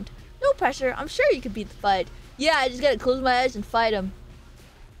unarmed. No pressure. I'm sure you could beat the fight. Yeah, I just gotta close my eyes and fight him.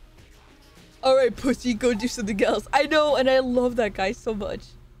 Alright, pussy, go do something else. I know, and I love that guy so much.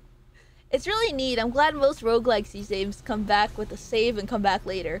 It's really neat. I'm glad most roguelikes these days come back with a save and come back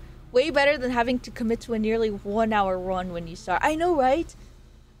later. Way better than having to commit to a nearly 1 hour run when you start. I know, right?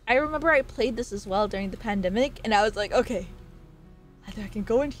 I remember I played this as well during the pandemic, and I was like, okay, I think I can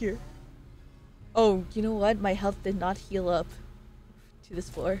go in here. Oh, you know what? My health did not heal up to this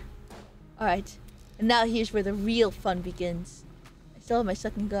floor. Alright, and now here's where the real fun begins. I still have my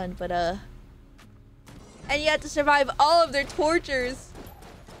second gun, but and you have to survive all of their tortures.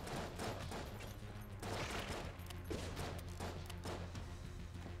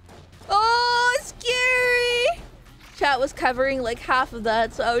 Oh, scary! Chat was covering like half of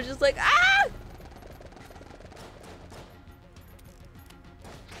that, so I was just like, ah!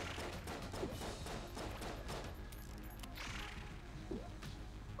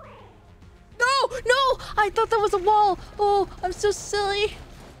 No! No! I thought that was a wall! Oh, I'm so silly.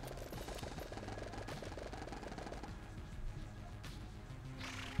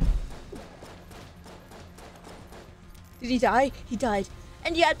 Did he die? He died.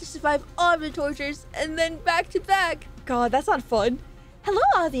 And you have to survive all of the tortures and then back to back. God, that's not fun. Hello,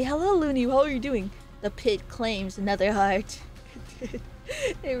 Avi. Hello, Looney. How are you doing? The pit claims another heart. It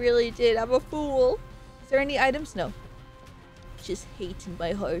really did. I'm a fool. Is there any items? No. Just hate in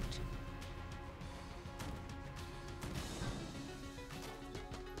my heart.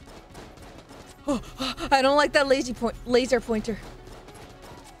 Oh, I don't like that laser pointer.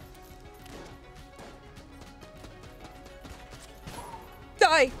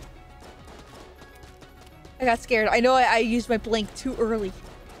 Die! I got scared. I know I used my blink too early.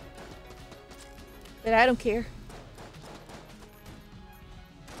 But I don't care.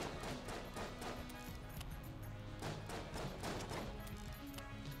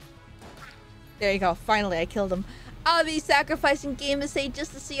 There you go. Finally, I killed him. I'll be sacrificing game essay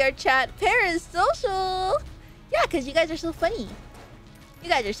just to see our chat. Parasocial! Yeah, because you guys are so funny. You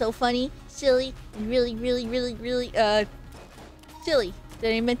guys are so funny, silly, and really, silly.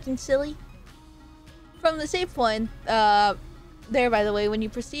 Did I mention silly? From the save point, there by the way, when you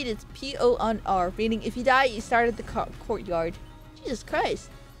proceed, it's PO on R, meaning if you die, you start at the courtyard. Jesus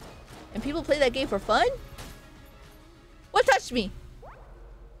Christ. And people play that game for fun? What touched me?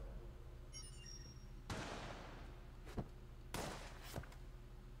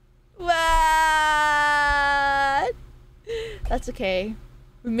 What? That's okay.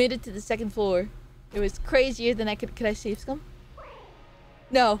 We made it to the second floor. It was crazier than I could. Could I save scum?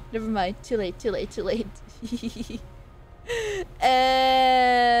 No, never mind. Too late, too late, too late.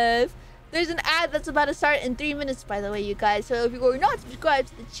 There's an ad that's about to start in 3 minutes, by the way, you guys. So if you are not subscribed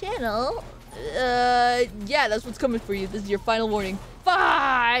to the channel, yeah, that's what's coming for you. This is your final warning.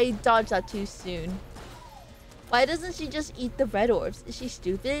 Bye! Dodged that too soon. Why doesn't she just eat the red orbs? Is she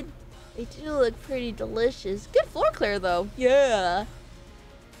stupid? They do look pretty delicious. Good floor clear, though. Yeah.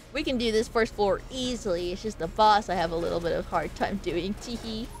 We can do this first floor easily. It's just the boss I have a little bit of hard time doing.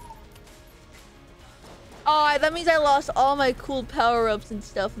 Teehee. Oh, that means I lost all my cool power-ups and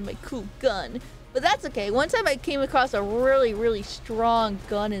stuff and my cool gun. But that's okay. One time I came across a really strong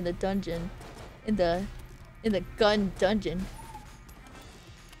gun in the dungeon. In the gun dungeon.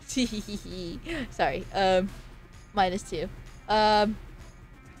 Sorry. -2.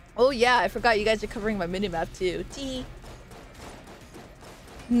 Oh yeah, I forgot you guys are covering my minimap too. Tee.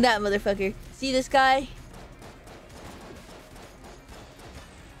 That motherfucker. See this guy?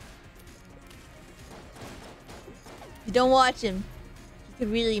 If you don't watch him, he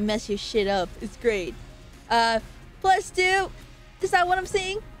could really mess your shit up. It's great. +2. Is that what I'm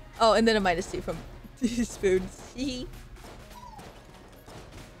saying? Oh, and then a -2 from spoons.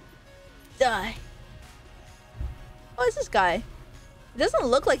 Die. Oh, it's this guy. It doesn't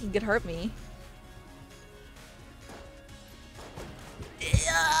look like he could hurt me.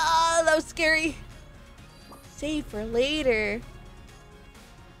 Yeah, that was scary. Save for later.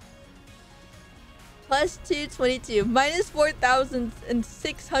 +2, 22.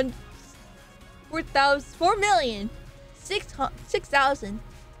 -4,600.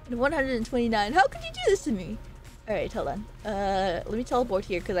 4,6,129. How could you do this to me? Alright, hold on. Let me teleport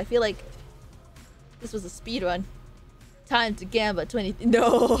here because I feel like this was a speed run. Time to Gamba 20.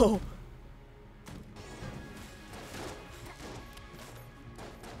 No!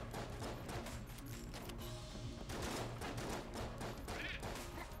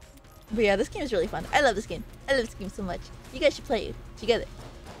 But yeah, this game is really fun. I love this game. I love this game so much. You guys should play it together.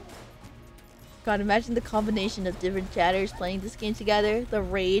 God, imagine the combination of different chatters playing this game together. The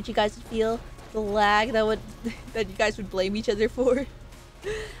rage you guys would feel. The lag that you guys would blame each other for.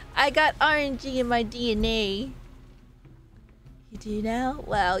 I got RNG in my DNA. You do now?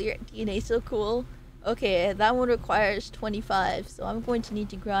 Wow, your DNA's so cool. Okay, that one requires 25, so I'm going to need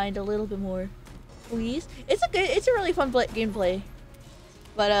to grind a little bit more. Please? It's a really fun gameplay.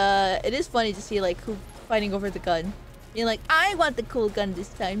 But it is funny to see like who fighting over the gun. Being like, I want the cool gun this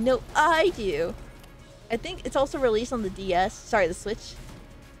time. No, I do. I think it's also released on the DS. Sorry, the Switch.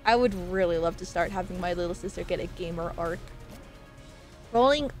 I would really love to start having my little sister get a gamer arc.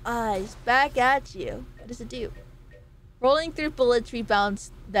 Rolling eyes back at you. What does it do? Rolling through bullets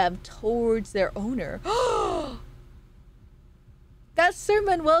rebounds them towards their owner. That's Sir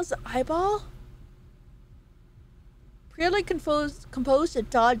Manuel's eyeball? Purely composed to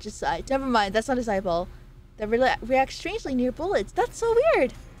dodge aside. Never mind, that's not his eyeball. That reacts strangely near bullets. That's so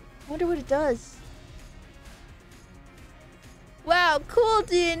weird. I wonder what it does. Wow, cool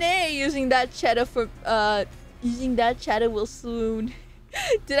DNA. Using that cheddar will swoon.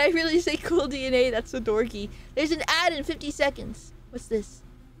 Did I really say cool DNA? That's so dorky. There's an ad in 50 seconds. What's this?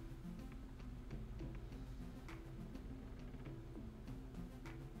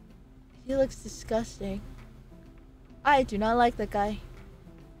 He looks disgusting. I do not like that guy.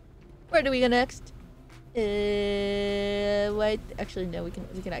 Where do we go next? Wait. Actually, no. We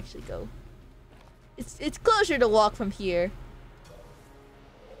can actually go. It's closer to walk from here.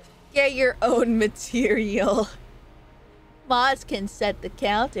 Get your own material. Mods can set the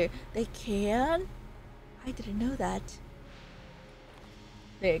counter. They can? I didn't know that.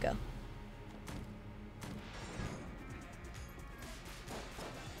 There you go.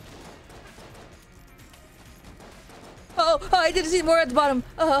 Oh, I didn't see more at the bottom.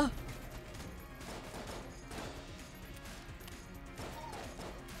 Did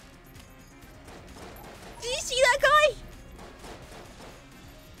you see that guy?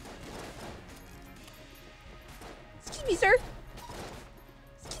 Excuse me, sir.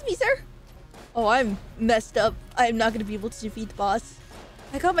 Excuse me, sir. Oh, I'm messed up. I'm not gonna be able to defeat the boss.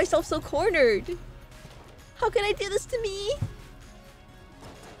 I got myself so cornered. How can I do this to me?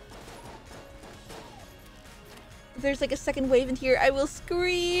 If there's like a second wave in here, I will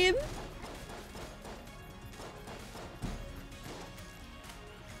scream.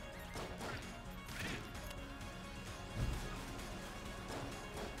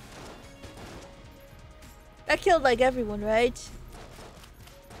 That killed like everyone, right?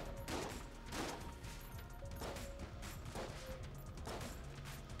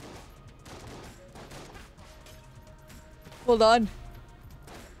 Hold on.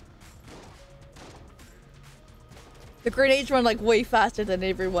 The grenades run like way faster than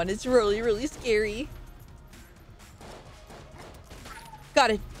everyone. It's really, really scary.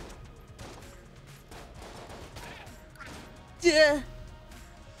 Got it. Duh.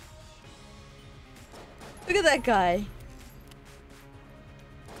 Look at that guy.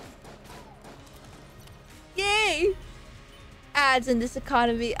 Yay! Ads in this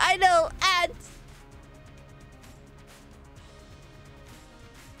economy. I know, ads!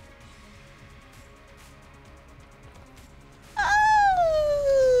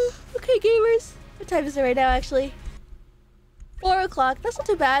 Okay, gamers. What time is it right now, actually? 4 o'clock. That's not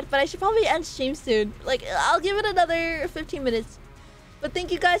too bad, but I should probably end stream soon. Like, I'll give it another 15 minutes. But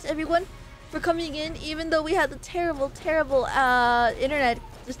thank you guys, everyone, for coming in, even though we had the terrible internet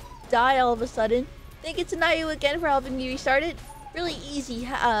just die all of a sudden. Thank you to TUE again for helping me restart it. Really easy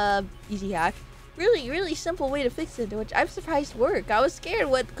hack. Really simple way to fix it, which I'm surprised worked. I was scared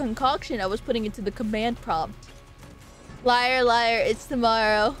what concoction I was putting into the command prompt. Liar, liar, it's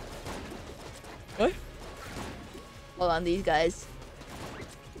tomorrow. What? Hold on, these guys.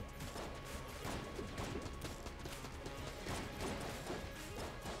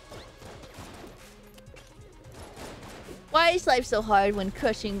 Why is life so hard when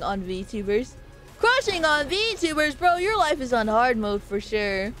crushing on VTubers? Crushing on VTubers, bro, your life is on hard mode for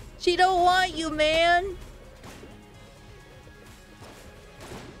sure. She don't want you, man.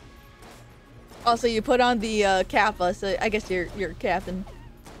 Also, you put on the kappa, so I guess you're captain.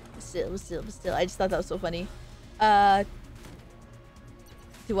 Still, I just thought that was so funny.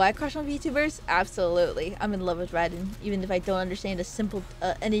 Do I crush on VTubers? Absolutely. I'm in love with Rootin, even if I don't understand a simple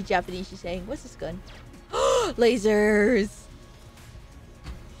any Japanese she's saying. What's this gun? Lasers!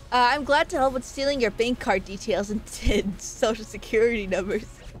 I'm glad to help with stealing your bank card details and social security numbers.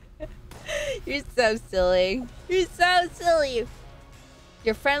 You're so silly. You're so silly.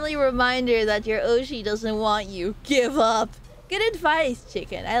 Your friendly reminder that your Oshi doesn't want you. Give up. Good advice,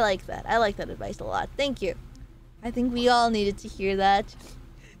 chicken. I like that. I like that advice a lot. Thank you. I think we all needed to hear that.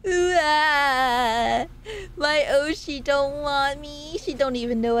 Ooh, ah. My Oshi don't want me. She don't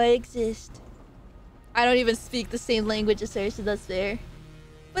even know I exist. I don't even speak the same language as her, so that's fair.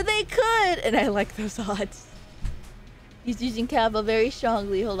 But they could! And I like those odds. He's using Kappa very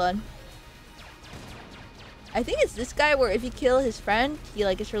strongly. Hold on. I think it's this guy where if you kill his friend, he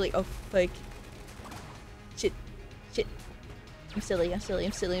like it's really like shit. Shit. I'm silly, I'm silly,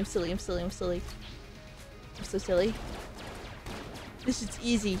 I'm silly, I'm silly, I'm silly, I'm silly. I'm so silly. This shit's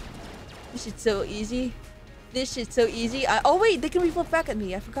easy. This shit's so easy. This shit's so easy. Oh wait, they can reflect back at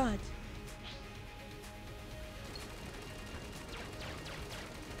me. I forgot.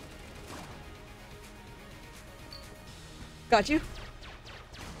 Got you.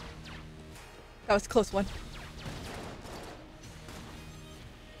 That was a close one.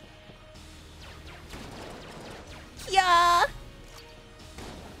 Yeah.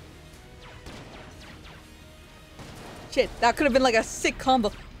 Shit, that could have been like a sick combo.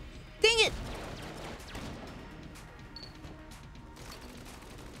 Dang it!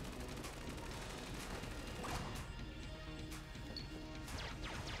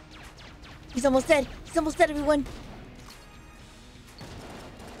 He's almost dead. He's almost dead, everyone.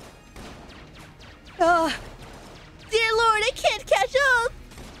 Ah, dear Lord, I can't catch up.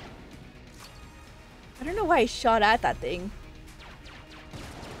 I don't know why I shot at that thing.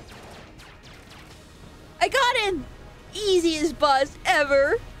 I got him! Easiest boss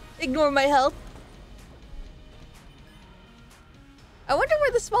ever. Ignore my health. I wonder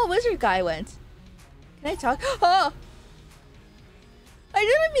where the small wizard guy went. Can I talk? Oh! I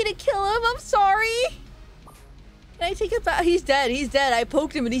didn't mean to kill him. I'm sorry. Can I take it back? He's dead. He's dead. I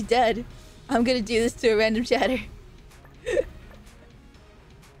poked him and he's dead. I'm gonna do this to a random chatter.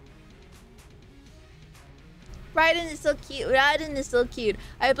 Raiden is so cute. Raiden is so cute.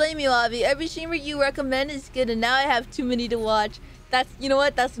 I blame you, Avi. Every streamer you recommend is good, and now I have too many to watch. That's, you know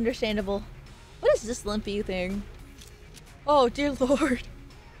what? That's understandable. What is this limpy thing? Oh, dear Lord.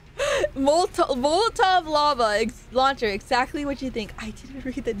 Molotov lava launcher. Exactly what you think. I didn't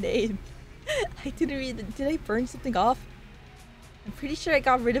read the name. I didn't read the... Did I burn something off? I'm pretty sure I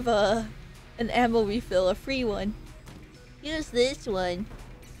got rid of an ammo refill, a free one. Use this one.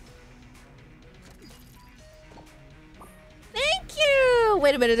 Thank you!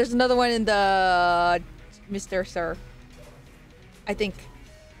 Wait a minute, there's another one in the... Mr. Sir. I think.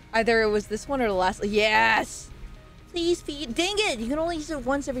 Either it was this one or the last... Yes! Please feed... Dang it! You can only use it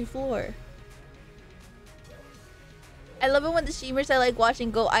once every floor. I love it when the streamers I like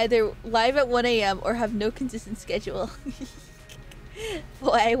watching go either live at 1 AM or have no consistent schedule. Boy,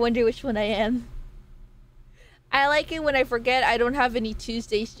 I wonder which one I am. I like it when I forget I don't have any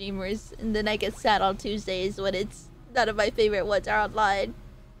Tuesday streamers, and then I get sad on Tuesdays when it's none of my favorite ones are online.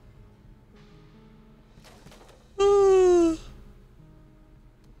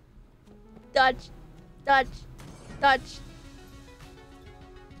 Dodge. Dodge. Dodge.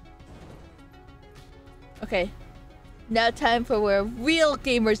 Okay. Now time for where real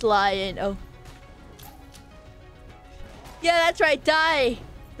gamers lie in. Oh. Yeah, that's right. Die.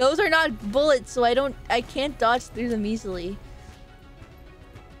 Those are not bullets, so I can't dodge through them easily.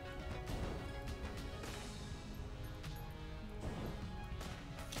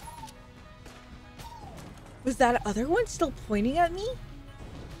 Was that other one still pointing at me?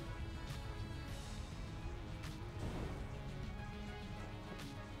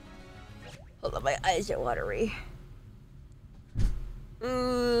 Hold on, my eyes are watery.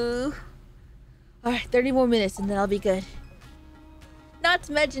 Ooh. Alright, 30 more minutes and then I'll be good. Not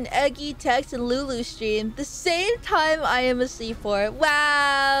to mention Eggy, Tex, and Lulu stream the same time I am asleep for.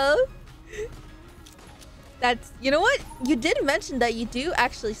 Wow! That's... You know what? You did mention that you do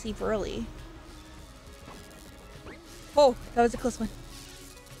actually sleep early. Oh, that was a close one.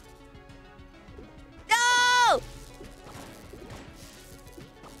 No!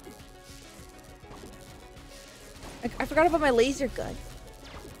 I forgot about my laser gun.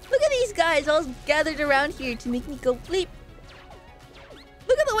 Look at these guys all gathered around here to make me go bleep.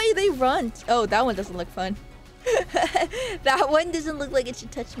 Look at the way they run. Oh, that one doesn't look fun. That one doesn't look like it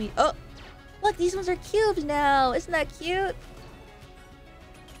should touch me. Oh, look, these ones are cubes now. Isn't that cute?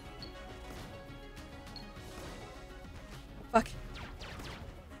 Fuck.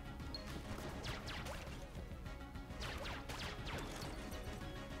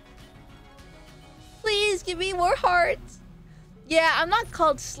 Please give me more hearts. Yeah, I'm not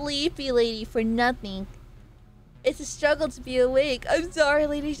called Sleepy Lady for nothing. It's a struggle to be awake. I'm sorry,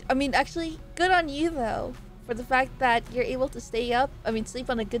 ladies. I mean, actually, good on you, though. For the fact that you're able to stay up. I mean, sleep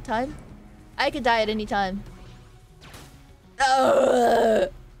on a good time. I could die at any time.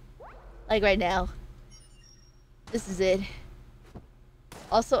 Ugh. Like right now. This is it.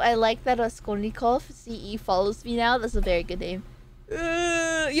 Also, I like that Raskolnikov CE follows me now. That's a very good name. You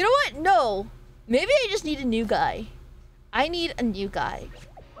know what? No. Maybe I just need a new guy. I need a new guy.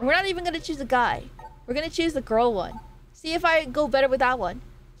 We're not even gonna choose a guy. We're gonna choose the girl one. See if I go better with that one.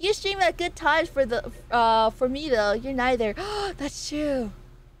 You stream at good times for the for me though. You're neither. That's true.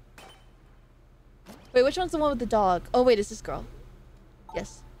 Wait, which one's the one with the dog? Oh wait, it's this girl.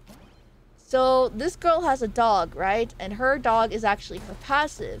 Yes. So this girl has a dog, right? And her dog is actually her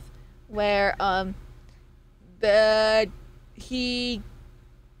passive, where he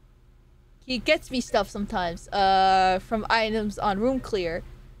gets me stuff sometimes from items on room clear.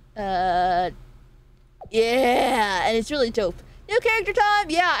 Yeah, and it's really dope. New character time!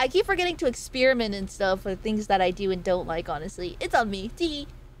 Yeah, I keep forgetting to experiment and stuff with things that I do and don't like, honestly. It's on me. Tee.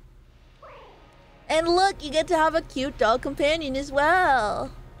 And look, you get to have a cute dog companion as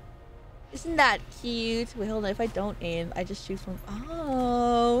well. Isn't that cute? Wait, hold on. If I don't aim, I just shoot from...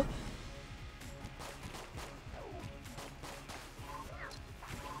 Oh.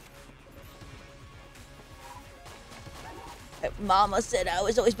 Mama said I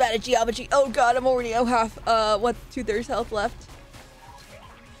was always bad at geometry. Oh god, I'm already at half, 2/3 health left.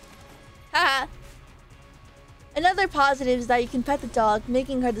 Haha. Another positive is that you can pet the dog,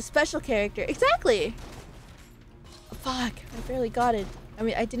 making her the special character. Exactly! Oh, fuck, I barely got it. I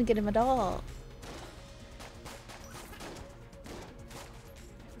mean, I didn't get him at all.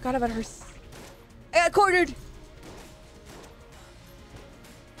 I forgot about her. I got cornered!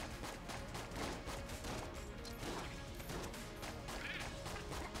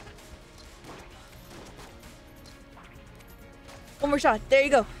 One more shot. There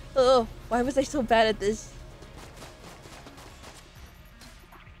you go. Oh, why was I so bad at this?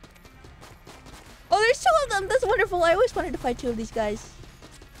 Oh, there's two of them. That's wonderful. I always wanted to fight two of these guys.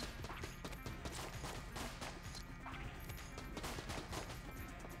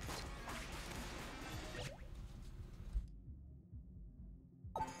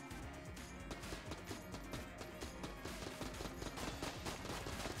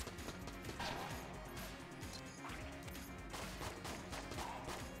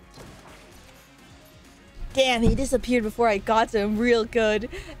 Damn, he disappeared before I got to him real good.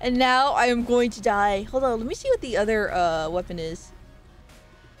 And now I am going to die. Hold on, let me see what the other weapon is.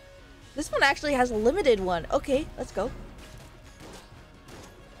 This one actually has a limited one. Okay, let's go.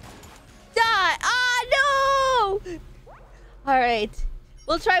 Die! Ah, no! Alright.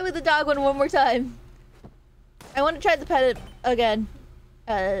 We'll try with the dog one more time. I want to try the pet again.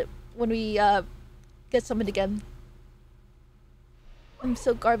 When we get summoned again. I'm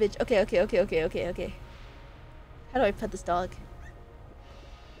so garbage. Okay. How do I pet this dog?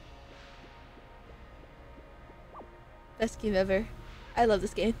 Best game ever. I love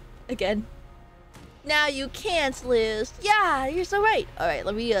this game. Again. Now you can't lose. Yeah, you're so right. Alright,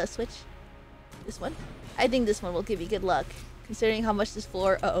 let me switch. This one. I think this one will give you good luck. Considering how much this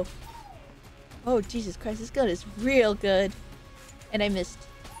floor... Uh-oh. Oh, Jesus Christ. This gun is real good. And I missed.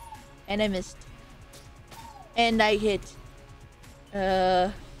 And I missed. And I hit.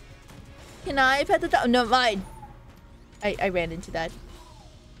 Can I pet the dog? No, mine. I ran into that.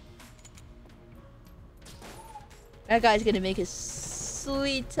 That guy's gonna make his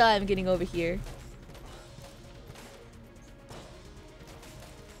sweet time getting over here.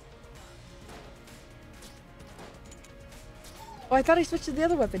 Oh, I thought I switched to the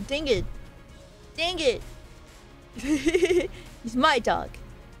other weapon. Dang it. Dang it. He's my dog.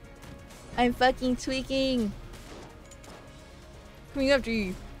 I'm fucking tweaking. Coming after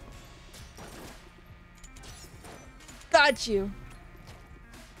you. Got you.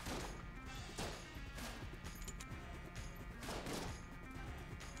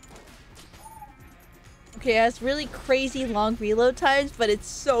 Okay, it has really crazy long reload times, but it's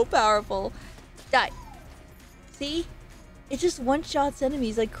so powerful. Die. See? It just one-shots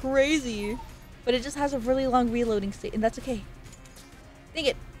enemies like crazy. But it just has a really long reloading state, and that's okay. Dang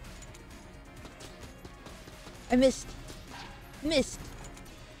it. I missed. Missed.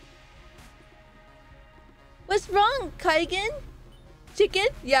 What's wrong, Kaigen? Chicken?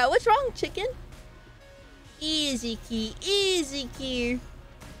 Yeah, what's wrong, chicken? Easy key, easy key.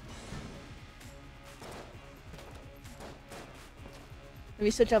 Let me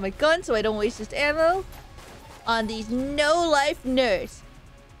switch out my gun so I don't waste this ammo on these no-life nerds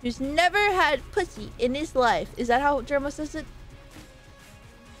who's never had pussy in his life. Is that how Jerma says it?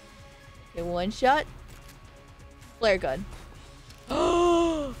 Okay, one shot. Flare gun.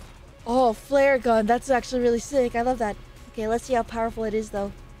 Oh, flare gun. That's actually really sick. I love that. Okay, let's see how powerful it is,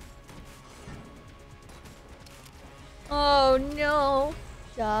 though. Oh, no.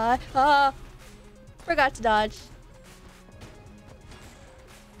 Die. Ah. Forgot to dodge.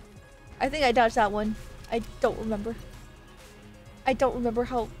 I think I dodged that one. I don't remember. I don't remember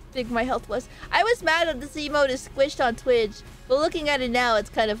how big my health was. I was mad that this emote is squished on Twitch, but looking at it now, it's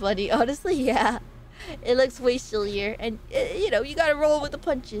kind of funny. Honestly, yeah. It looks way sillier, and you know, you gotta roll with the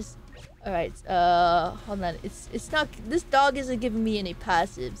punches. All right, hold on. It's not. This dog isn't giving me any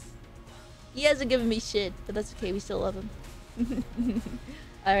passives. He hasn't given me shit, but that's okay. We still love him.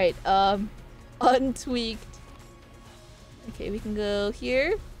 All right, untweaked. Okay, we can go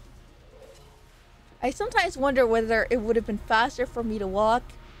here. I sometimes wonder whether it would have been faster for me to walk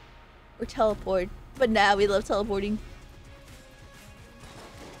or teleport, but now we love teleporting.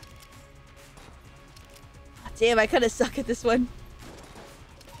 Damn, I kind of suck at this one.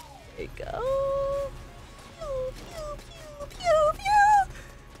 There you go. Pew, pew, pew, pew, pew.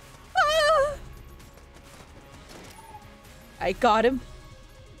 Ah. I got him.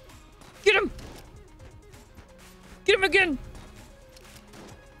 Get him! Get him again!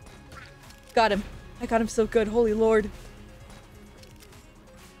 Got him. I got him so good. Holy Lord.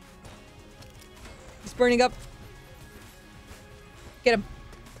 He's burning up. Get him.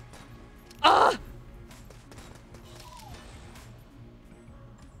 Ah!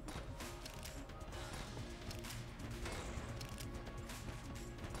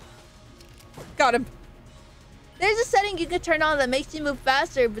 Got him. There's a setting you can turn on that makes you move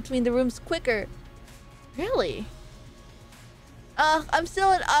faster between the rooms quicker. Really? I'm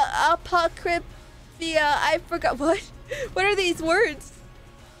still in apocrypha. I forgot what. What are these words?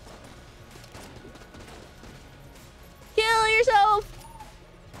 Kill yourself.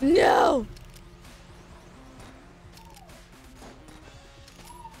 No.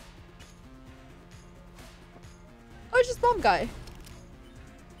 Oh, it's just bomb guy.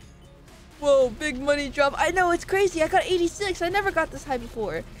 Whoa, big money drop. I know, it's crazy. I got 86. I never got this high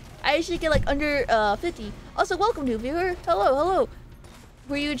before. I usually get like under 50. Also, welcome new viewer. Hello, hello.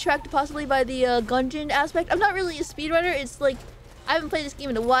 Were you attracted possibly by the Gungeon aspect? I'm not really a speedrunner. It's like, I haven't played this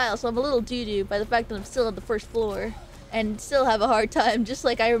game in a while, so I'm a little doo-doo by the fact that I'm still on the first floor. And still have a hard time, just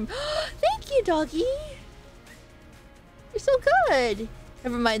like I Thank you, doggy. You're so good.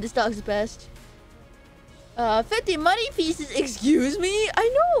 Never mind, this dog's the best. 50 money pieces. Excuse me?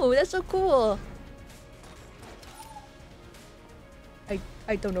 I know, that's so cool.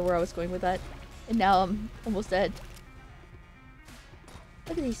 I don't know where I was going with that. And now I'm almost dead.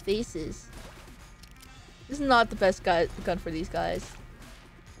 Look at these faces. This is not the best gun for these guys.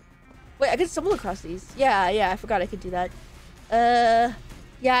 Wait, I can stumble across these. Yeah, I forgot I could do that. Yeah,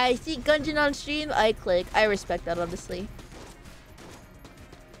 I see Gungeon on stream. I click. I respect that, honestly.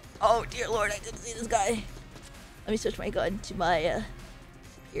 Oh, dear lord, I didn't see this guy. Let me switch my gun to my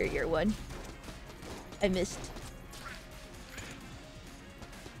superior one. I missed.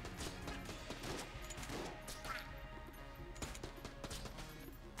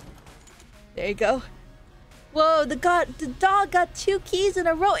 There you go. Whoa, the dog got 2 keys in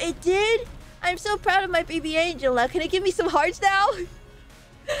a row. It did? I'm so proud of my baby angel. Now, can it give me some hearts now?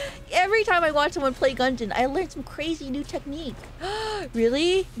 Every time I watch someone play Gungeon, I learn some crazy new technique.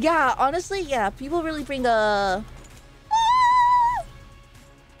 Really? Yeah, honestly, yeah. People really bring a...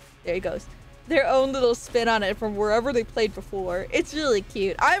 There he goes. Their own little spin on it from wherever they played before. It's really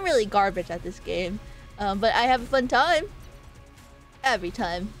cute. I'm really garbage at this game. But I have a fun time. Every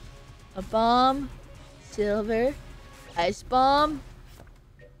time. A bomb. Silver. Ice bomb.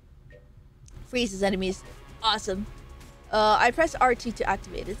 Freezes enemies. Awesome. I pressed RT to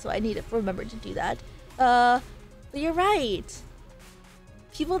activate it, so I need to remember to do that. But you're right.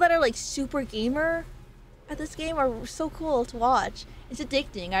 People that are like super gamer at this game are so cool to watch. It's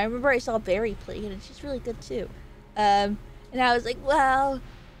addicting. I remember I saw Barry play it, and she's really good too. And I was like, wow,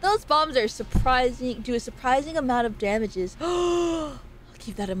 those bombs are do a surprising amount of damages. I'll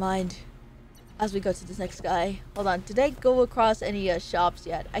keep that in mind as we go to this next guy. Hold on, did I go across any shops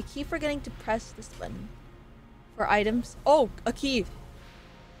yet? I keep forgetting to press this button for items. Oh, a key.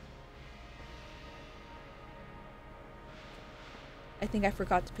 I think I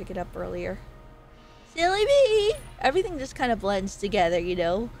forgot to pick it up earlier. Silly me! Everything just kind of blends together, you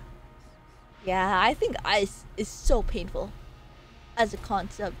know? Yeah, I think ice is so painful as a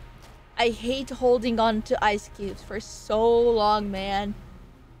concept. I hate holding on to ice cubes for so long, man.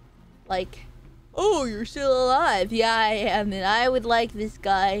 Like, oh, you're still alive. Yeah, I am, and I would like this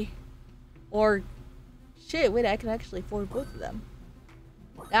guy. Or, shit, wait, I can actually afford both of them.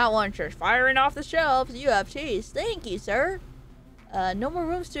 That one's just firing off the shelves. You have cheese. Thank you, sir. No more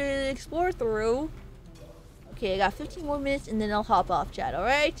rooms to explore through. Okay, I got 15 more minutes and then I'll hop off, chat.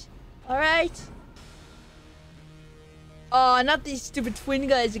 Alright? Alright? Oh, not these stupid twin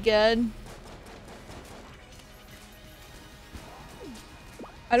guys again.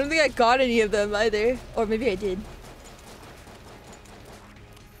 I don't think I got any of them either. Or maybe I did.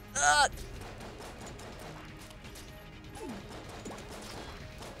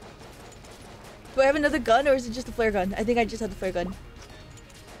 Do I have another gun or is it just a flare gun? I think I just have the flare gun.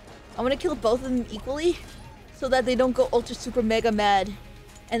 I want to kill both of them equally so that they don't go ultra super mega mad.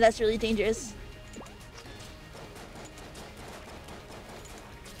 And that's really dangerous.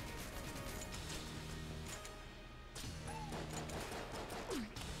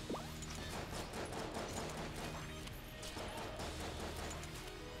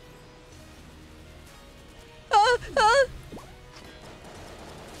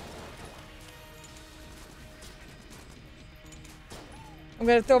 I'm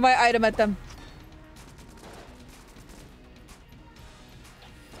gonna throw my item at them.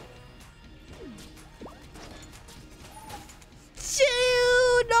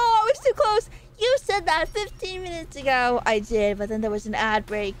 Shoo! No, I was too close. You said that 15 minutes ago. I did, but then there was an ad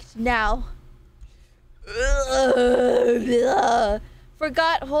break. Now.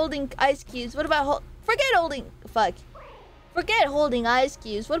 Forgot holding ice cubes. What about forget holding ice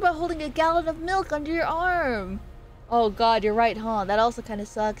cubes. What about holding a gallon of milk under your arm? Oh god, you're right, huh? That also kind of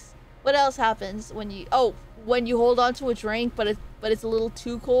sucks. What else happens when you when you hold on to a drink but it's a little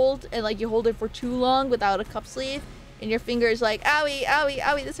too cold and like you hold it for too long without a cup sleeve and your finger is like owie, owie,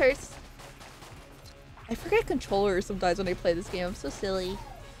 owie, this hurts. I forget controllers sometimes when I play this game. I'm so silly.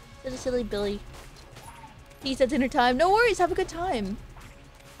 Such a silly Billy. Peace at dinner time. No worries, have a good time.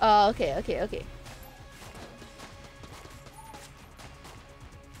 Okay.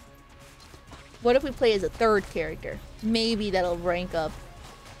 What if we play as a third character? Maybe that'll rank up.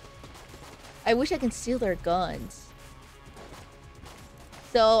 I wish I can steal their guns.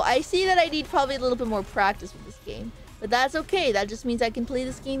 So I see that I need probably a little bit more practice with this game. But that's okay. That just means I can play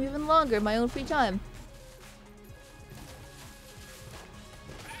this game even longer in my own free time.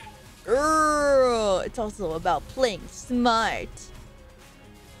 It's also about playing smart.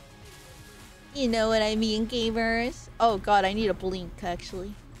 You know what I mean, gamers? Oh god, I need a blink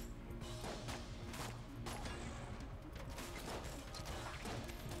actually.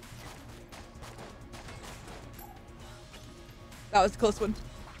 That was a close one.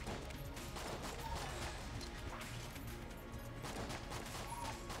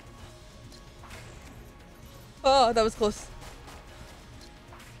 Oh, that was close.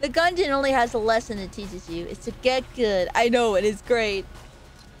 The Gungeon only has a lesson it teaches you. It's to get good. I know, it is great.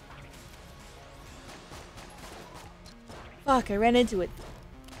 Fuck, I ran into it.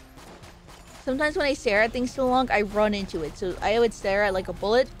 Sometimes when I stare at things too long, I run into it. So I would stare at like a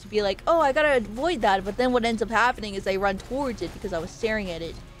bullet to be like, oh, I gotta avoid that. But then what ends up happening is I run towards it because I was staring at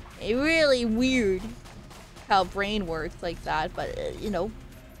it. It's really weird how brain works like that. But, you know,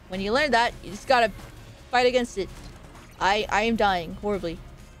 when you learn that, you just gotta fight against it. I am dying horribly.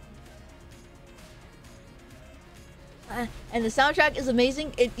 And the soundtrack is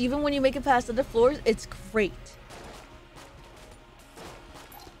amazing. Even when you make it past other floors, it's great.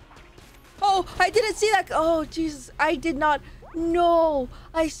 Oh, I didn't see that. Oh, Jesus. I did not. No.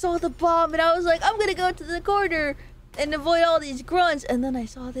 I saw the bomb and I was like, I'm going to go to the corner and avoid all these grunts. And then I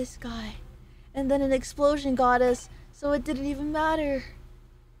saw this guy. And then an explosion got us. So it didn't even matter.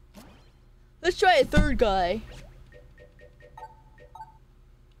 Let's try a third guy.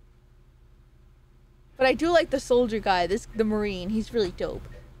 But I do like the soldier guy, the Marine. He's really dope.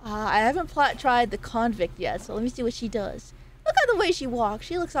 I haven't tried the convict yet, so let me see what she does. Look at the way she walks.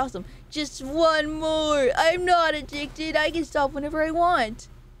 She looks awesome. Just one more. I'm not addicted. I can stop whenever I want.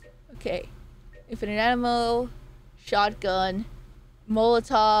 Okay. Infinite ammo. Shotgun.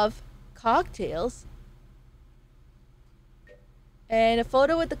 Molotov. Cocktails. And a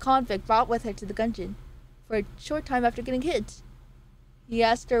photo with the convict brought with her to the Gungeon for a short time after getting hit. He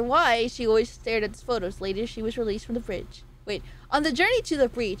asked her why she always stared at his photos. Later, she was released from the bridge. Wait, on the journey to the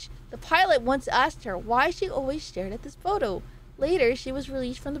breach, the pilot once asked her why she always stared at this photo. Later, she was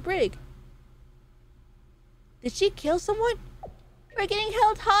released from the brig. Did she kill someone? We're getting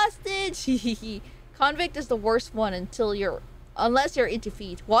held hostage. Convict is the worst one unless you're into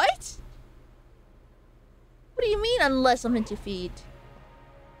feet. What? What do you mean unless I'm into feet?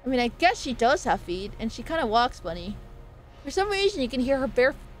 I mean, I guess she does have feet, and she kind of walks funny. For some reason, you can hear her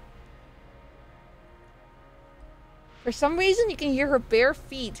bare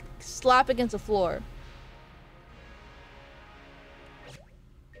feet slap against the floor.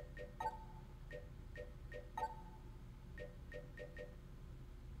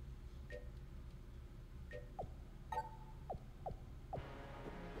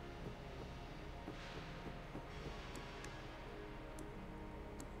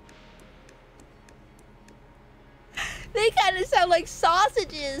 They kind of sound like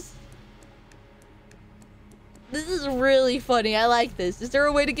sausages. This is really funny. I like this. Is there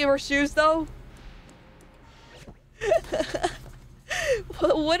a way to give her shoes, though?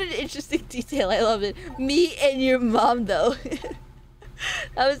 What an interesting detail. I love it. Me and your mom, though.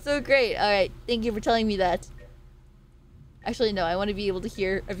 That was so great. Alright, thank you for telling me that. Actually, no, I want to be able to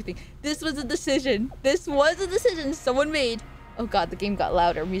hear everything. This was a decision. This was a decision someone made. Oh god, the game got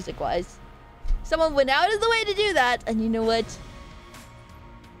louder music-wise. Someone went out of the way to do that, and you know what?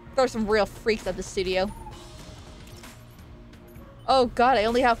 There are some real freaks at the studio. Oh god, I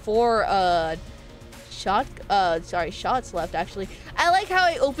only have 4 shots left, actually. I like how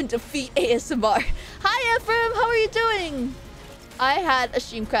I opened Defeat ASMR. Hi, Ephraim! How are you doing? I had a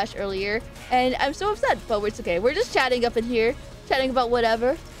stream crash earlier, and I'm so upset, but it's okay. We're just chatting up in here, chatting about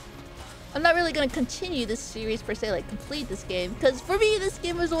whatever. I'm not really gonna continue this series per se, like complete this game, because for me, this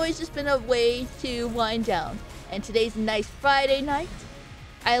game has always just been a way to wind down. And today's a nice Friday night.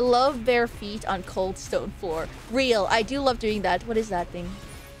 I love bare feet on cold stone floor. Real, I do love doing that. What is that thing?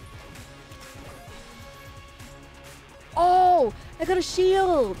 Oh, I got a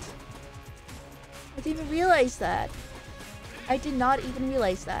shield. I didn't even realize that. I did not even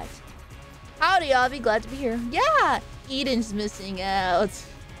realize that. Howdy, Avi. Glad to be here. Yeah, Eden's missing out.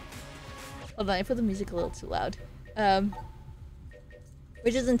 Hold on, I put the music a little too loud.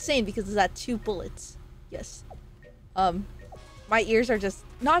 Which is insane because it's at 2 bullets. Yes. My ears are just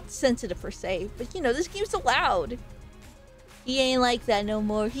not sensitive per se, but you know, this game's so loud. He ain't like that no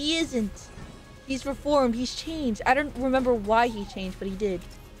more. He isn't. He's reformed. He's changed. I don't remember why he changed, but he did.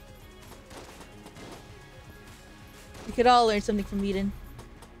 We could all learn something from Eden.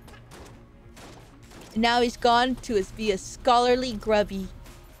 And now he's gone to be a scholarly grubby.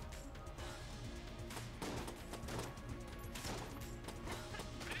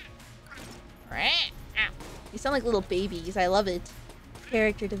 You sound like little babies. I love it.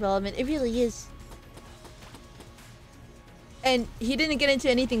 Character development. It really is. And he didn't get into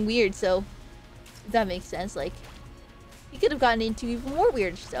anything weird, so if that makes sense. Like, he could have gotten into even more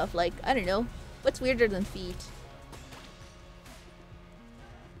weird stuff. Like, I don't know. What's weirder than feet?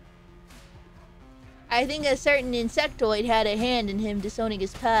 I think a certain insectoid had a hand in him disowning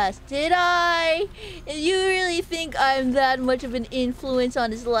his past. Did I? You really think I'm that much of an influence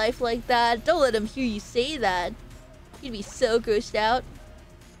on his life like that? Don't let him hear you say that. He'd be so grossed out.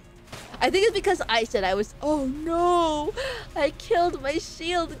 I think it's because I said I was... Oh no! I killed my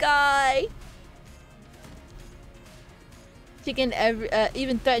shield guy! Chicken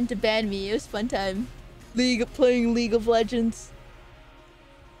even threatened to ban me. It was fun time. Playing League of Legends.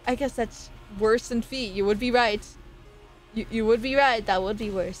 I guess that's worse than feet. You would be right. You would be right. That would be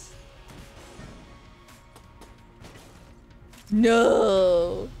worse.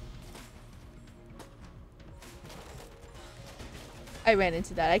 No. I ran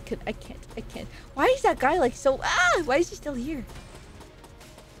into that. I can't. Why is that guy like so... Why is he still here?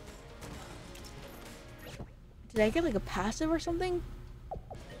 Did I get like a passive or something?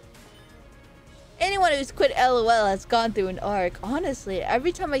 Anyone who's quit LOL has gone through an arc. Honestly,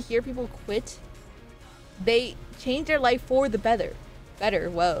 every time I hear people quit, they change their life for the better.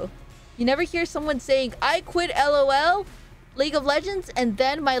 Whoa. You never hear someone saying, I quit LOL, League of Legends, and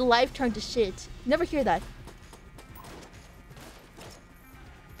then my life turned to shit. You never hear that.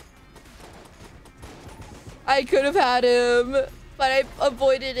 I could have had him, but I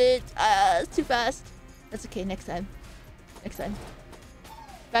avoided it. It's too fast. That's okay, next time. Next time.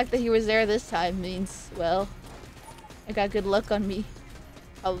 The fact that he was there this time means, well, I got good luck on me.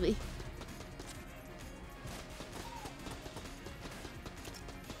 Probably.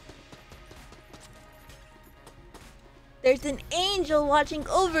 There's an angel watching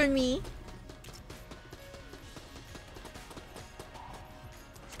over me.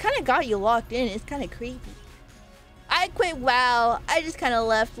 It's kind of got you locked in. It's kind of creepy. I quit WoW. I just kind of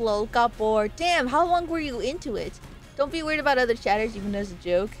left lol, got bored. Damn, how long were you into it? Don't be weird about other chatters, even as a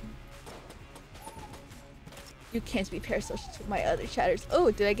joke. You can't be parasocial to my other chatters.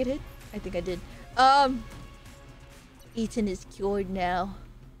 Oh, did I get hit? I think I did. Ethan is cured now.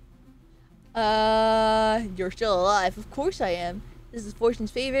 You're still alive. Of course I am. This is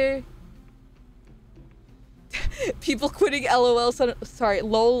fortune's favor. People quitting LOL, sorry,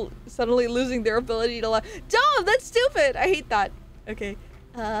 LOL, suddenly losing their ability to laugh. Dumb, that's stupid. I hate that. Okay.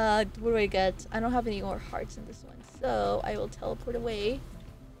 What do I get? I don't have any more hearts in this one, so I will teleport away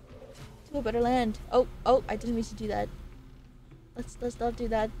to a better land. Oh, I didn't mean to do that. Let's not do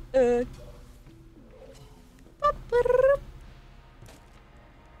that.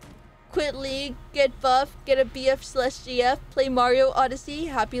 Quit League, get buff, get a BF/GF, play Mario Odyssey,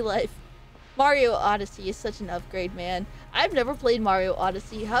 happy life. Mario Odyssey is such an upgrade, man. I've never played Mario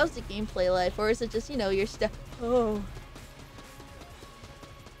Odyssey. How's the gameplay life? Or is it just, you know, your stuff? Oh.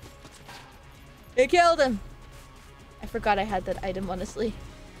 It killed him. I forgot I had that item, honestly.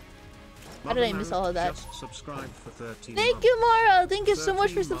 How did I miss all of that? Just subscribed for 13 Thank months. you, Mara! Thank you so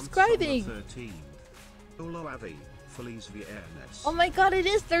much for 13 months subscribing! on the 13th. Olo Avi, Feliz Viernes. Oh my god, it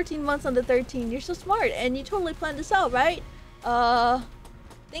is 13 months on the 13th. You're so smart, and you totally planned this out, right?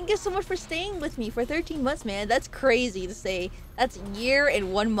 Thank you so much for staying with me for 13 months, man. That's crazy to say. That's a year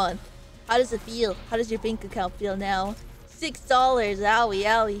and 1 month. How does it feel? How does your bank account feel now? $6. Owie,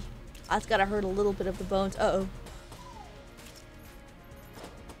 owie. That's gotta hurt a little bit of the bones. Uh-oh.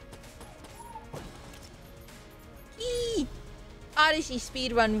 Eee! Odyssey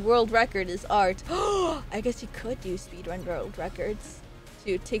speedrun world record is art. I guess you could do speedrun world records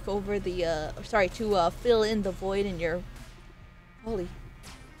to take over the, to fill in the void in your... Holy.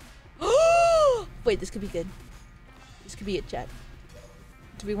 Wait, this could be good. This could be it, chat.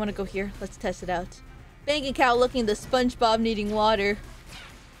 Do we want to go here? Let's test it out. Bank account looking the SpongeBob needing water.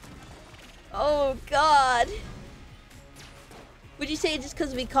 Oh, God. Would you say it just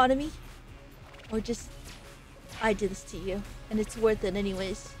because of economy? Or just, I did this to you, and it's worth it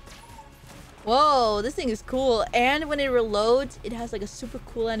anyways. Whoa, this thing is cool. And when it reloads, it has like a super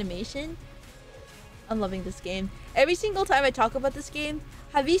cool animation. I'm loving this game. Every single time I talk about this game,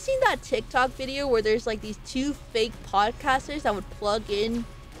 have you seen that TikTok video where there's like these two fake podcasters that would plug in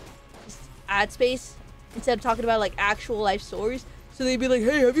just ad space instead of talking about like actual life stories? So they'd be like,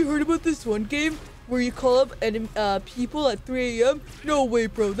 hey, have you heard about this one game where you call up people at 3 a.m.? No way,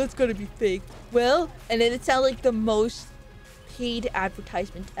 bro, that's gotta be fake. Well, and then it sounds like the most paid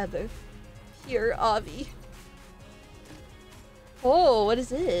advertisement ever. Here, Avi. Oh, what is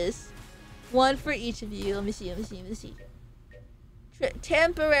this? One for each of you. Let me see.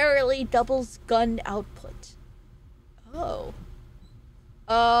 Temporarily doubles gun output. Oh.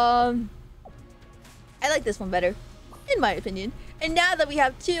 I like this one better, in my opinion. And now that we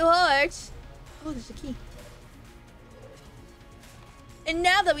have 2 hearts... Oh, there's a key. And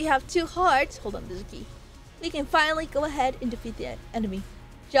now that we have 2 hearts... Hold on, there's a key. We can finally go ahead and defeat the enemy.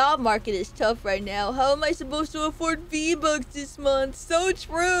 Job market is tough right now. How am I supposed to afford V-Bucks this month? So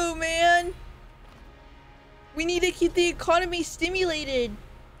true, man. We need to keep the economy stimulated.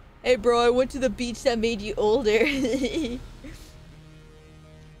 Hey, bro, I went to the beach that made you older.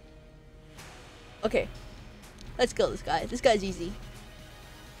 Okay. Let's kill this guy. This guy's easy.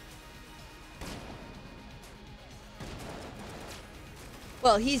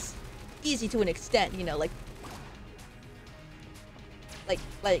 Well, he's easy to an extent, you know, like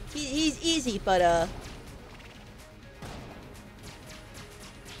he's easy, but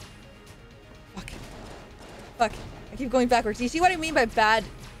Fuck. I keep going backwards. Do you see what I mean by bad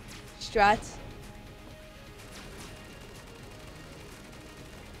strats?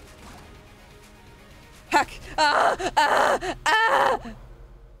 Hack!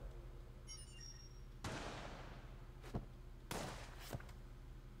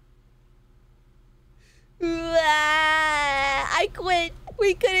 I quit.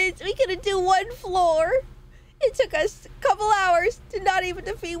 We couldn't do 1 floor. It took us a couple hours to not even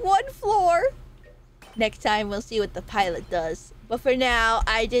defeat 1 floor. Next time, we'll see what the pilot does. But for now,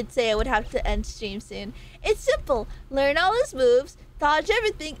 I did say I would have to end stream soon. It's simple. Learn all his moves, dodge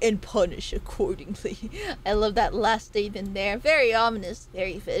everything, and punish accordingly. I love that last statement there. Very ominous.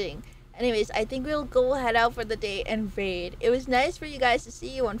 Very fitting. Anyways, I think we'll go head out for the day and raid. It was nice for you guys to see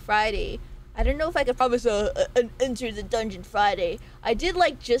you on Friday. I don't know if I could promise an Enter the Dungeon Friday. I did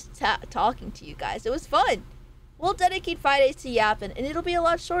like just talking to you guys. It was fun. We'll dedicate Fridays to yapping, and it'll be a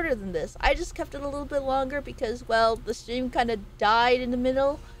lot shorter than this. I just kept it a little bit longer because, well, the stream kind of died in the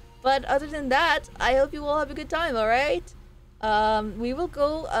middle. But other than that, I hope you all have a good time, alright? We will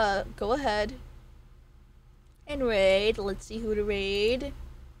go ahead and raid. Let's see who to raid.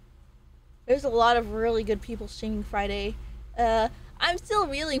 There's a lot of really good people streaming Friday. I'm still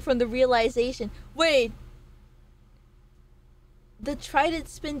reeling from the realization. Wait. The trident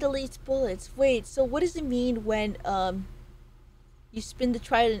spin deletes bullets. Wait, so what does it mean when you spin the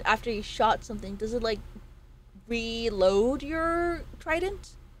trident after you shot something? Does it like reload your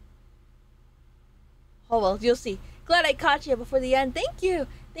trident? Oh well, you'll see. Glad I caught you before the end. Thank you.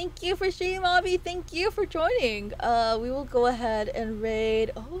 Thank you for streaming, Abby. Thank you for joining. We will go ahead and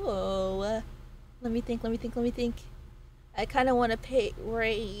raid. Oh, let me think. I kind of want to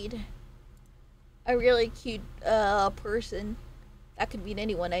raid a really cute person. That could mean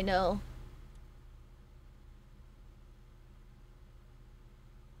anyone I know.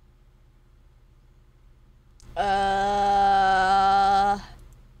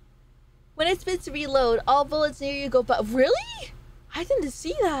 When it spins to reload, all bullets near you go but really? I didn't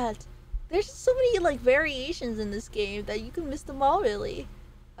see that. There's so many like variations in this game that you can miss them all really.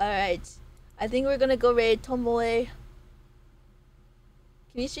 Alright. I think we're gonna go raid Tomoe.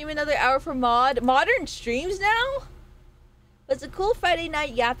 Can you stream another hour for modern streams now? It's a cool Friday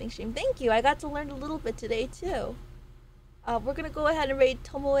night yapping stream. Thank you. I got to learn a little bit today too. We're gonna go ahead and raid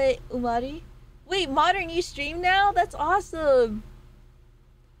Tomoe Umari. Wait, modern, you stream now? That's awesome.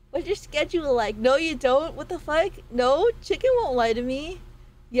 What's your schedule like? No, you don't? What the fuck? No, Chicken won't lie to me.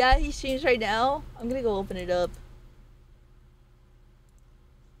 Yeah, he streams right now. I'm gonna go open it up.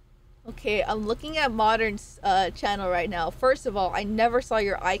 Okay, I'm looking at Modern's channel right now. First of all, I never saw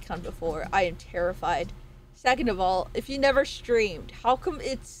your icon before. I am terrified. Second of all, if you never streamed, how come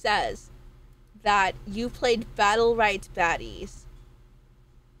it says that you played Battle Rights Baddies?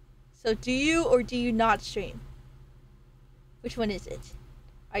 So do you or do you not stream? Which one is it?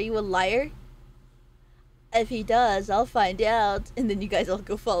 Are you a liar? If he does, I'll find out. And then you guys all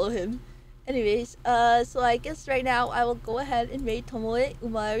go follow him. Anyways, so I guess right now I will go ahead and raid Tomoe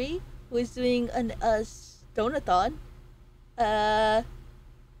Umari, who is doing a Stonathon. And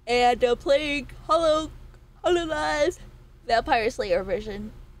playing Hololive Vampire Slayer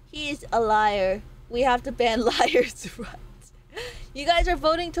version. He's a liar. We have to ban liars, right? You guys are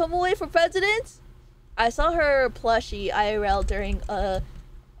voting Tomoe for president? I saw her plushie IRL during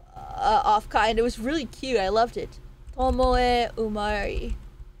Offka, and it was really cute. I loved it. Tomoe Umari.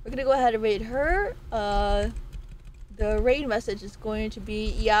 We're gonna go ahead and raid her. The raid message is going to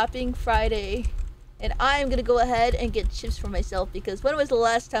be Yapping Friday. And I'm gonna go ahead and get chips for myself, because when was the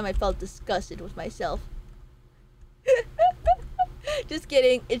last time I felt disgusted with myself? Just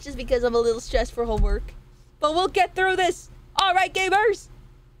kidding. It's just because I'm a little stressed for homework. But we'll get through this. Alright, gamers!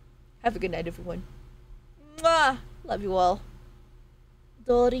 Have a good night, everyone. Mwah! Love you all.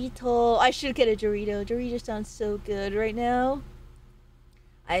 Dorito. I should get a Dorito. Dorito sounds so good right now.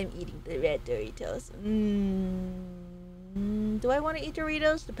 I'm eating the red Doritos. Do I want to eat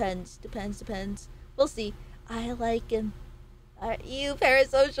Doritos? Depends. Depends. We'll see. I like him. Are you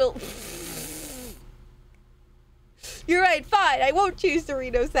parasocial? You're right, fine. I won't choose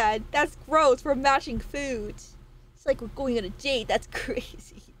Doritos then. That's gross. We're matching food. It's like we're going on a date. That's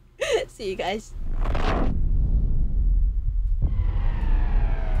crazy. See you guys.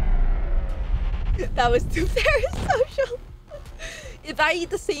 That was too parasocial. If I eat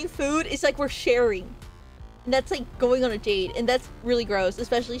the same food, it's like we're sharing. And that's like going on a date. And that's really gross,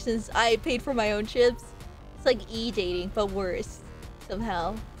 especially since I paid for my own chips. It's like e-dating, but worse.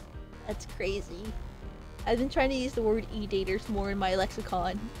 Somehow. That's crazy. I've been trying to use the word e-daters more in my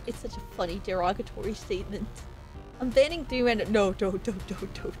lexicon. It's such a funny, derogatory statement. I'm banning 3 random- No, don't.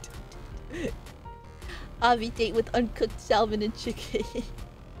 Avi date with uncooked salmon and chicken.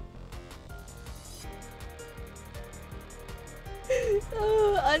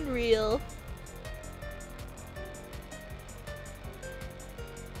 Oh, unreal.